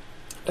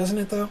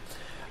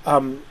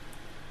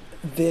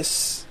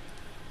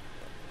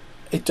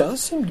 It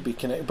does seem to be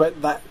connected,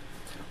 but that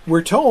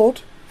we're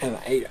told, and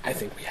I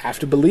think we have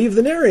to believe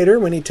the narrator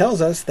when he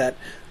tells us that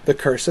the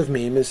curse of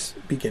Mime is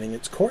beginning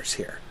its course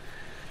here.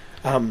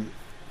 The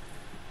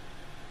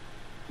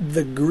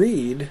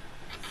greed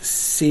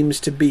seems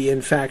to be,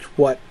 in fact,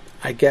 what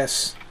I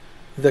guess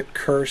the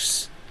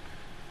curse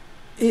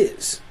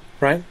is,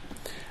 right?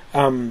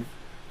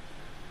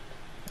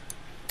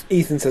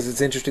 Ethan says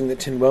it's interesting that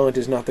Tynwelint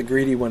is not the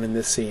greedy one in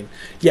this scene.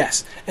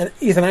 Yes, and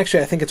Ethan,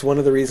 actually, I think it's one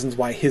of the reasons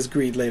why his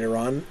greed later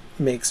on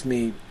makes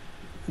me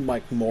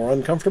more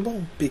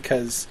uncomfortable,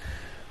 because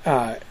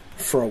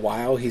for a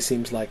while he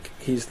seems like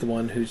he's the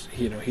one who's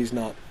he's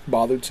not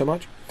bothered so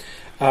much.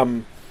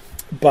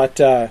 But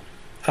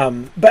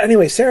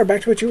anyway, Sarah,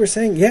 back to what you were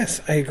saying.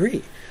 Yes, I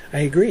agree.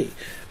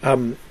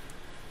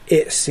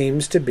 It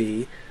seems to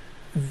be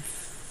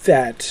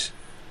that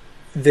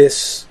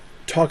this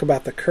talk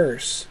about the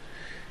curse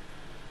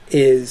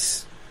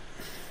is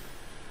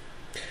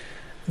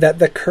that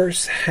the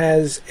curse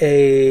has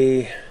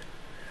I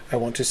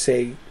want to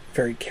say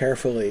very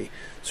carefully,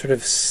 sort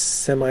of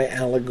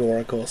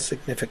semi-allegorical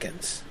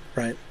significance,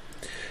 right?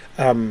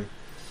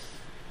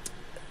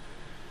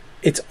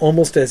 It's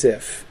almost as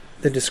if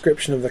the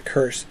description of the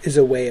curse is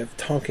a way of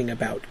talking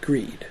about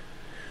greed.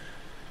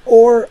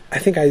 Or I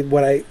think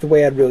the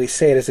way I'd really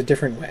say it is a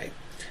different way,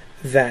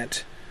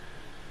 that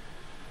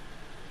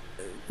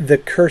the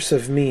curse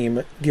of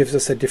meme gives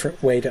us a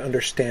different way to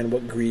understand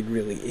what greed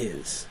really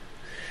is.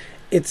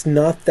 It's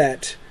not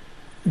that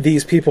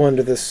these people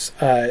under this,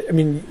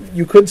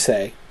 you could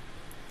say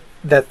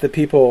that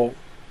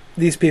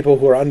these people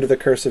who are under the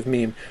curse of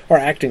meme are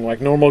acting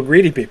like normal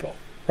greedy people,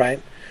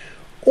 right?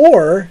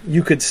 Or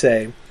you could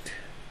say,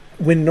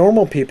 when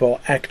normal people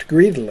act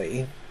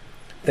greedily,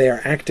 they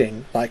are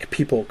acting like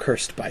people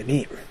cursed by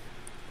meme,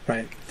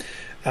 right?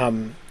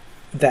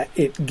 That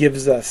it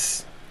gives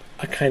us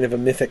a kind of a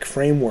mythic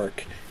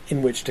framework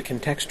in which to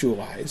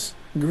contextualize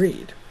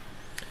greed.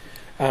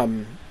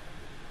 And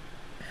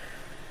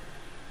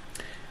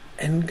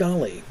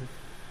golly,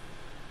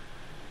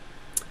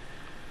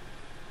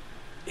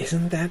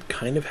 isn't that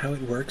kind of how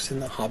it works in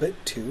The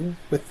Hobbit too,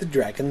 with the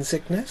dragon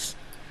sickness?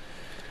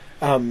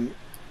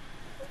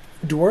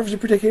 Dwarves are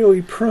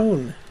particularly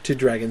prone to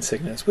dragon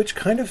sickness, which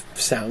kind of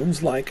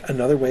sounds like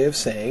another way of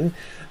saying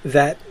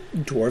that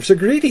dwarves are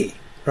greedy,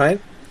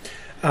 right?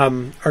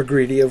 Are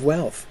greedy of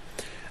wealth.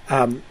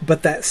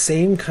 But that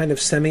same kind of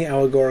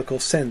semi-allegorical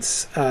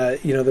sense,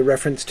 the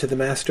reference to the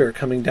master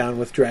coming down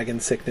with dragon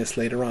sickness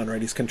later on,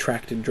 right? He's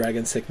contracted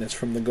dragon sickness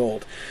from the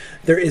gold.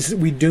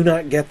 We do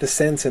not get the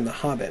sense in The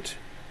Hobbit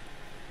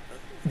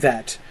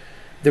that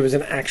there was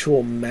an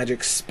actual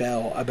magic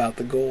spell about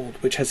the gold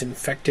which has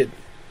infected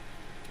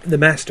the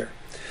master.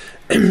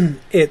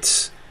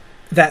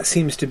 That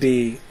seems to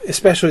be,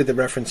 especially the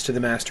reference to the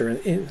master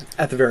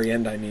at the very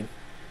end,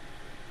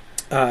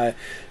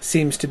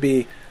 seems to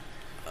be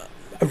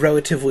a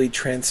relatively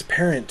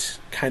transparent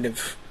kind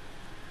of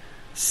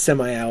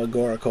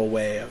semi-allegorical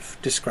way of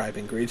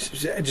describing greed.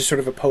 Just sort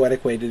of a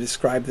poetic way to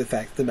describe the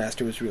fact that the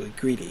master was really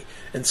greedy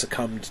and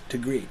succumbed to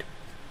greed.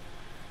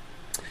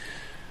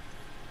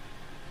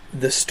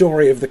 The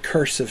story of the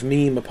curse of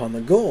meme upon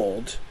the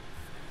gold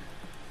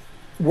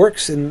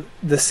works in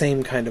the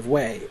same kind of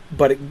way,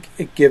 but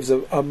it gives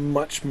a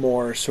much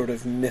more sort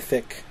of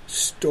mythic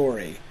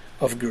story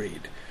of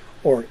greed,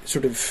 or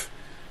sort of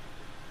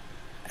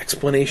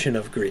explanation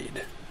of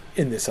greed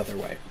in this other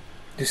way.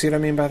 Do you see what I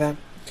mean by that?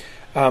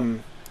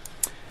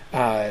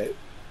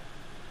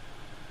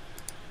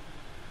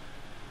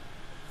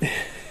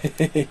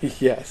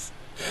 Yes.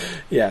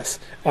 Yeah.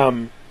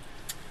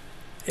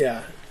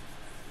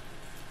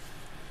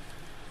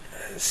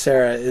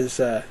 Sarah is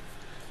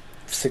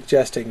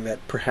suggesting that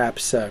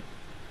perhaps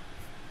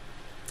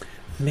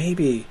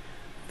maybe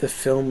the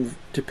film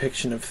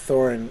depiction of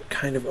Thorin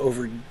kind of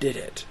overdid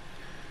it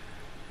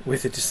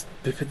with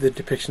the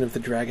depiction of the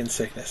dragon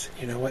sickness.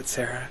 You know what,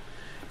 Sarah?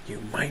 You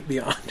might be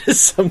onto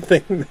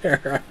something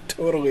there. I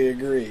totally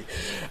agree.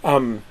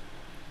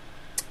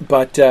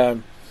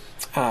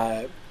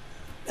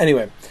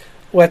 Anyway,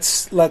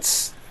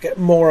 let's get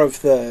more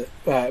of the.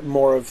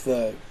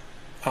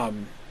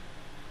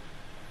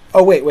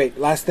 Oh, wait.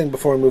 Last thing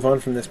before we move on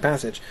from this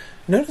passage.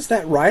 Notice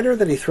that rider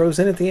that he throws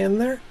in at the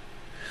end there?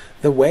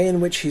 The way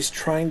in which he's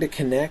trying to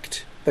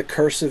connect the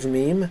curse of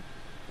meme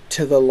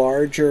to the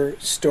larger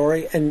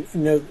story. And,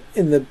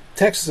 in the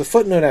text is a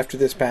footnote after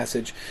this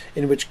passage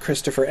in which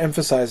Christopher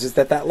emphasizes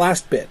that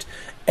last bit,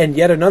 and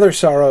yet another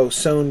sorrow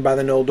sown by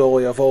the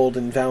Noldoli of old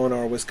in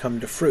Valinor was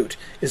come to fruit,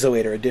 is a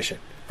later addition.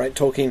 Right?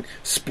 Tolkien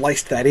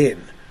spliced that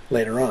in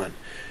later on,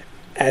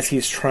 as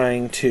he's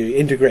trying to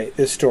integrate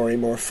this story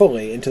more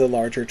fully into the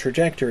larger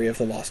trajectory of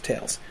the Lost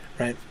Tales,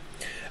 right?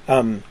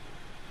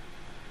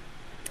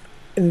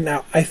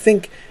 Now, I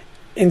think,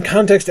 in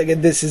context,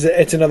 again,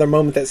 it's another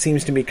moment that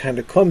seems to me kind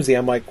of clumsy.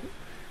 I'm like,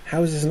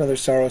 how is this another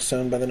sorrow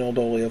sown by the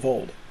Noldoli of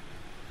old?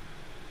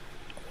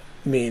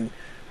 I mean,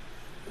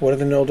 what do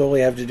the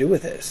Noldoli have to do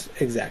with this,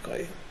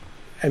 exactly?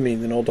 I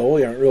mean, the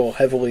Noldoli aren't real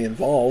heavily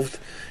involved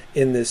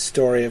in this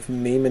story of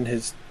Meme and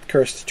his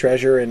cursed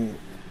treasure and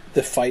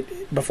the fight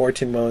before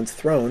Tin Moen's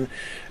throne.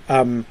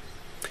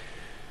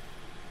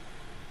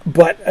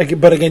 But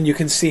again, you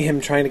can see him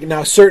trying to...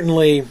 Now,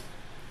 certainly,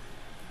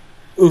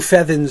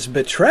 Ufethin's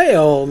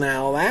betrayal,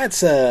 now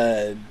that's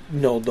a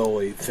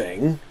Noldoli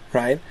thing,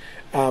 right?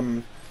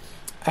 But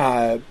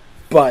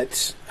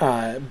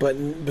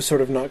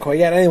sort of not quite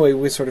yet. Anyway,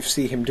 we sort of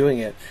see him doing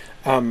it.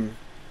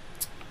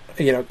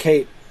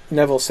 Kate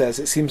Neville says,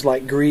 it seems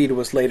like greed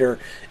was later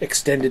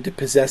extended to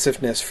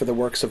possessiveness for the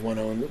works of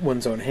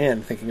one's own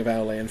hand, thinking of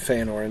Aule and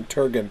Feanor and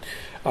Turgon.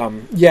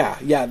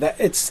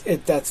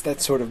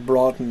 That's sort of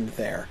broadened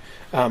there.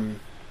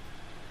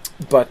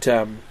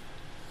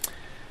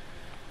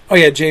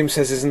 James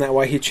says, isn't that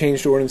why he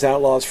changed Orden's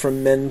outlaws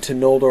from men to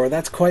Noldor?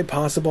 That's quite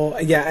possible.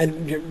 Yeah,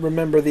 and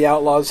remember the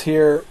outlaws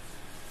here,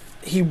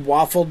 he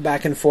waffled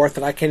back and forth,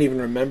 and I can't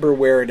even remember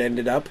where it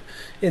ended up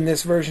in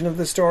this version of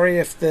the story,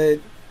 if the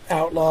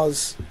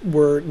outlaws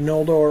were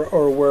Noldor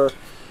or were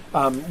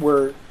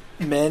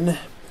men.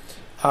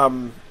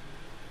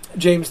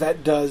 James,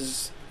 that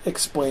does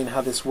explain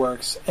how this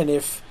works, and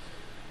if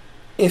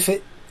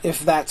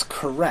that's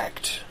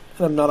correct,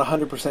 and I'm not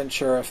 100%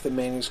 sure if the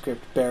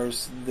manuscript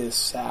bears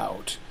this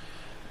out,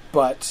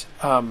 but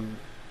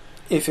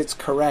if it's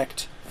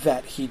correct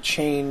that he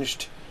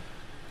changed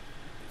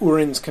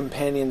Urin's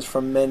companions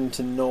from men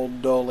to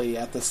Noldoli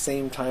at the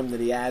same time that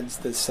he adds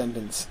this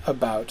sentence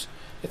about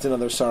it's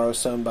another sorrow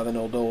sown by the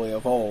Noldoli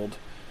of old,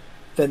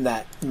 then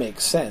that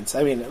makes sense.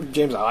 I mean,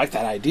 James, I like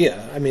that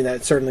idea. I mean,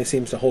 that certainly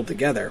seems to hold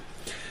together.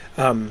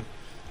 And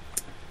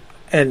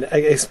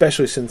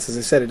especially since, as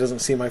I said, it doesn't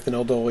seem like the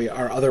Noldoli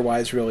are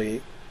otherwise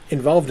really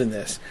involved in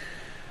this.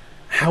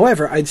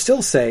 However, I'd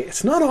still say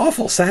it's not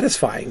awful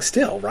satisfying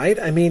still, right?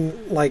 I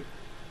mean, like,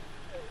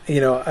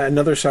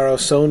 another sorrow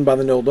sown by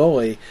the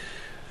Noldoli.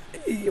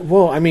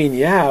 Well, I mean,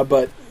 yeah,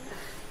 but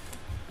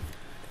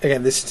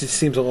again, this just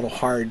seems a little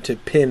hard to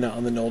pin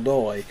on the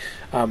Noldoli.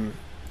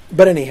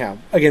 But anyhow,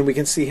 again, we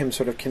can see him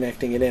sort of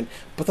connecting it in.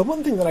 But the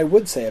one thing that I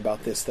would say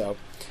about this, though,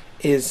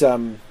 is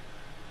it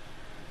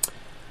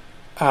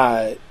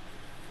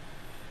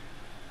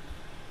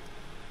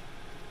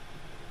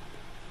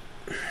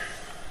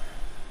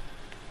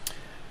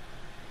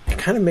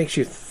kind of makes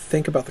you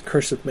think about the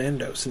Curse of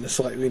Mandos in a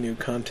slightly new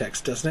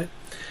context, doesn't it?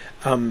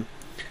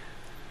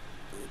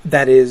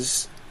 That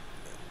is,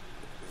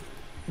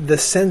 the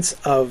sense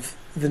of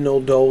the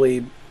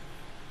Noldoli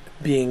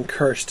being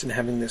cursed and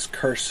having this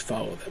curse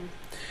follow them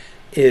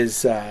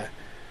is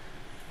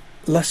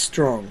less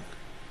strong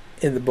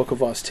in the Book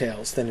of Lost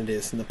Tales than it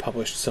is in the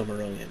published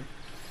Silmarillion.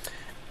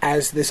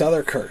 As this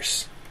other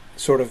curse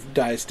sort of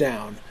dies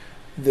down,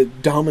 the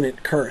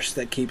dominant curse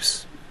that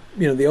keeps,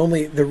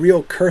 the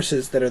real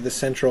curses that are the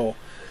central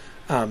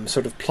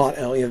sort of plot,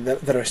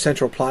 that are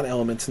central plot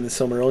elements in the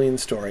Silmarillion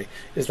story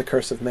is the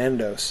Curse of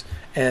Mandos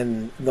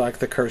and like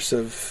the Curse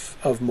of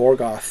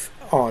Morgoth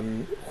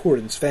on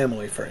Hurin's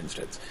family, for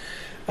instance.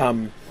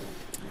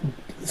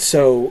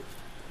 So,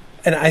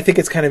 and I think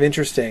it's kind of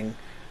interesting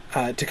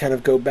to kind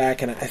of go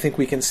back, and I think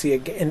we can see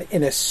again,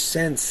 in a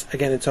sense,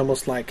 again, it's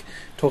almost like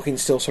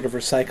Tolkien's still sort of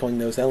recycling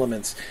those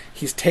elements.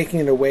 He's taking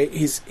it away.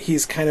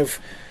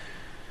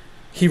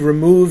 He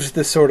removes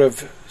the sort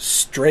of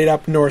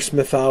straight-up Norse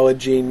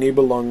mythology,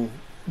 Nibelung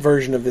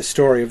version of this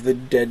story of the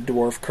dead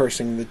dwarf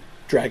cursing the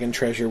dragon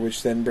treasure,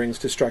 which then brings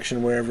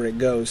destruction wherever it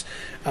goes.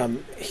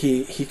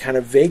 He kind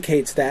of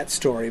vacates that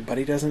story, but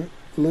he doesn't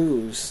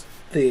lose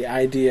the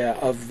idea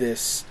of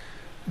this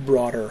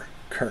broader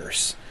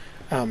curse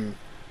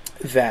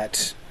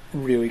that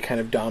really kind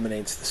of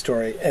dominates the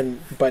story.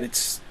 But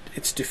it's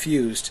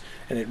diffused,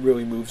 and it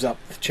really moves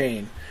up the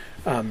chain.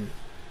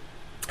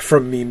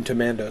 From Meme to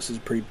Mandos is a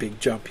pretty big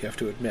jump, you have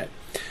to admit.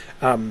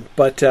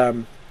 But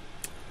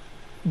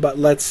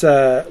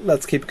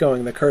let's keep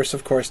going. The curse,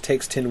 of course,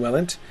 takes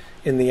Tynwelint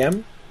in the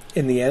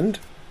end.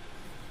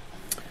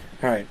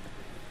 All right.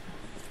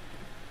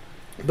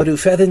 But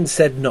Ufedin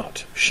said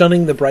naught,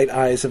 shunning the bright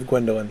eyes of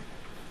Gwendolen.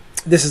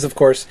 This is, of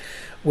course,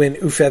 when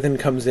Ufedin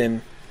comes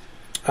in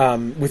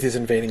with his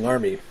invading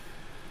army.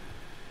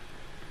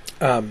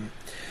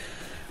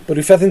 But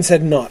Ufedin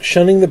said naught,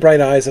 shunning the bright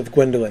eyes of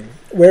Gwendolen.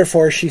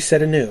 Wherefore she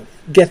said anew,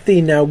 Get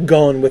thee now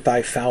gone with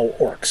thy foul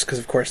orcs, because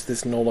of course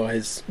this Nolo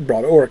has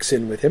brought orcs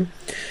in with him,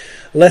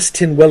 lest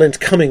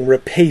Tynwelint coming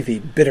repay thee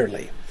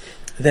bitterly.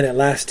 Then at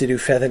last did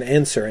Ufedin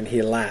answer, and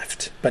he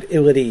laughed, but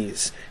ill at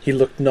ease. He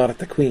looked not at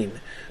the queen,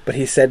 but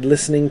he said,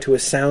 listening to a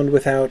sound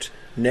without,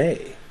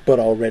 Nay, but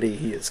already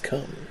he is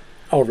come.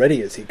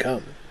 Already is he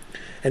come.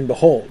 And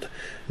behold,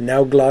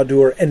 now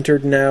Gladur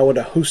entered now, and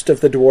a host of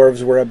the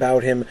dwarves were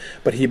about him,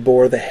 but he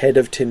bore the head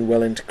of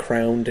Tynwelint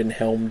crowned and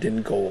helmed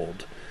in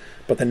gold.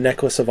 But the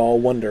necklace of all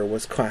wonder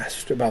was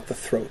clasped about the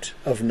throat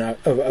of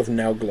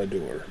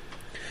Naugladur.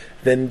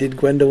 Then did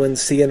Gwendolen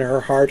see in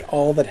her heart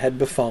all that had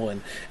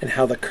befallen, and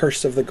how the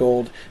curse of the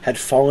gold had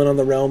fallen on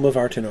the realm of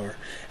Artenor,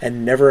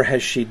 and never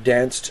has she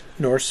danced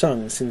nor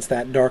sung since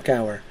that dark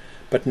hour.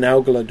 But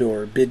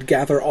Naugladur bid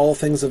gather all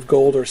things of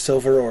gold or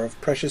silver or of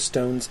precious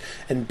stones,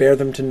 and bear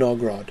them to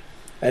Nogrod.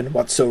 And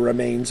whatso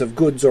remains of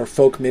goods or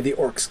folk may the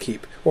orcs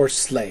keep, or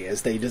slay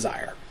as they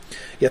desire.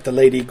 Yet the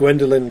lady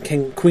Gwendolen,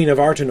 queen of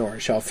Artenor,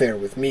 shall fare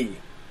with me.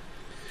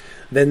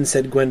 Then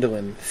said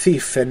Gwendolen,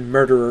 Thief and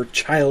murderer,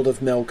 child of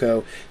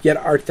Melko, yet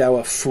art thou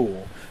a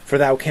fool, for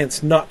thou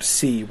canst not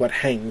see what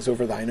hangs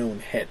over thine own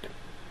head.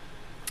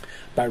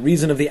 By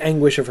reason of the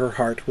anguish of her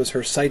heart was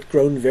her sight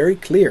grown very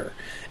clear,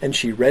 and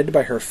she read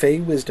by her fey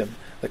wisdom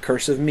the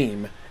curse of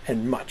Meme,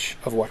 and much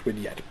of what would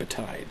yet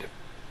betide.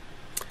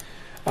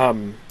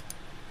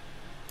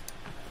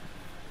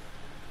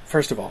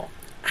 First of all,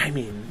 I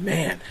mean,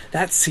 man,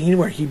 that scene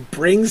where he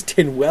brings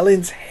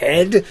Tynwelint's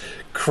head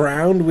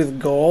crowned with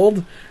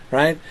gold,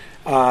 right,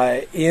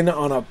 in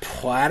on a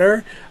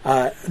platter,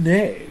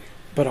 nay,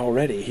 but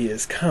already he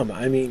has come.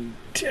 I mean,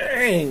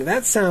 dang,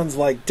 that sounds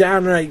like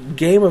downright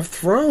Game of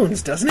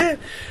Thrones, doesn't it?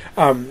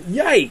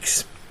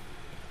 Yikes.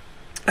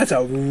 That's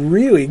a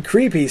really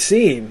creepy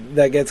scene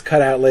that gets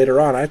cut out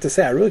later on. I have to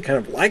say, I really kind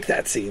of like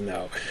that scene,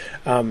 though.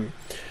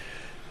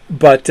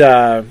 But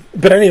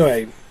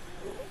anyway,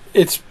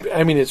 it's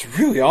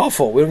really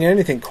awful. We don't get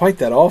anything quite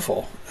that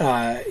awful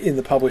in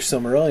the published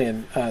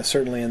Silmarillion,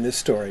 certainly in this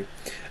story.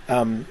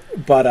 And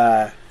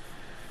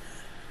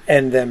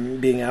them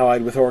being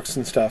allied with orcs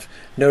and stuff.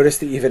 Notice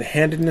the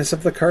even-handedness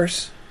of the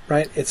curse,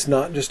 right? It's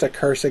not just a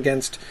curse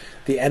against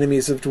the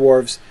enemies of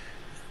dwarves.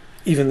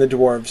 even the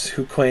dwarves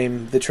who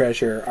claim the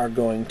treasure are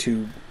going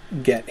to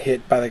get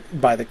hit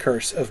by the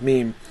curse of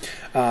Meme.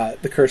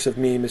 The curse of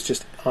Meme is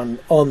just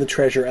on the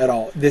treasure at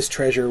all. This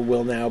treasure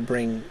will now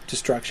bring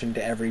destruction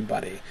to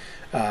everybody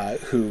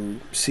who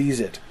sees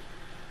it.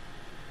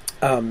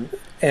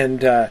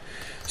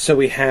 So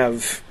we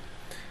have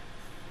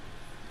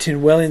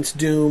Tinwellin's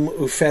doom,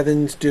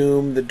 Ufethin's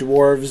doom, the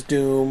dwarves'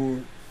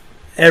 doom,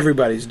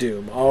 everybody's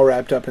doom, all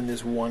wrapped up in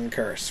this one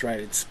curse, right?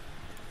 It's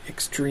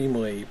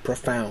extremely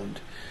profound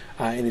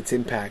in its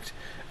impact.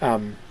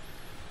 And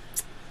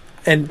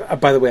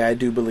by the way, I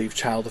do believe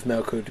Child of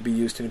Melko to be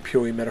used in a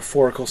purely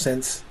metaphorical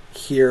sense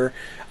here.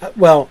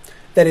 Well,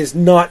 that is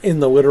not in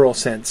the literal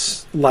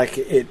sense, like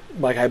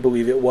I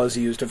believe it was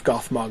used of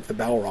Gothmog the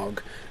Balrog,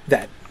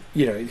 that,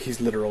 you know, he's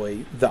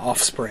literally the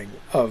offspring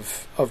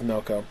of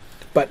Melko.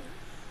 But,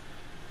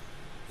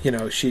 you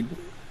know, she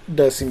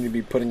does seem to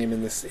be putting him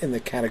in the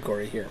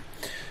category here.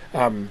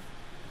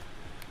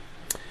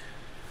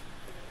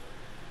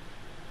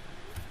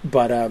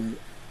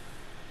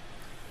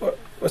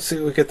 Let's see.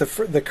 We get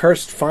the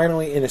cursed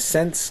finally, in a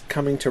sense,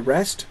 coming to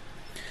rest.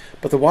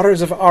 But the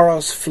waters of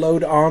Aros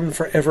flowed on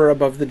forever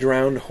above the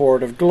drowned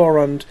horde of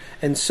Glorund,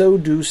 and so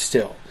do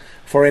still.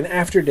 For in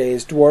after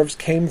days dwarves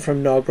came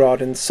from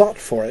Nogrod and sought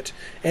for it,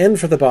 and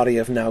for the body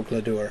of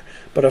Naugladur.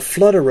 But a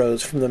flood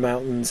arose from the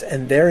mountains,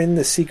 and therein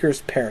the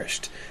seekers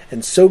perished.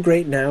 And so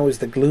great now is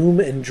the gloom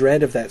and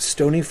dread of that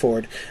stony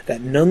ford, that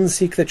none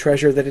seek the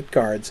treasure that it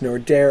guards, nor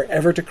dare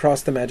ever to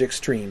cross the magic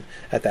stream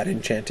at that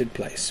enchanted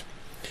place.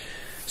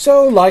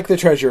 So, like the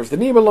treasure of the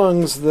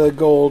Nibelungs, the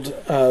gold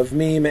of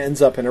Meme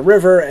ends up in a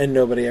river, and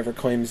nobody ever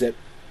claims it.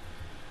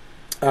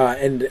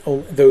 And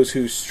those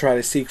who try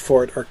to seek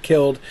for it are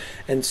killed,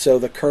 and so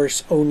the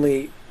curse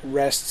only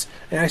rests.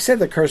 And I said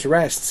the curse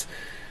rests,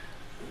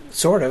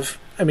 sort of.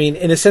 I mean,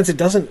 in a sense, it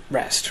doesn't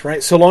rest,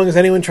 right? So long as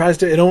anyone tries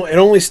to, it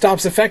only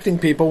stops affecting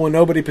people when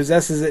nobody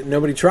possesses it and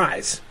nobody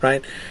tries,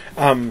 right?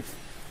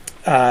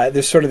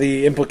 There's sort of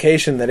the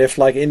implication that if,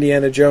 like,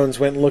 Indiana Jones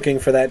went looking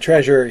for that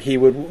treasure, he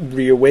would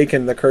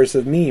reawaken the curse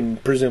of Meme,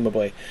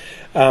 presumably.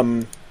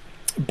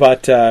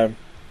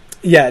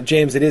 Yeah,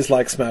 James, it is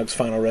like Smaug's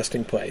final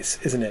resting place,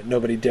 isn't it?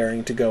 Nobody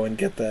daring to go and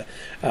get the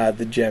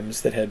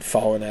gems that had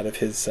fallen out of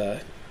his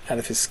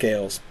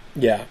scales.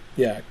 Yeah,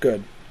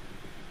 good.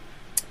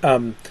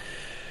 So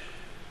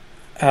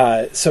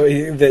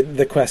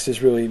the quest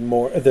is really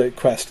more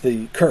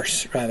the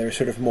curse rather,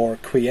 sort of more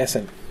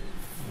quiescent.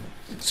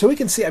 So we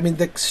can see, I mean,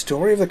 the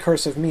story of the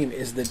Curse of Meme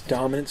is the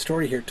dominant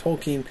story here.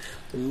 Tolkien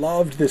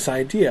loved this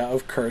idea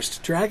of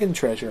cursed dragon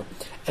treasure,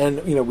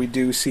 and you know, we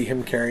do see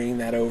him carrying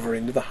that over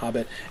into the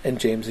Hobbit, and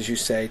James, as you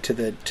say, to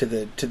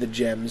the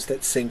gems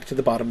that sink to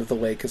the bottom of the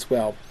lake as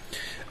well.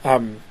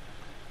 Oh,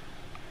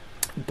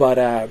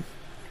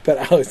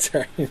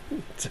 sorry.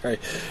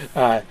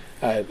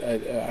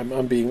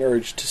 I'm being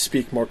urged to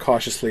speak more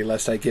cautiously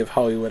lest I give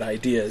Hollywood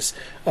ideas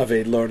of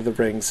a Lord of the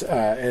Rings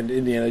and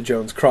Indiana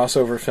Jones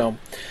crossover film.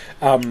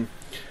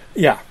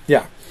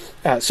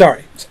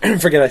 Sorry,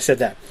 forget I said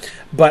that.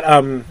 But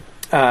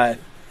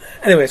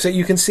anyway, so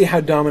you can see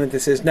how dominant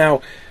this is.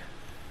 Now,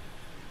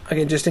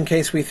 again, just in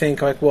case we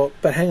think like, well,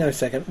 but hang on a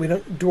second,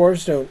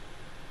 dwarves don't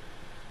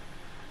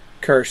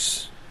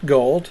curse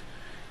gold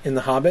in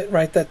the Hobbit,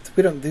 right? That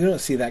we don't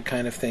see that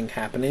kind of thing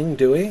happening,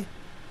 do we?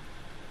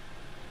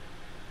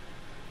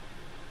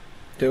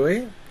 Do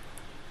we?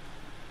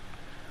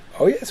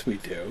 Oh yes, we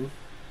do.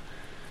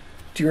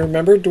 Do you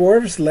remember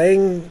dwarves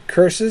laying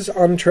curses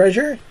on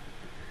treasure?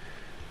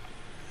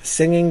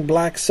 Singing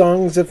black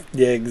songs of...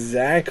 Yeah,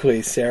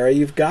 exactly, Sarah,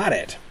 you've got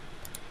it.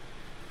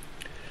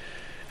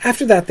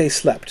 After that they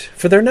slept,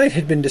 for their night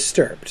had been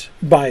disturbed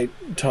by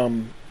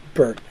Tom,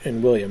 Bert,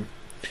 and William,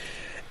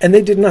 and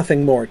they did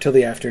nothing more till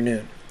the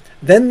afternoon.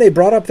 Then they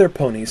brought up their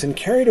ponies and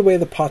carried away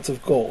the pots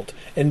of gold,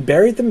 and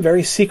buried them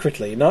very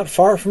secretly, not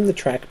far from the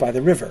track by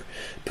the river,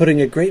 putting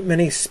a great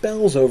many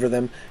spells over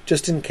them,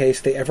 just in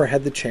case they ever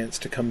had the chance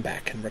to come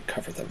back and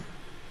recover them.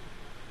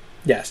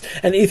 Yes,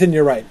 and Ethan,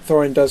 you're right.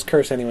 Thorin does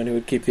curse anyone who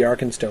would keep the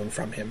Arkenstone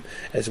from him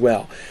as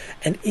well.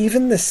 And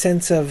even the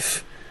sense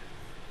of,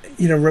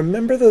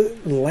 remember the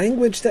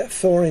language that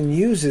Thorin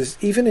uses,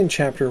 even in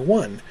Chapter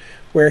 1,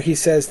 where he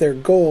says their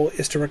goal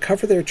is to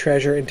recover their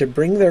treasure and to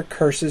bring their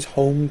curses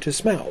home to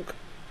Smaug.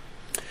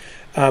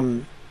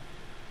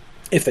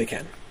 If they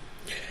can.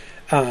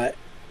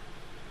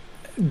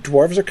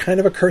 Dwarves are kind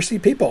of a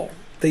cursy people.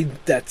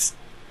 That's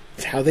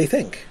how they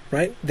think,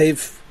 right?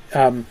 They've...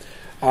 he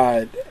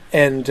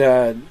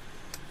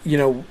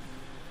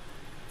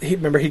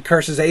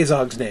curses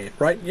Azog's name,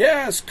 right?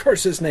 Yes,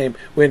 curse his name,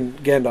 when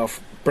Gandalf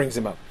brings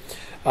him up.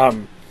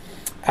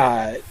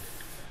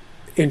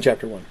 In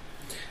Chapter 1.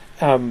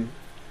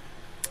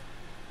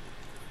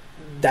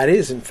 That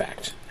is, in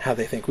fact, how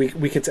they think. We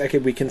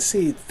can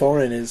see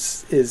Thorin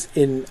is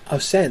in a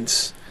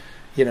sense,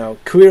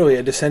 clearly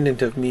a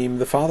descendant of Meme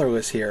the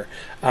Fatherless here.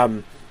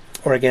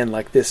 Or again,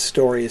 like, this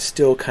story is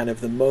still kind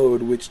of the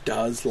mode which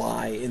does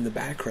lie in the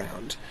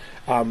background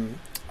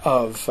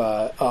of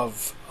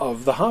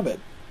The Hobbit.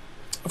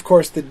 Of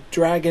course, the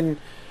dragon.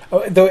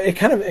 Though it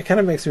kind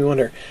of makes me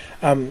wonder.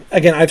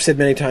 Again, I've said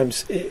many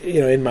times,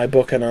 in my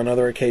book and on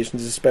other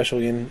occasions,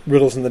 especially in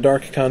Riddles in the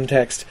Dark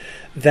context,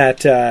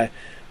 that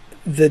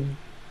the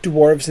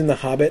dwarves in The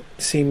Hobbit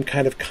seem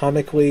kind of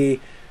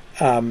comically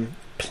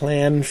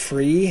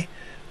plan-free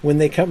when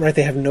they come. Right,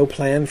 they have no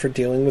plan for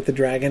dealing with the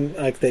dragon.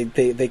 Like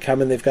they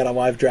come and they've got a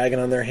live dragon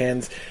on their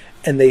hands.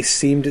 And they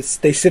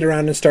sit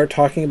around and start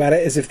talking about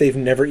it as if they've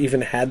never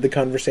even had the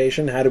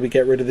conversation. How do we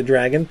get rid of the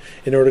dragon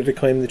in order to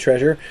claim the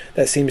treasure?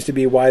 That seems to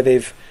be why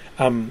they've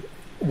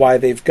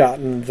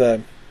gotten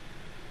the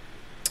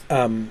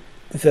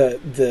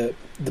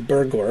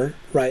burglar,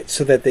 right,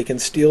 so that they can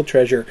steal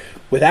treasure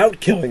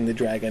without killing the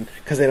dragon,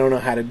 because they don't know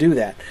how to do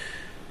that.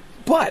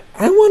 But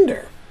I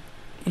wonder,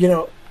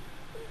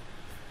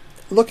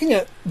 looking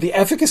at the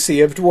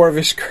efficacy of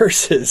dwarvish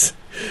curses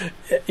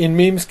in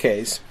Meme's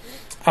case.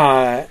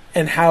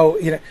 And how,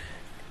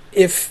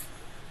 if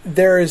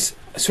there is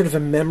sort of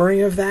a memory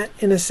of that,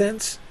 in a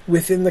sense,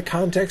 within the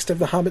context of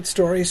the Hobbit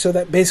story, so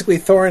that basically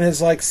Thorin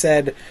has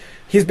said,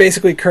 he's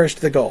basically cursed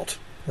the gold,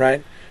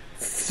 right?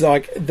 So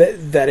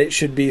that it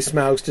should be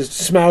Smaug's.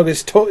 Smaug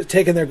has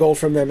taken their gold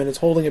from them and is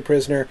holding it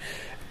prisoner.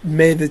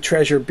 May the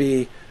treasure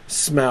be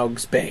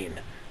Smaug's bane,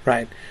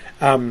 right?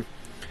 And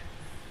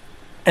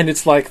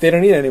it's they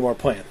don't need any more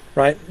plan,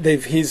 right?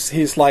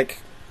 He's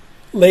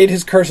laid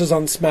his curses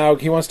on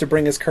Smaug. He wants to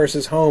bring his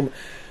curses home.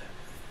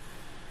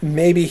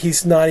 Maybe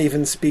he's not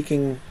even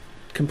speaking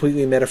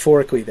completely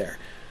metaphorically there.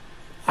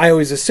 I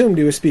always assumed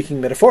he was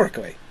speaking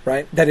metaphorically,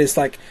 right? That is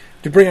to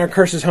bring our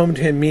curses home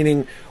to him,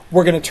 meaning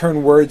we're going to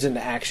turn words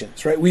into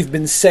actions, right? We've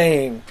been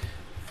cursing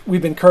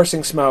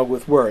Smaug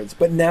with words,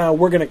 but now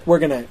we're going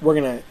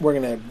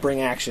to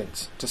bring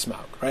actions to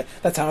Smaug, right?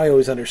 That's how I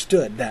always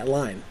understood that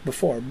line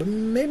before, but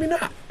maybe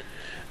not.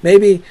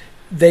 Maybe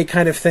they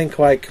kind of think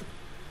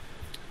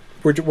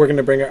we're going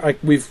to bring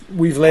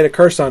we've laid a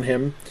curse on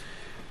him.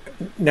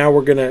 Now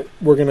we're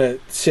gonna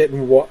sit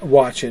and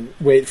watch and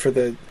wait for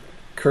the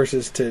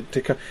curses to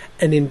come.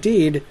 And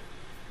indeed,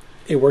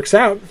 it works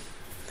out,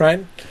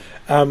 right?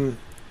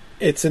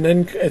 It's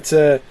an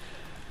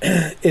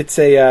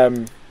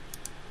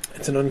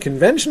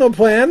unconventional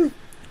plan.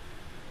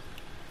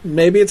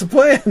 Maybe it's a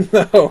plan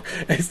though.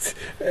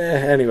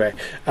 Anyway.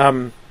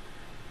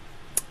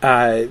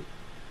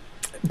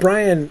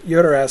 Brian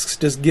Yoder asks,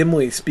 does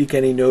Gimli speak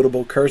any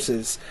notable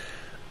curses?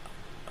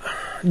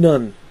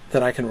 None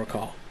that I can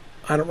recall.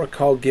 I don't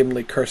recall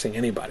Gimli cursing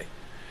anybody.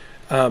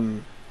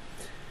 And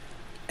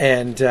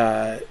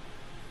I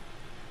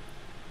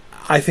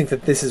think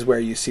that this is where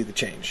you see the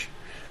change.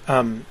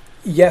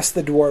 Yes,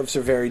 the dwarves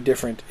are very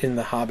different in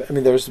The Hobbit. I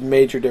mean, there's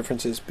major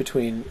differences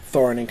between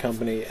Thorin and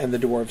company and the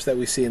dwarves that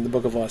we see in the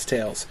Book of Lost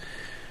Tales.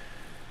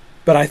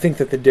 But I think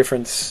that the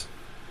difference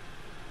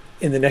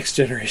in the next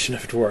generation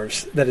of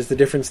dwarves, that is the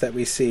difference that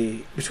we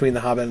see between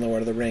The Hobbit and The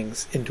Lord of the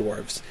Rings in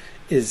dwarves,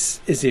 is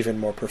even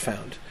more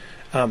profound.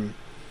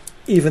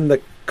 Even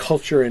the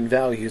culture and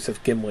values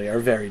of Gimli are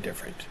very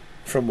different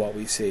from what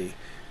we see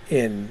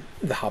in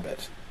The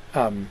Hobbit.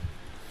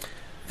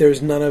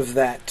 There's none of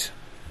that.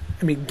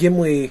 I mean,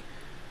 Gimli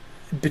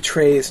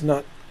betrays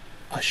not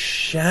a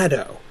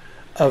shadow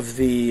of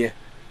the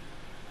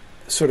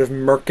sort of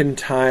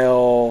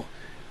mercantile,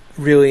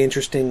 really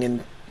interested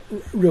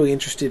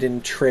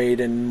in trade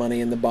and money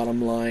and the bottom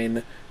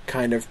line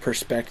kind of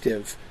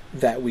perspective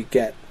that we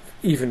get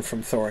even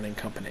from Thorin and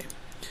company.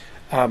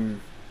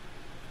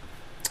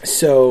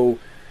 So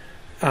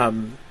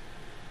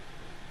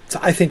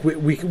I think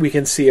we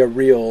can see a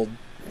real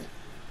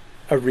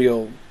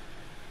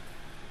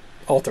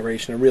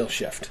alteration, a real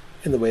shift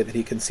in the way that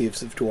he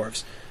conceives of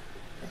dwarves.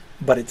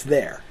 But it's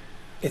there.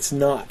 It's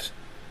not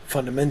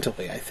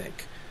fundamentally, I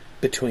think,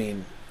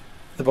 between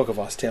the Book of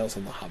Lost Tales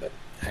and The Hobbit,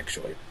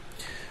 actually.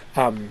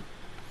 Now,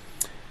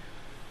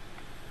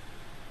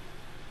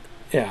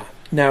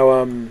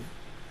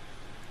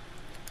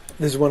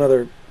 there's one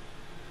other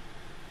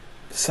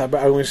sub.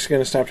 I'm just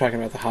going to stop talking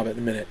about The Hobbit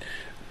in a minute,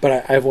 but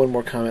I have one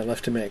more comment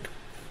left to make.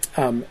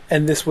 And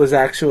this was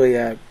actually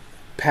a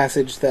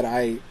passage that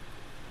I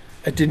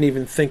didn't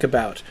even think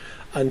about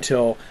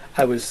until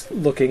I was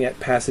looking at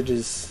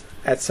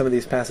some of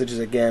these passages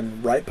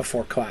again right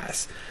before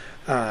class,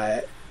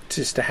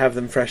 just to have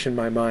them fresh in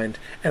my mind.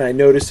 And I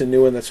noticed a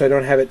new one, so I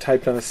don't have it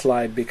typed on a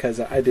slide because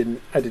I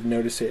didn't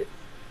notice it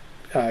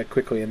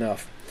quickly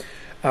enough.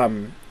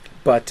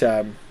 But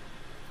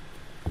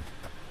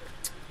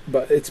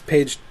it's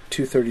page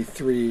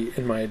 233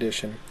 in my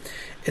edition.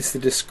 It's the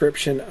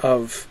description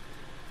of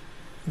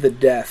the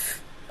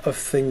death of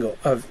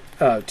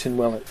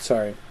Tynwelyn.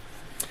 Sorry.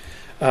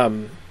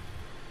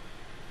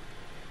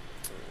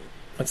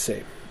 Let's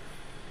see.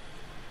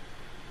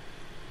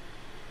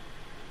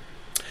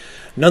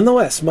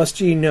 Nonetheless, must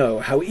ye know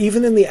how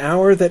even in the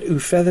hour that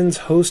Uthedin's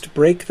host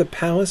brake the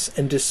palace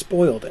and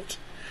despoiled it,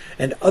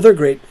 and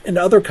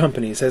other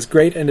companies as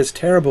great and as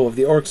terrible of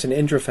the orcs and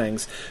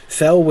Indrafangs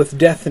fell with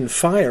death and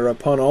fire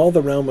upon all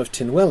the realm of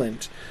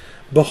Tynwelyn,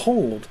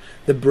 behold,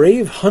 the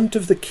brave hunt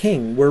of the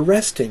king were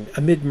resting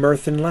amid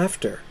mirth and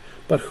laughter,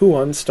 but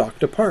Huon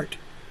stalked apart.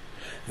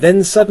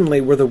 Then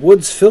suddenly were the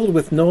woods filled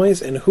with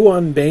noise, and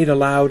Huon bayed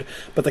aloud,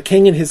 but the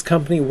king and his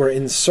company were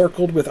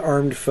encircled with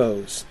armed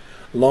foes.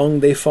 Long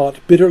they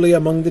fought bitterly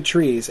among the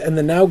trees, and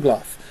the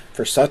Naugloth,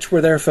 for such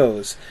were their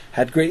foes,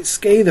 had great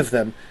scathe of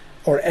them,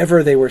 or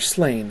ever they were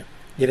slain.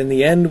 Yet in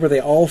the end were they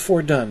all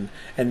fordone,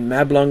 and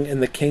Mablung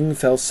and the king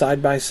fell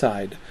side by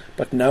side.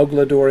 But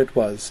Nauglador it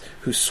was,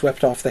 who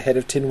swept off the head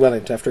of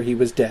Tynwellint after he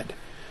was dead.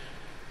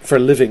 For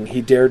living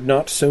he dared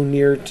not so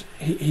near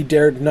he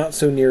dared not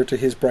so near to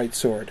his bright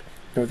sword,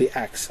 nor the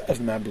axe of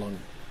Mablung.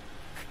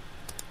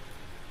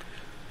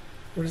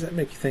 What does that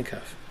make you think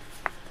of?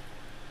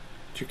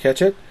 Did you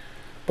catch it?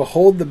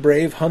 Behold, the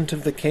brave hunt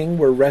of the king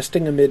were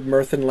resting amid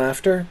mirth and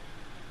laughter.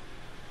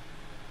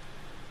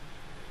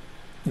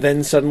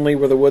 Then suddenly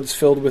were the woods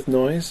filled with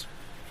noise.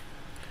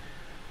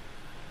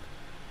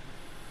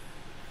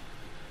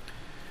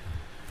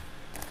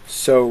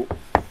 So,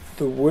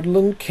 the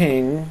woodland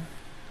king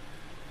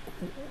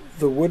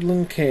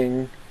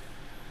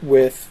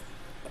with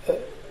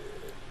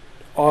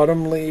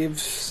autumn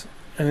leaves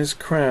and his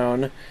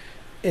crown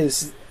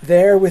is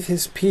there with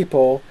his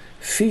people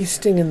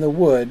feasting in the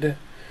wood,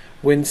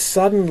 when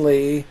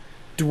suddenly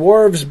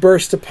dwarves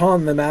burst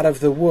upon them out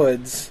of the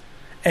woods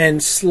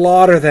and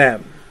slaughter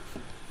them.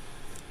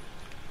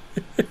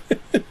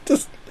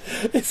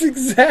 It's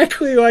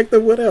exactly like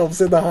the wood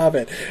elves in The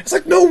Hobbit. It's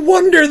like, no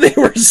wonder they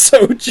were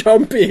so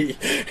jumpy,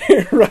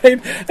 right?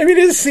 I mean,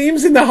 it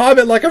seems in The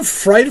Hobbit like a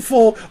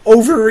frightful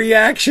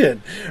overreaction,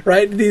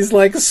 right? These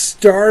like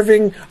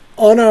starving,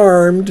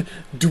 unarmed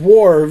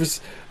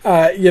dwarves,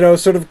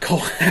 sort of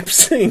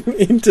collapsing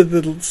into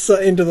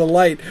the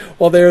light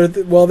while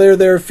they're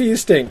there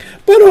feasting.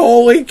 But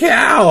holy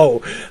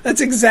cow,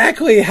 that's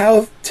exactly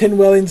how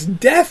Tynwellint's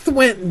death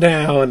went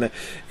down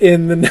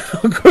in the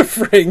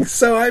Naugwafring.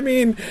 So I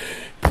mean,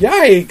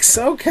 yikes.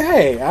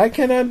 Okay, I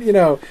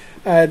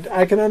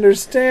can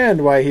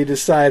understand why he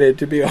decided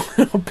to be a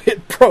little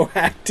bit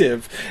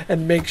proactive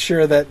and make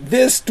sure that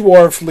this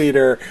dwarf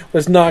leader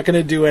was not going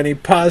to do any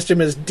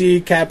posthumous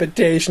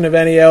decapitation of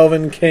any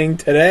elven king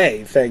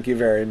today. Thank you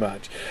very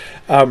much.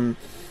 Isn't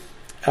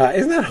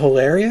that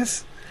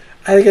hilarious?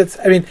 I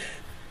mean,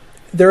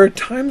 there are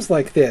times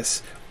like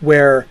this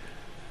where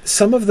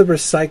some of the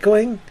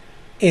recycling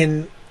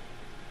in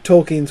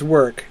Tolkien's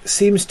work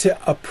seems to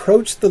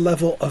approach the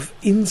level of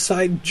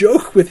inside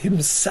joke with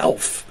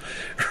himself,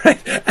 right?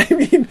 I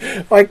mean,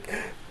 like,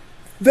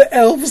 the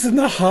elves in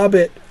The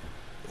Hobbit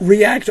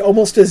react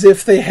almost as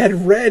if they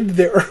had read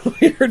the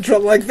earlier,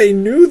 like they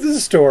knew the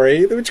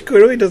story, which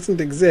clearly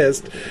doesn't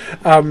exist,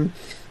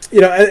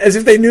 as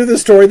if they knew the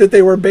story that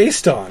they were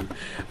based on,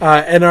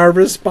 and are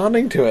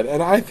responding to it.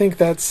 And I think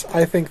that's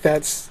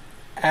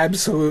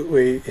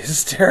absolutely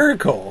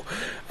hysterical.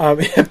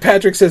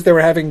 Patrick says they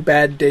were having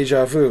bad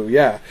deja vu.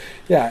 Yeah,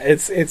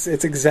 it's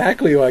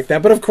exactly like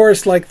that. But of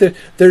course, like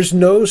there's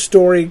no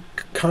story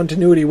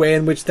continuity way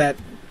in which that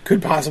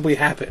could possibly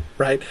happen,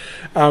 right?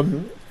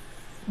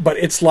 But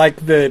it's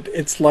like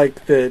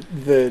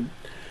the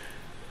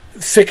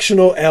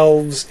fictional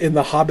elves in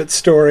the Hobbit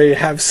story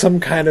have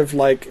some kind of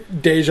like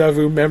deja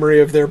vu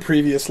memory of their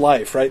previous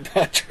life, right,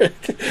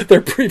 Patrick?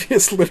 Their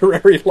previous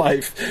literary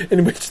life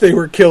in which they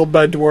were killed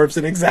by dwarves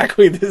in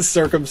exactly this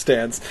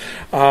circumstance,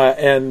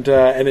 and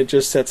it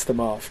just sets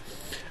them off.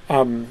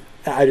 I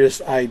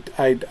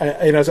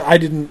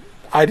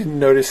didn't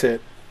notice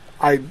it.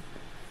 I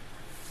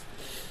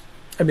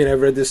mean,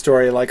 I've read this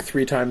story like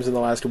 3 times in the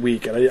last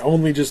week, and I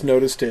only just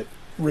noticed it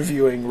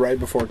reviewing right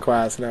before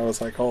class, and I was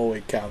like,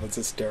 holy cow, that's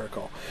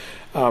hysterical.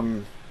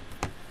 Anyway,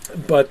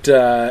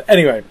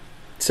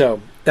 so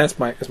that's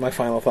my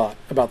final thought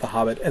about The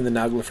Hobbit and the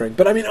Naglafring.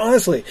 But I mean,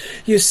 honestly,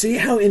 you see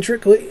how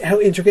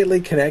intricately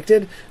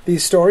connected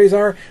these stories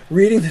are?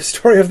 Reading the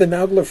story of the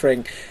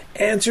Naglafring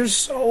answers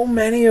so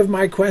many of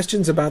my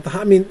questions about the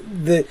Hobbit. I mean,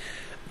 the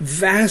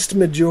vast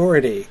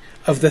majority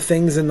of the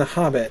things in The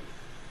Hobbit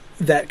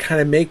that kind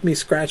of make me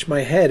scratch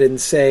my head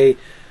and say,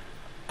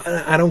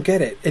 I don't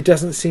get it. It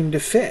doesn't seem to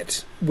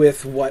fit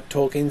with what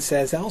Tolkien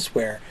says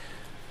elsewhere.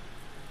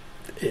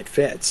 It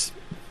fits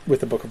with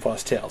the Book of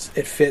Lost Tales.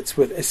 It fits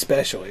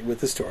especially with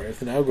the story of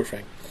the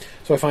Naugwafring.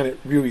 So I find it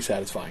really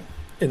satisfying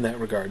in that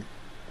regard.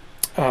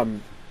 I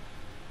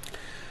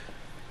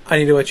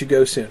need to let you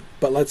go soon,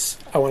 but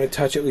I want to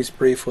touch at least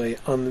briefly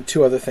on the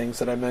 2 other things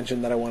that I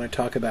mentioned that I want to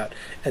talk about,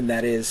 and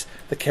that is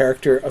the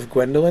character of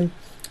Gwendolen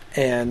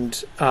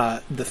and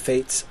the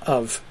fates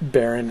of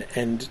Beren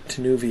and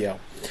Tenuvio.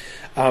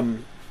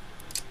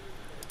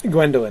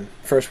 Gwendolen.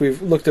 First,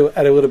 we've looked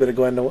at a little bit of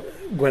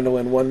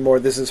Gwendolen. One more.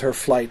 This is her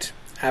flight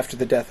after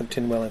the death of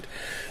Tynwellint.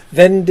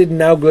 Then did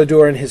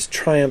Nauglador in his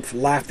triumph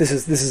laugh. This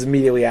is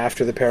immediately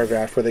after the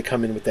paragraph where they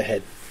come in with the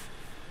head.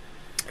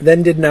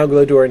 Then did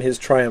Nauglador in his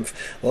triumph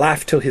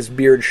laugh till his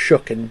beard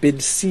shook and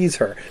bid seize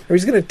her. Or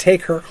he's going to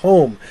take her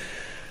home.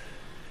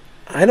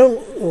 I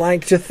don't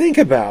like to think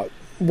about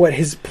what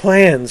his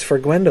plans for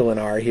Gwendolen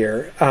are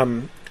here.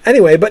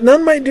 Anyway, but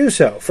none might do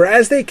so, for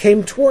as they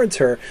came towards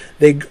her,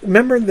 they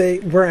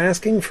were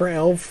asking for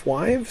elf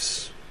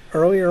wives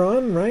earlier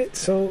on, right?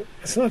 So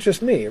It's not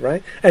just me,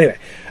 right? Anyway,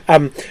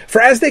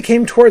 for as they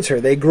came towards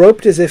her, they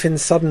groped as if in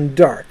sudden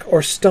dark,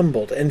 or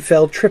stumbled, and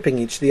fell tripping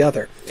each the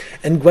other.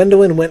 And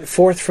Gwendolen went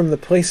forth from the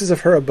places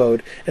of her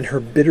abode, and her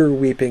bitter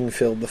weeping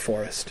filled the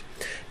forest.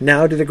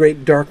 Now did a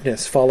great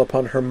darkness fall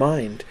upon her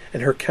mind,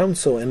 and her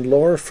counsel and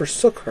lore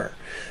forsook her,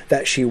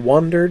 that she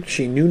wandered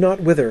she knew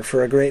not whither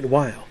for a great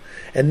while,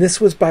 and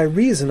this was by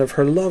reason of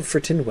her love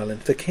for Tynwellyn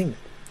the king,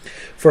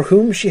 for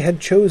whom she had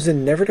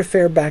chosen never to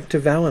fare back to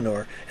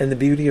Valinor and the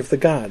beauty of the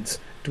gods,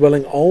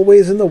 dwelling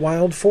always in the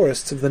wild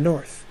forests of the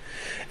north.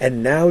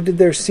 And now did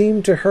there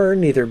seem to her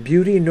neither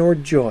beauty nor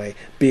joy,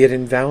 be it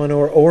in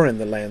Valinor or in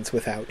the lands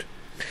without.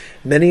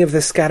 Many of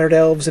the scattered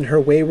elves in her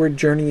wayward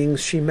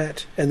journeyings she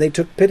met, and they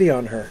took pity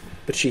on her,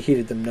 but she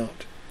heeded them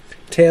not.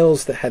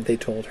 Tales that had they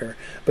told her,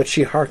 but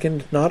she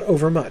hearkened not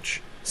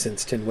overmuch,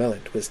 since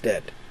Tynwellyn was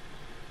dead.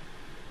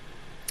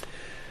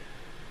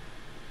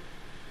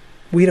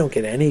 We don't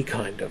get any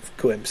kind of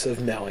glimpse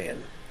of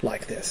Melian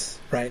like this,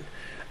 right?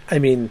 I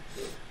mean,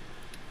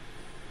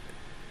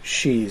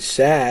 she's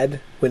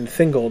sad when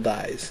Thingol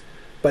dies,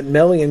 but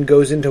Melian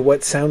goes into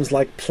what sounds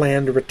like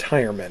planned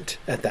retirement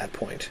at that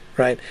point,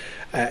 right?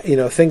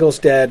 Thingol's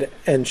dead,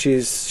 and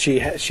she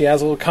has a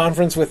little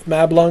conference with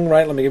Mablung,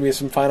 right? Let me give you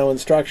some final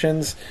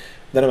instructions,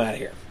 then I'm out of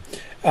here.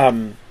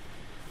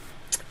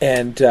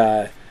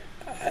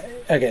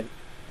 Again,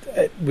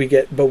 we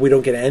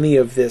don't get any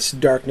of this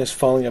darkness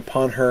falling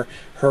upon her.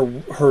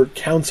 Her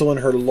counsel and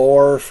her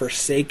lore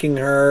forsaking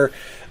her.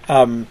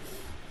 The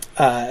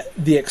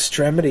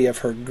extremity of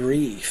her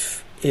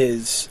grief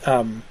is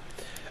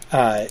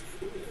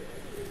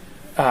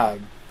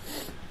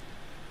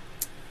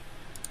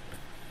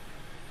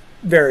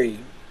very.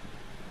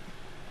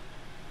 It's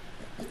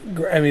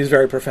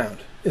very profound.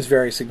 It's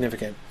very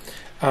significant.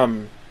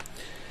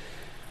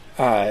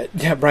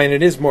 Yeah, Brian,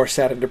 it is more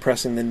sad and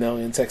depressing than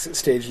Melian's exit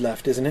stage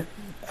left, isn't it?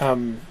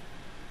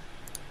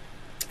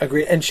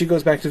 Agreed. And she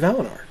goes back to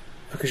Valinor,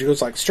 because she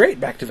goes straight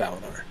back to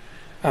Valinor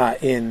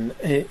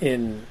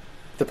in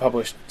the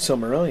published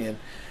Silmarillion.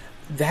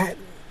 That,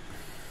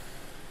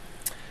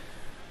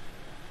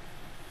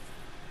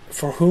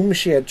 for whom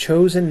she had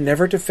chosen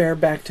never to fare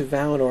back to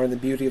Valinor in the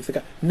beauty of the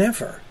god.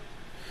 Never.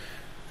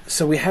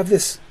 So we have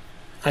this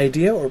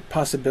idea or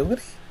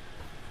probability,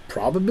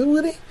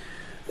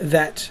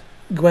 that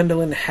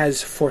Gwendolen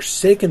has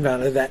forsaken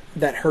Valinor,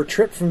 that her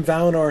trip from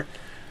Valinor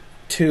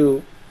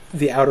to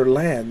the Outer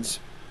Lands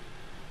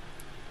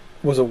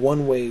was a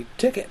one-way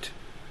ticket.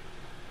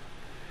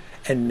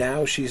 And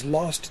now she's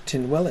lost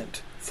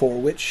Tynwellyn, for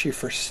which she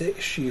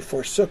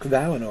forsook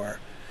Valinor.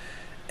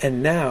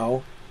 And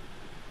now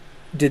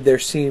did there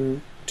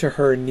seem to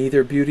her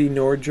neither beauty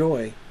nor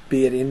joy,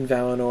 be it in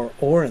Valinor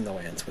or in the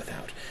lands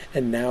without.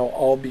 And now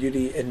all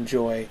beauty and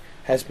joy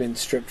has been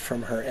stripped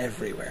from her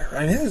everywhere.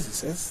 I mean,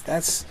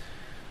 that's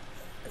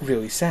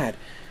really sad.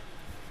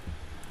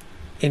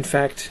 In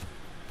fact,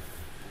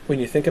 when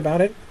you think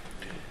about it,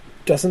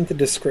 doesn't the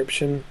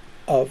description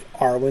of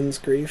Arwen's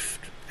grief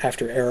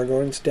after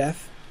Aragorn's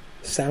death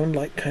sound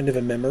like kind of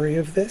a memory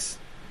of this?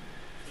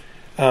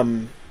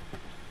 The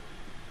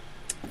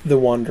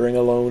wandering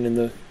alone in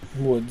the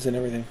woods and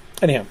everything.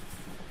 Anyhow,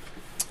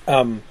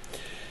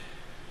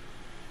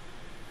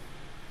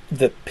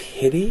 the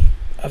pity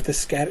of the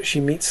she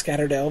meets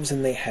scattered elves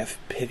and they have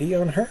pity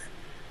on her,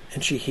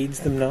 and she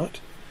heeds them not.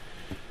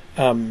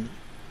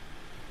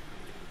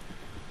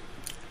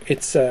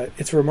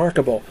 It's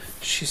remarkable.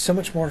 She's so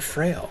much more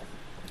frail.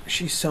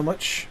 She's so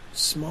much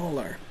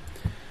smaller,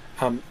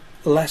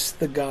 less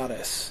the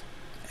goddess,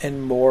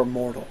 and more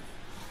mortal.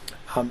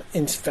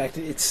 In fact,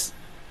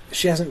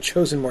 she hasn't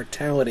chosen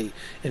mortality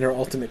in her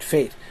ultimate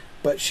fate,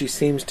 but she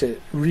seems to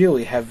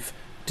really have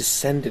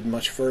descended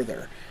much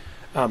further.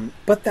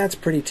 But that's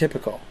pretty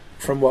typical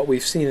from what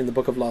we've seen in the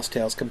Book of Lost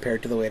Tales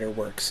compared to the later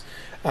works.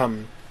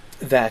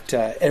 That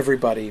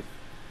everybody,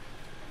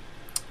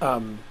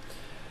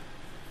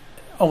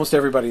 almost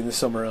everybody in the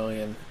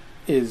Silmarillion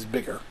is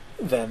bigger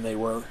than they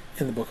were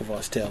in the Book of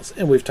Lost Tales,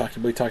 and we talked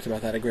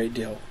about that a great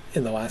deal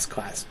in the last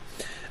class.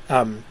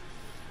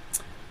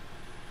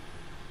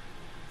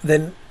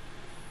 Then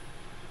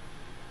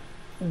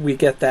we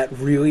get that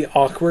really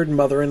awkward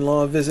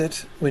mother-in-law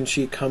visit when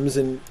she comes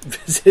and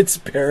visits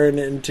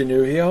Beren and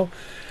Tinuvio.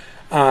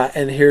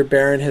 And here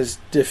Beren has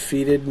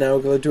defeated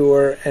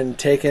Naugladur and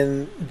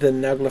taken the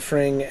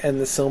Naglafring and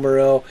the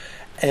Silmaril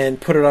and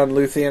put it on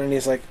Luthien, and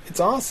he's like, it's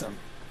awesome,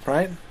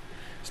 right?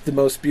 It's the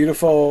most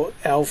beautiful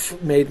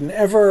elf maiden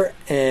ever,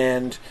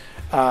 and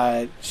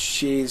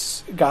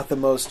she's got the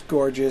most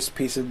gorgeous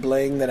piece of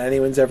bling that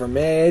anyone's ever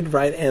made,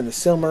 right? And the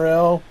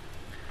Silmaril.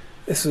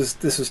 This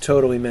was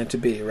totally meant to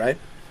be, right?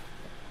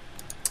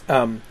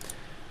 Doesn't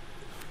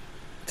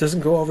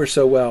go over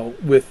so well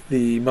with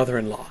the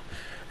mother-in-law,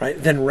 Right?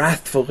 Then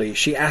wrathfully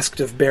she asked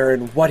of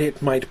Beren what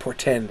it might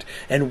portend,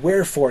 and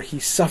wherefore he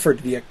suffered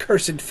the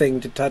accursed thing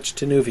to touch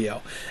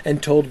Tinuvio,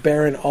 and told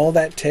Beren all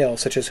that tale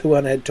such as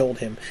Huan had told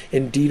him,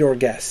 in deed or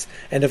guess,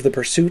 and of the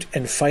pursuit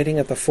and fighting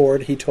at the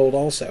ford he told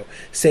also,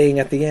 saying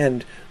at the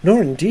end,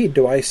 Nor indeed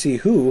do I see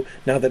who,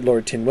 now that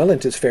Lord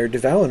Tynwellint is fared to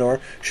Valinor,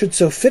 should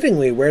so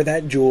fittingly wear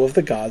that jewel of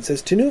the gods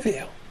as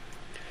Tinuvio.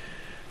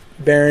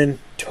 Beren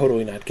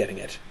totally not getting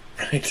it.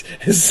 Right?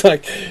 It's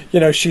like,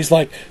 she's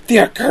like, the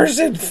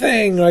accursed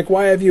thing! Like,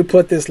 why have you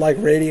put this, like,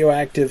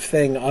 radioactive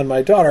thing on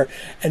my daughter?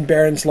 And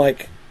Beren's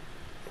like,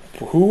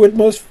 who would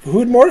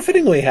more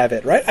fittingly have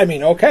it, right? I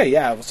mean, okay,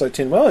 yeah, so it's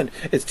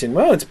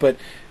Tynwellint, but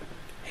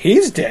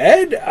he's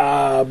dead?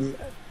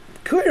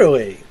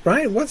 Clearly,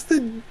 right? What's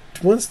the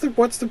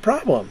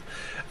problem?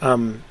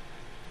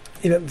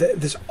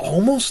 There's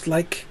almost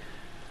like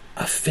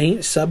a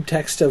faint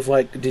subtext of,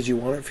 like, did you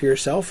want it for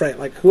yourself, right?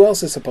 Like, who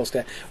else is supposed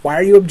to... Why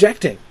are you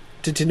objecting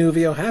to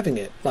Tinuvio having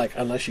it? Like,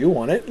 unless you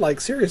want it, like,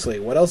 seriously,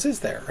 what else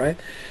is there, right?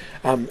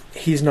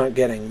 He's not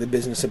getting the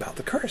business about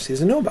the curse. He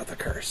doesn't know about the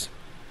curse.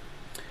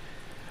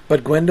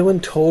 But Gwendolen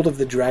told of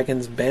the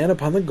dragon's ban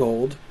upon the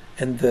gold,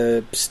 and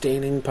the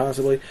staining,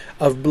 possibly,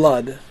 of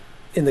blood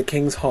in the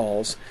king's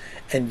halls,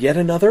 and yet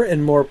another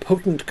and more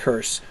potent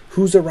curse,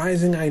 whose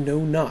arising I know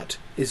not,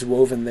 is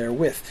woven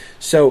therewith.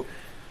 So,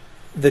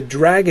 the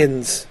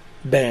dragon's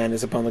ban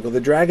is upon the gold.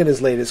 The dragon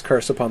has laid his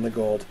curse upon the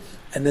gold.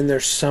 And then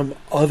there's some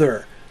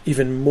other,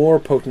 even more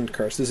potent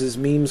curse. This is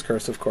Mime's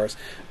curse, of course.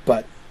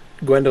 But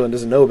Gwendolen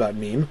doesn't know about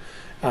Mime.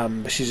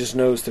 She just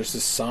knows there's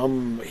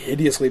some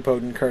hideously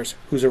potent curse,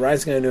 whose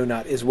arising I know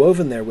not, is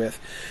woven therewith.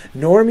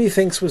 Nor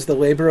methinks was the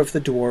labour of the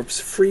dwarves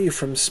free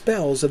from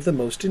spells of the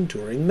most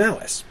enduring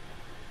malice.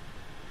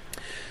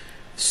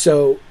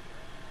 So,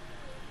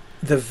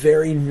 the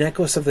very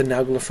necklace of the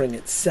Naglafring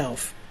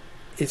itself,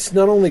 it's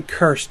not only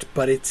cursed,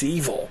 but it's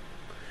evil,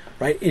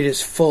 right? It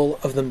is full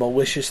of the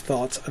malicious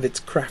thoughts of its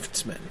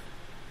craftsmen.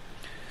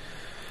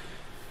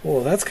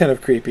 Well, that's kind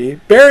of creepy.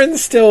 Beren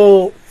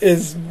still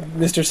is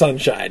Mr.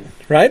 Sunshine,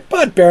 right?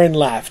 But Beren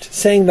laughed,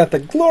 saying that the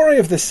glory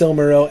of the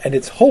Silmaril and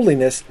its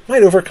holiness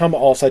might overcome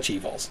all such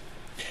evils,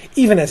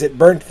 even as it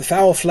burnt the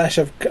foul flesh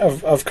of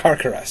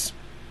Carcarus.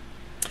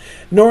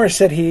 Nor,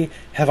 said he,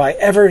 have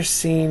I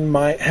seen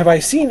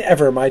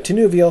ever my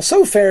Tinuvio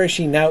so fair as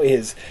she now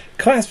is,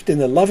 clasped in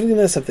the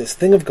loveliness of this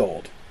thing of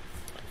gold.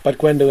 But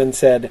Gwendolen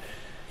said,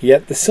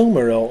 Yet the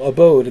Silmaril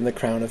abode in the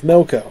crown of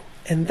Melko,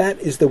 and that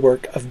is the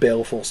work of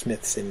baleful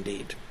smiths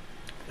indeed.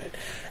 Right?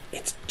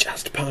 It's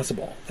just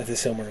possible that the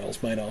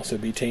Silmarils might also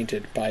be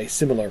tainted by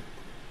similar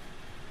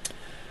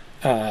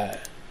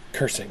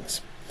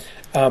cursings.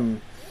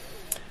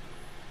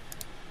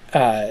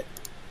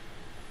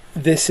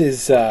 This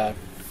is a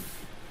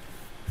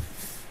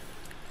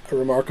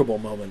remarkable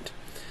moment.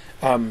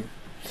 The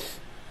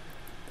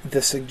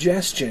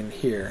suggestion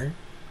here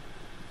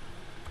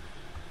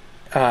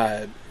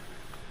that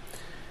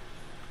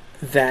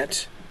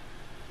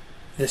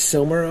the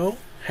Silmaril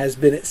has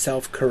been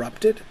itself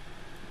corrupted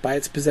by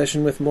its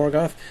possession with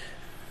Morgoth,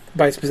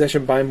 by its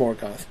possession by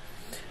Morgoth,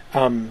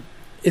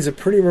 is a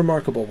pretty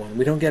remarkable one.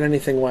 We don't get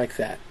anything like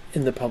that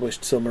in the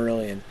published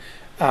Silmarillion.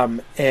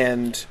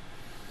 And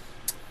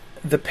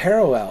the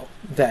parallel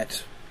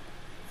that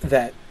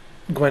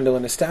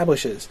Gwendolen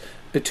establishes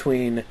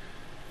between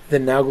the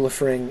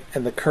Naglafring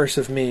and the curse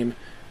of Mime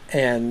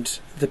and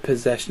the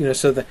possession,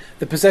 so the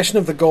possession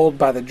of the gold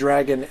by the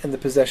dragon and the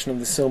possession of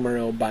the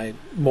Silmaril by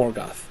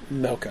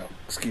Melko,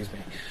 excuse me.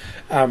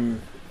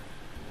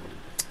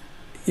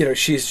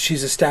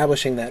 She's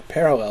establishing that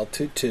parallel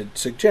to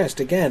suggest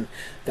again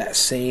that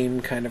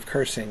same kind of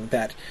cursing,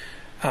 that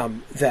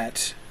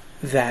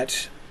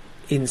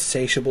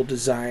insatiable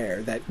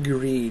desire, that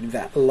greed,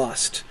 that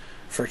lust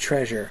for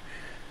treasure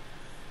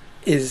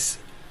is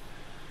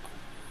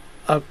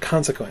a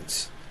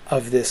consequence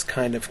of this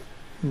kind of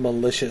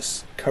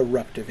malicious,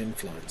 corruptive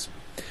influence.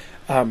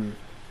 Well,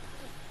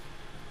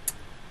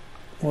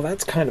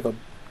 that's kind of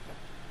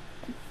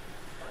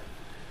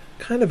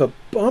a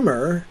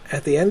bummer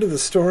at the end of the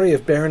story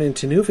of Beren and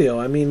Tinuvio.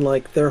 I mean,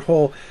 like, their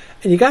whole...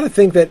 And you got to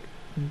think that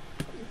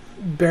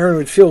Beren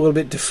would feel a little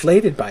bit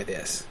deflated by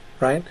this,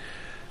 right?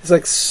 It's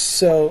like,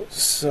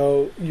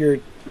 so you're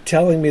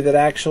telling me that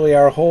actually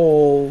our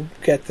whole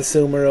get the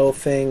Silmaril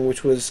thing,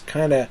 which was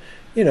kind of,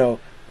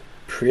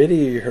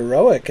 pretty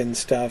heroic and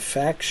stuff,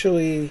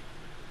 actually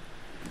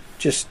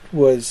just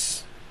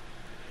was...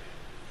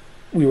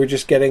 We were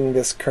just getting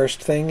this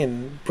cursed thing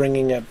and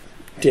bringing a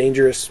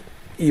dangerous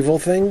evil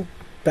thing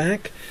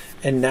back,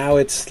 and now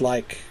it's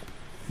like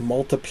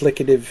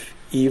multiplicative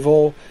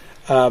evil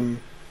that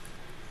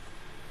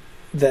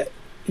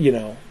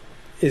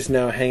is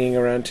now hanging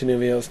around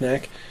Tinuvio's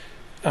neck.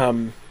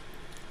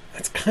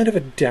 That's kind of a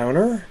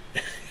downer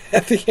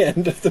at the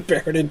end of the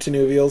Beren and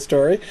Tinuvio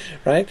story,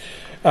 right?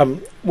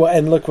 Well,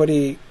 and look what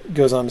he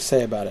goes on to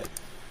say about it.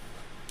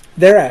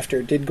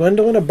 Thereafter did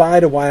Gwendolen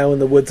abide a while in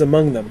the woods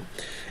among them,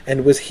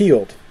 and was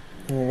healed.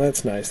 Well,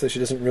 that's nice, though she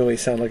doesn't really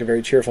sound like a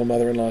very cheerful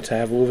mother-in-law to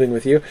have living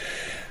with you.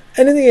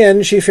 And in the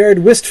end she fared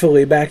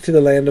wistfully back to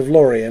the land of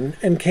Lorien,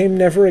 and came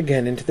never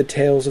again into the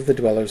tales of the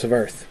dwellers of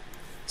earth.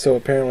 So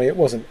apparently it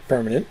wasn't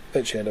permanent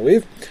that she had to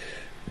leave.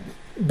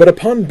 But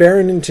upon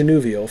Beren and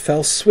Tinuviel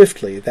fell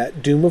swiftly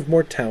that doom of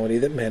mortality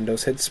that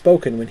Mandos had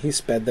spoken when he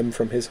sped them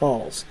from his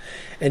halls,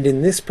 and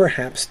in this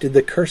perhaps did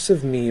the curse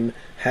of Meme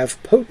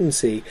have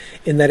potency,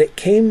 in that it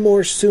came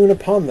more soon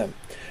upon them,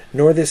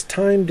 nor this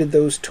time did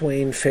those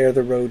twain fare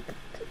the road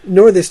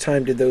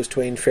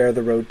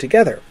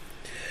together.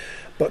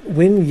 But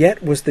when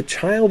yet was the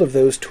child of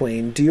those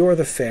twain, Dior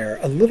the fair,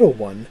 a little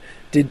one,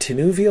 did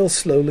Tinuviel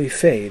slowly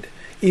fade,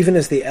 even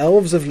as the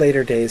elves of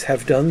later days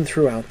have done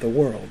throughout the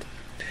world.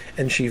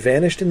 And she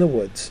vanished in the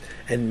woods,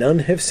 and none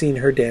have seen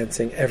her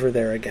dancing ever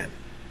there again.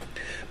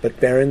 But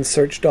Beren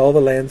searched all the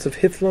lands of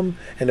Hithlum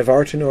and of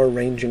Artenor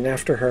ranging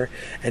after her,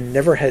 and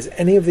never has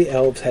any of the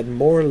elves had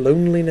more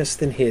loneliness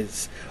than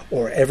his,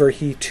 or ever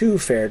he too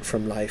fared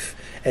from life,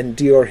 and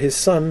Dior his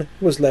son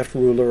was left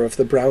ruler of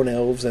the brown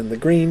elves and the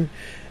green,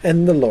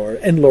 and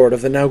lord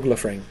of the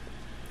Nauglafring.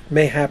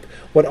 Mayhap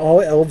what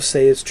all elves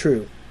say is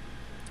true,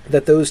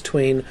 that those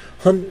twain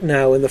hunt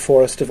now in the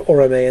forest of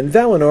Orome and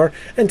Valinor,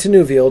 and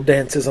Tinuviel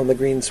dances on the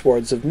green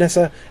swords of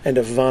Nessa and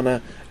of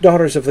Vana,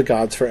 daughters of the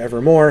gods for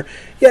evermore.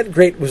 Yet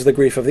great was the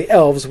grief of the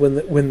elves when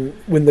the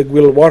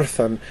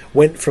Gwilwarthan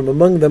went from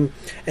among them,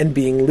 and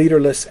being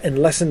leaderless and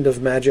lessened of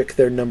magic,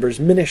 their numbers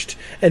minished,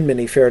 and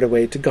many fared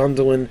away to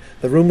Gondolin,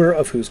 the rumour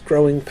of whose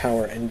growing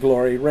power and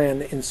glory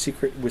ran in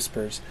secret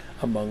whispers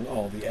among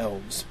all the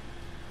elves.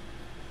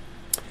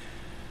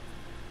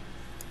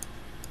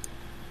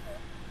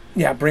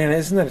 Yeah, Brianna,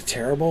 isn't that a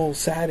terrible,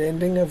 sad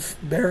ending of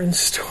Beren's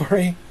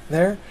story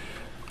there?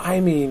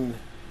 I mean,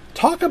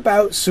 talk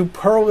about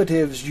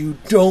superlatives you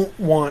don't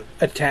want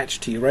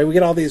attached to you, right? We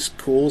get all these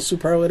cool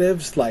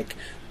superlatives, like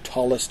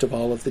tallest of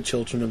all of the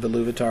children of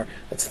Iluvatar.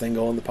 That's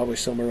Thingol in the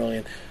published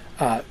Silmarillion.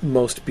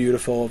 Most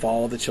beautiful of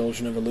all the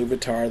children of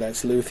Iluvatar.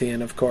 That's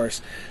Luthien, of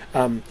course.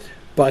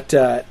 But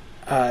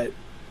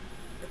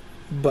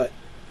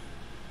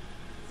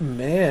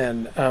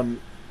man...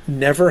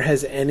 never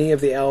has any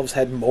of the elves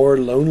had more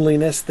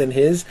loneliness than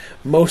his.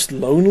 Most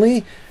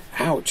lonely?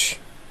 Ouch.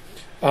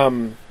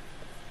 Ouch.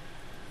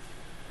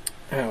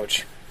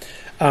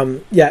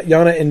 Yeah,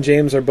 Yana and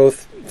James are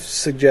both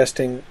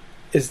suggesting,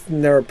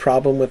 isn't there a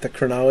problem with the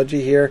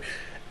chronology here?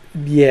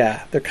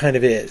 Yeah, there kind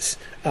of is.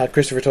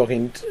 Christopher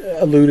Tolkien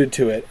alluded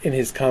to it in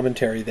his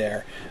commentary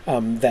there,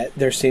 that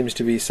there seems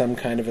to be some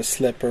kind of a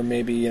slip, or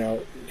maybe,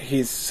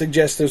 he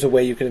suggests there's a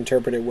way you can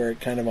interpret it where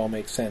it kind of all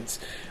makes sense.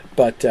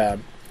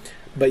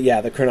 But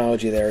yeah, the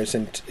chronology there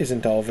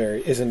isn't all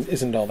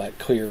that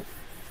clear.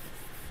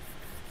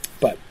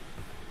 But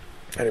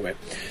anyway,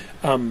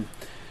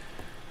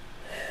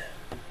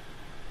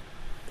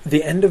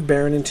 the end of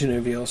Beren and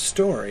Tinuviel's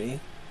story,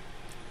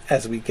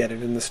 as we get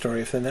it in the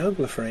story of the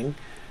Nauglafring,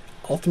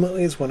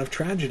 ultimately is one of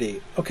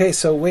tragedy. Okay,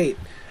 so wait,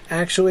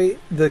 actually,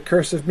 the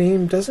Curse of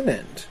Meme doesn't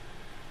end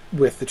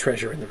with the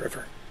treasure in the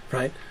river,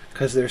 right?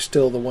 Because there's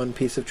still the one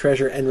piece of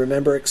treasure, and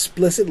remember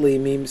explicitly,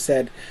 Meme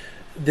said,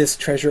 this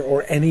treasure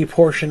or any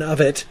portion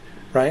of it,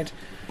 right?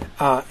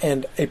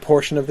 And a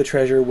portion of the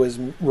treasure was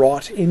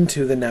wrought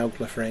into the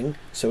Nauglafring,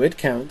 so it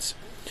counts.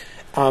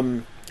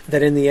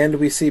 That in the end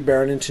we see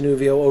Beren and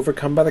Tinuviel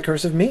overcome by the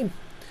Curse of Meme,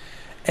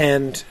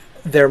 and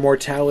their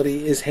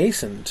mortality is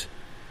hastened,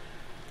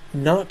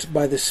 not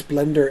by the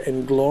splendor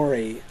and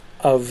glory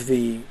of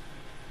the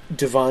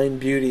divine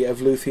beauty of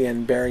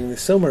Luthien bearing the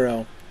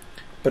Silmaril,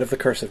 but of the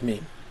Curse of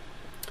Meme.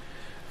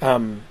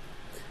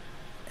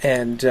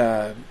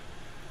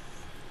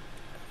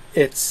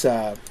 It's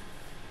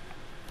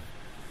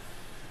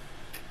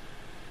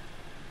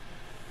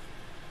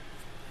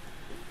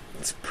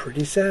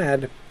pretty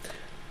sad,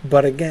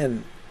 but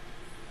again,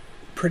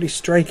 pretty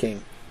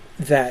striking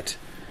that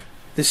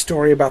this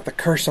story about the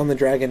curse on the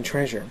dragon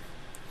treasure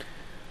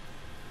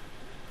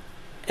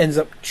ends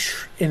up,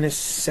 in a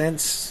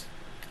sense,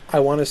 I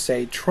want to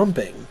say,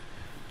 trumping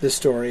the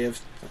story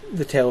of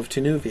the tale of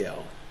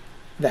Tinuviel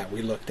that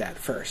we looked at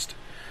first.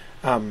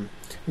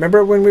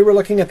 Remember when we were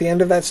looking at the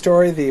end of that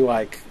story,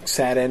 the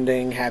sad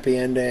ending, happy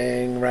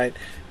ending, right?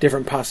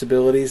 Different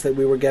possibilities that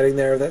we were getting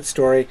there of that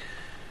story.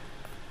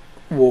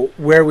 Well,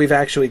 where we've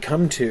actually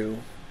come to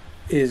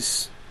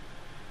is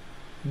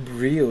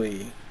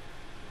really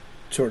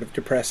sort of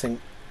depressing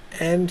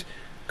and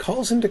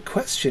calls into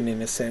question,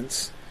 in a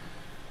sense,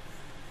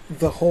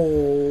 the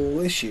whole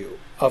issue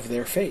of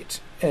their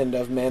fate and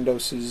of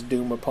Mandos's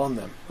doom upon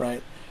them,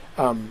 right?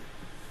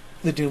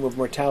 The doom of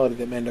mortality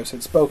that Mandos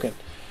had spoken.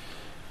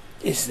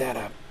 Is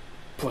that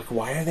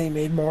why are they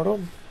made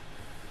mortal?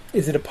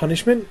 Is it a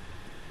punishment?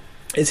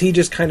 Is he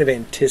just kind of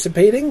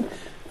anticipating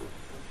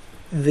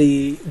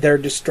their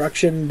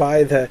destruction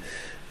by the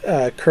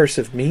Curse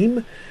of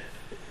Meme?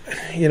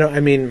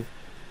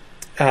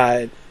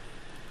 I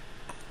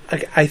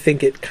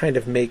think it kind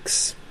of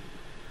makes...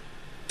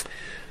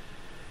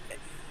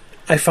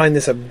 I find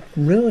this a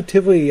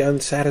relatively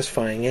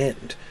unsatisfying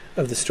end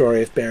of the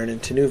story of Beren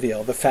and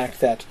Tinuviel. The fact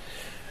that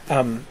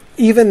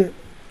even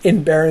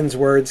in Baron's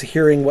words,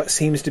 hearing what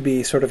seems to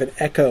be sort of an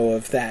echo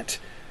of that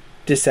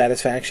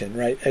dissatisfaction,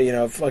 right?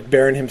 Of like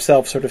Baron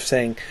himself sort of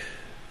saying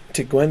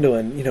to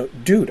Gwendolyn,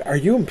 dude, are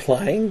you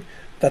implying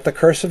that the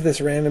curse of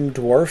this random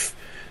dwarf,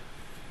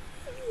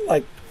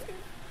 like,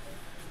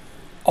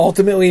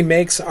 ultimately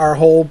makes our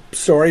whole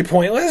story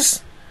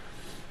pointless?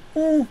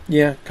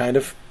 Yeah, kind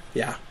of.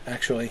 Yeah,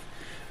 actually.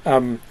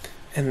 And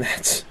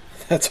that's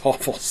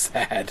awful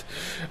sad.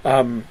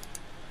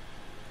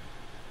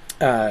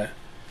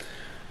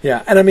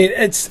 Yeah, and I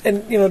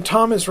mean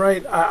Tom is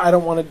right. I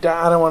don't want to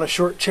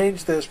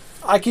shortchange this.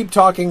 I keep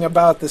talking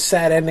about the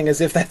sad ending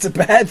as if that's a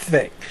bad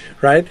thing,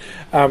 right?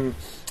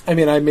 I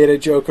made a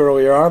joke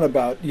earlier on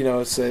about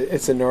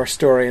it's a Norse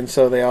story, and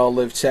so they all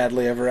lived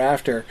sadly ever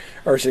after,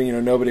 or so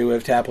nobody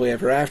lived happily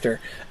ever after.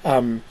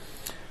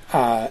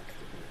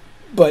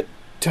 But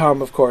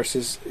Tom, of course,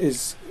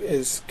 is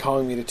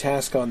calling me to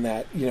task on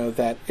that.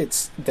 That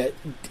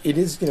it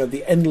is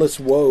the endless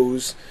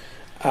woes.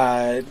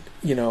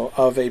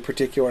 Of a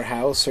particular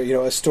house, or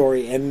a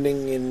story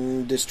ending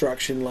in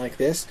destruction like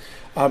this,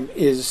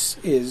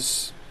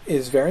 is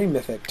very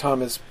mythic.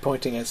 Tom is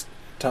pointing, as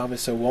Tom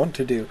is so wont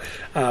to do,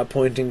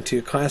 pointing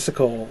to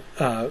classical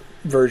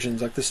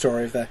versions, like the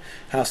story of the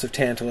House of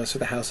Tantalus or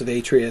the House of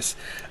Atreus,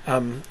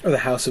 or the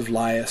House of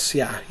Laius.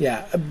 Yeah,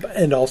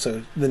 and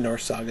also the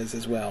Norse sagas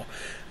as well.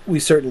 We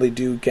certainly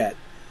do get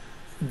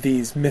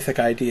these mythic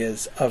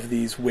ideas of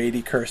these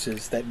weighty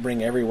curses that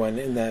bring everyone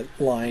in that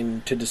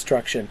line to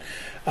destruction.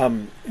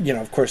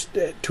 Of course,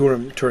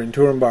 Turin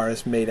Turambar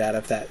is made out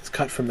of that, it's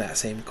cut from that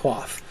same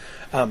cloth.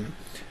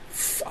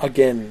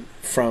 Again,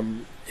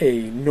 from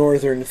a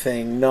northern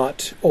thing,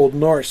 not Old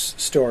Norse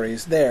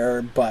stories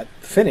there, but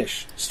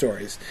Finnish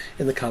stories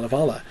in the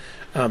Kalevala.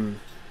 But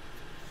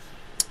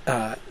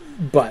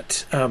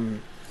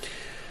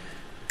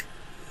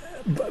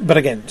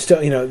again,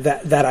 still,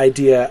 that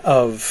idea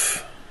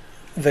of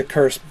the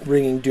curse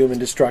bringing doom and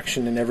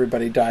destruction and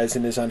everybody dies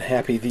and is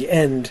unhappy. The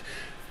end,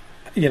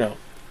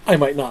 I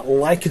might not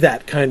like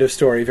that kind of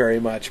story very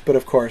much, but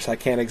of course I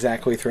can't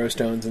exactly throw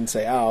stones and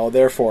say,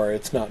 therefore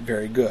it's not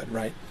very good,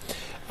 right?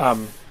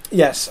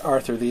 Yes,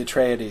 Arthur, the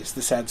Atreides,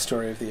 the sad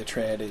story of the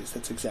Atreides.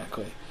 That's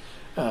exactly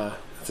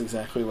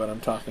what I'm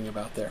talking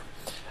about there.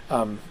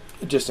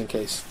 Just in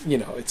case,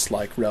 it's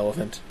like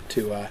relevant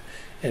to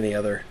any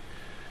other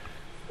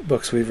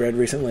books we've read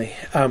recently.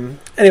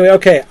 Anyway,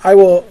 okay, I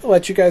will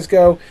let you guys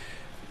go.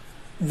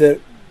 The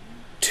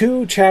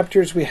 2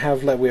 chapters we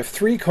have left. We have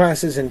 3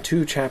 classes and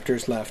 2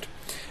 chapters left.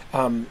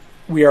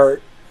 We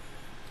are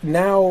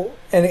now,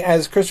 and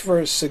as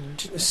Christopher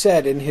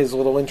said in his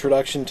little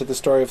introduction to the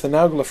story of the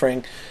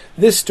Naglafring,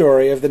 this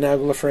story of the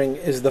Naglafring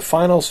is the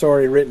final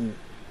story written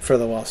for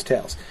the Lost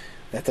Tales.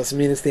 That doesn't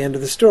mean it's the end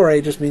of the story,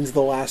 it just means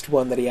the last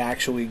one that he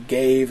actually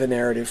gave a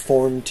narrative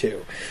form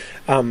to.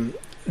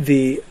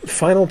 The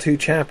final 2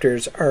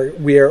 chapters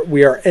we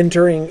are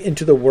entering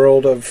into the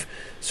world of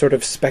sort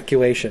of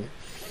speculation,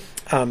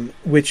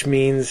 which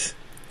means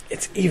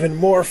it's even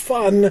more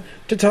fun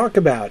to talk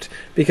about,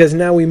 because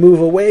now we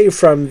move away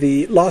from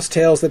the Lost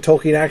Tales that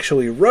Tolkien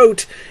actually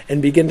wrote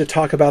and begin to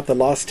talk about the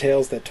Lost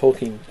Tales that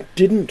Tolkien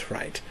didn't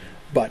write,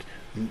 but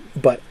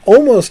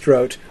almost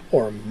wrote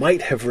or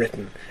might have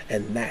written,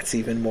 and that's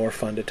even more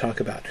fun to talk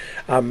about.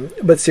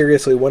 But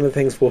seriously, one of the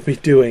things we'll be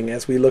doing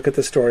as we look at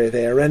the story of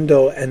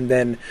Eärendil, and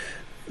then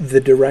the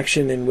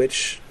directions in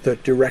which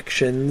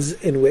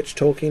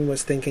Tolkien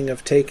was thinking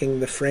of taking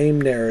the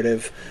frame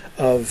narrative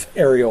of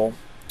Ariel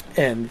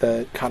and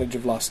the Cottage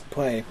of Lost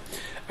Play,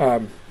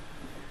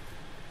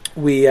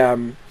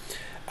 we're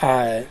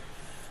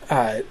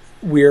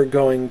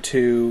going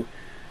to.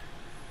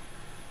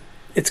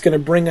 It's going to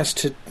bring us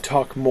to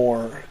talk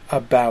more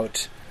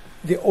about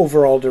the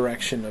overall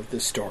direction of the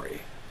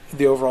story,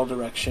 the overall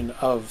direction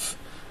of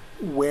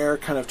where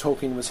kind of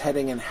Tolkien was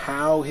heading and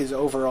how his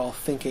overall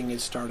thinking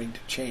is starting to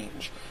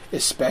change,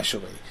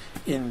 especially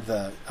in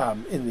the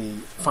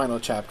final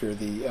chapter,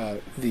 the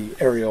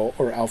Ariel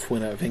or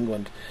Alfwine of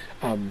England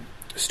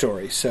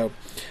story. So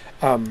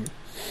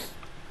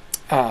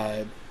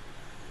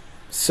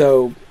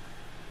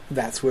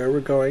that's where we're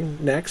going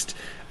next.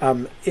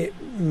 It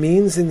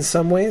means in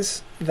some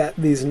ways that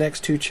these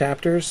next 2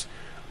 chapters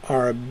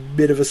are a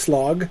bit of a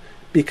slog,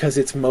 because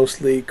it's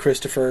mostly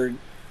Christopher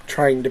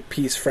trying to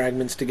piece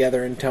fragments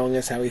together and telling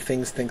us how he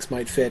thinks things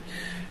might fit.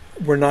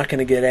 We're not going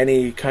to get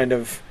any kind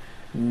of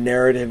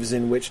narratives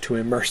in which to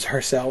immerse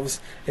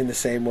ourselves in the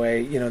same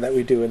way, that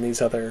we do in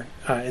these other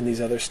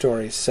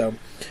stories. So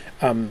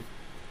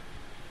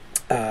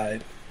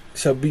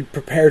be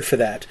prepared for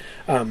that.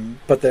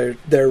 But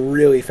they're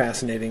really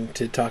fascinating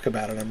to talk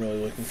about, and I'm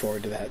really looking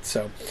forward to that.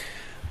 So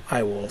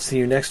I will see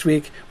you next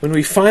week when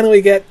we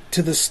finally get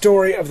to the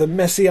story of the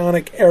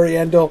Messianic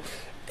Eärendil.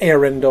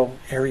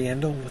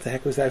 What the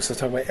heck was that? I was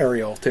talking about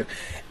Ariel too.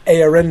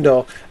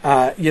 Eärendil,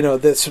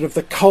 the sort of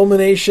the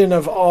culmination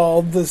of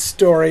all the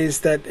stories.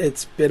 That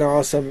it's been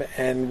awesome,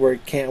 and we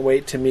can't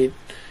wait to meet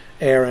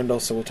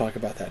Eärendil. So we'll talk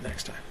about that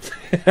next time.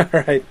 All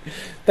right.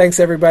 Thanks,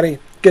 everybody.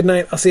 Good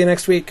night. I'll see you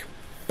next week.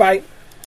 Bye.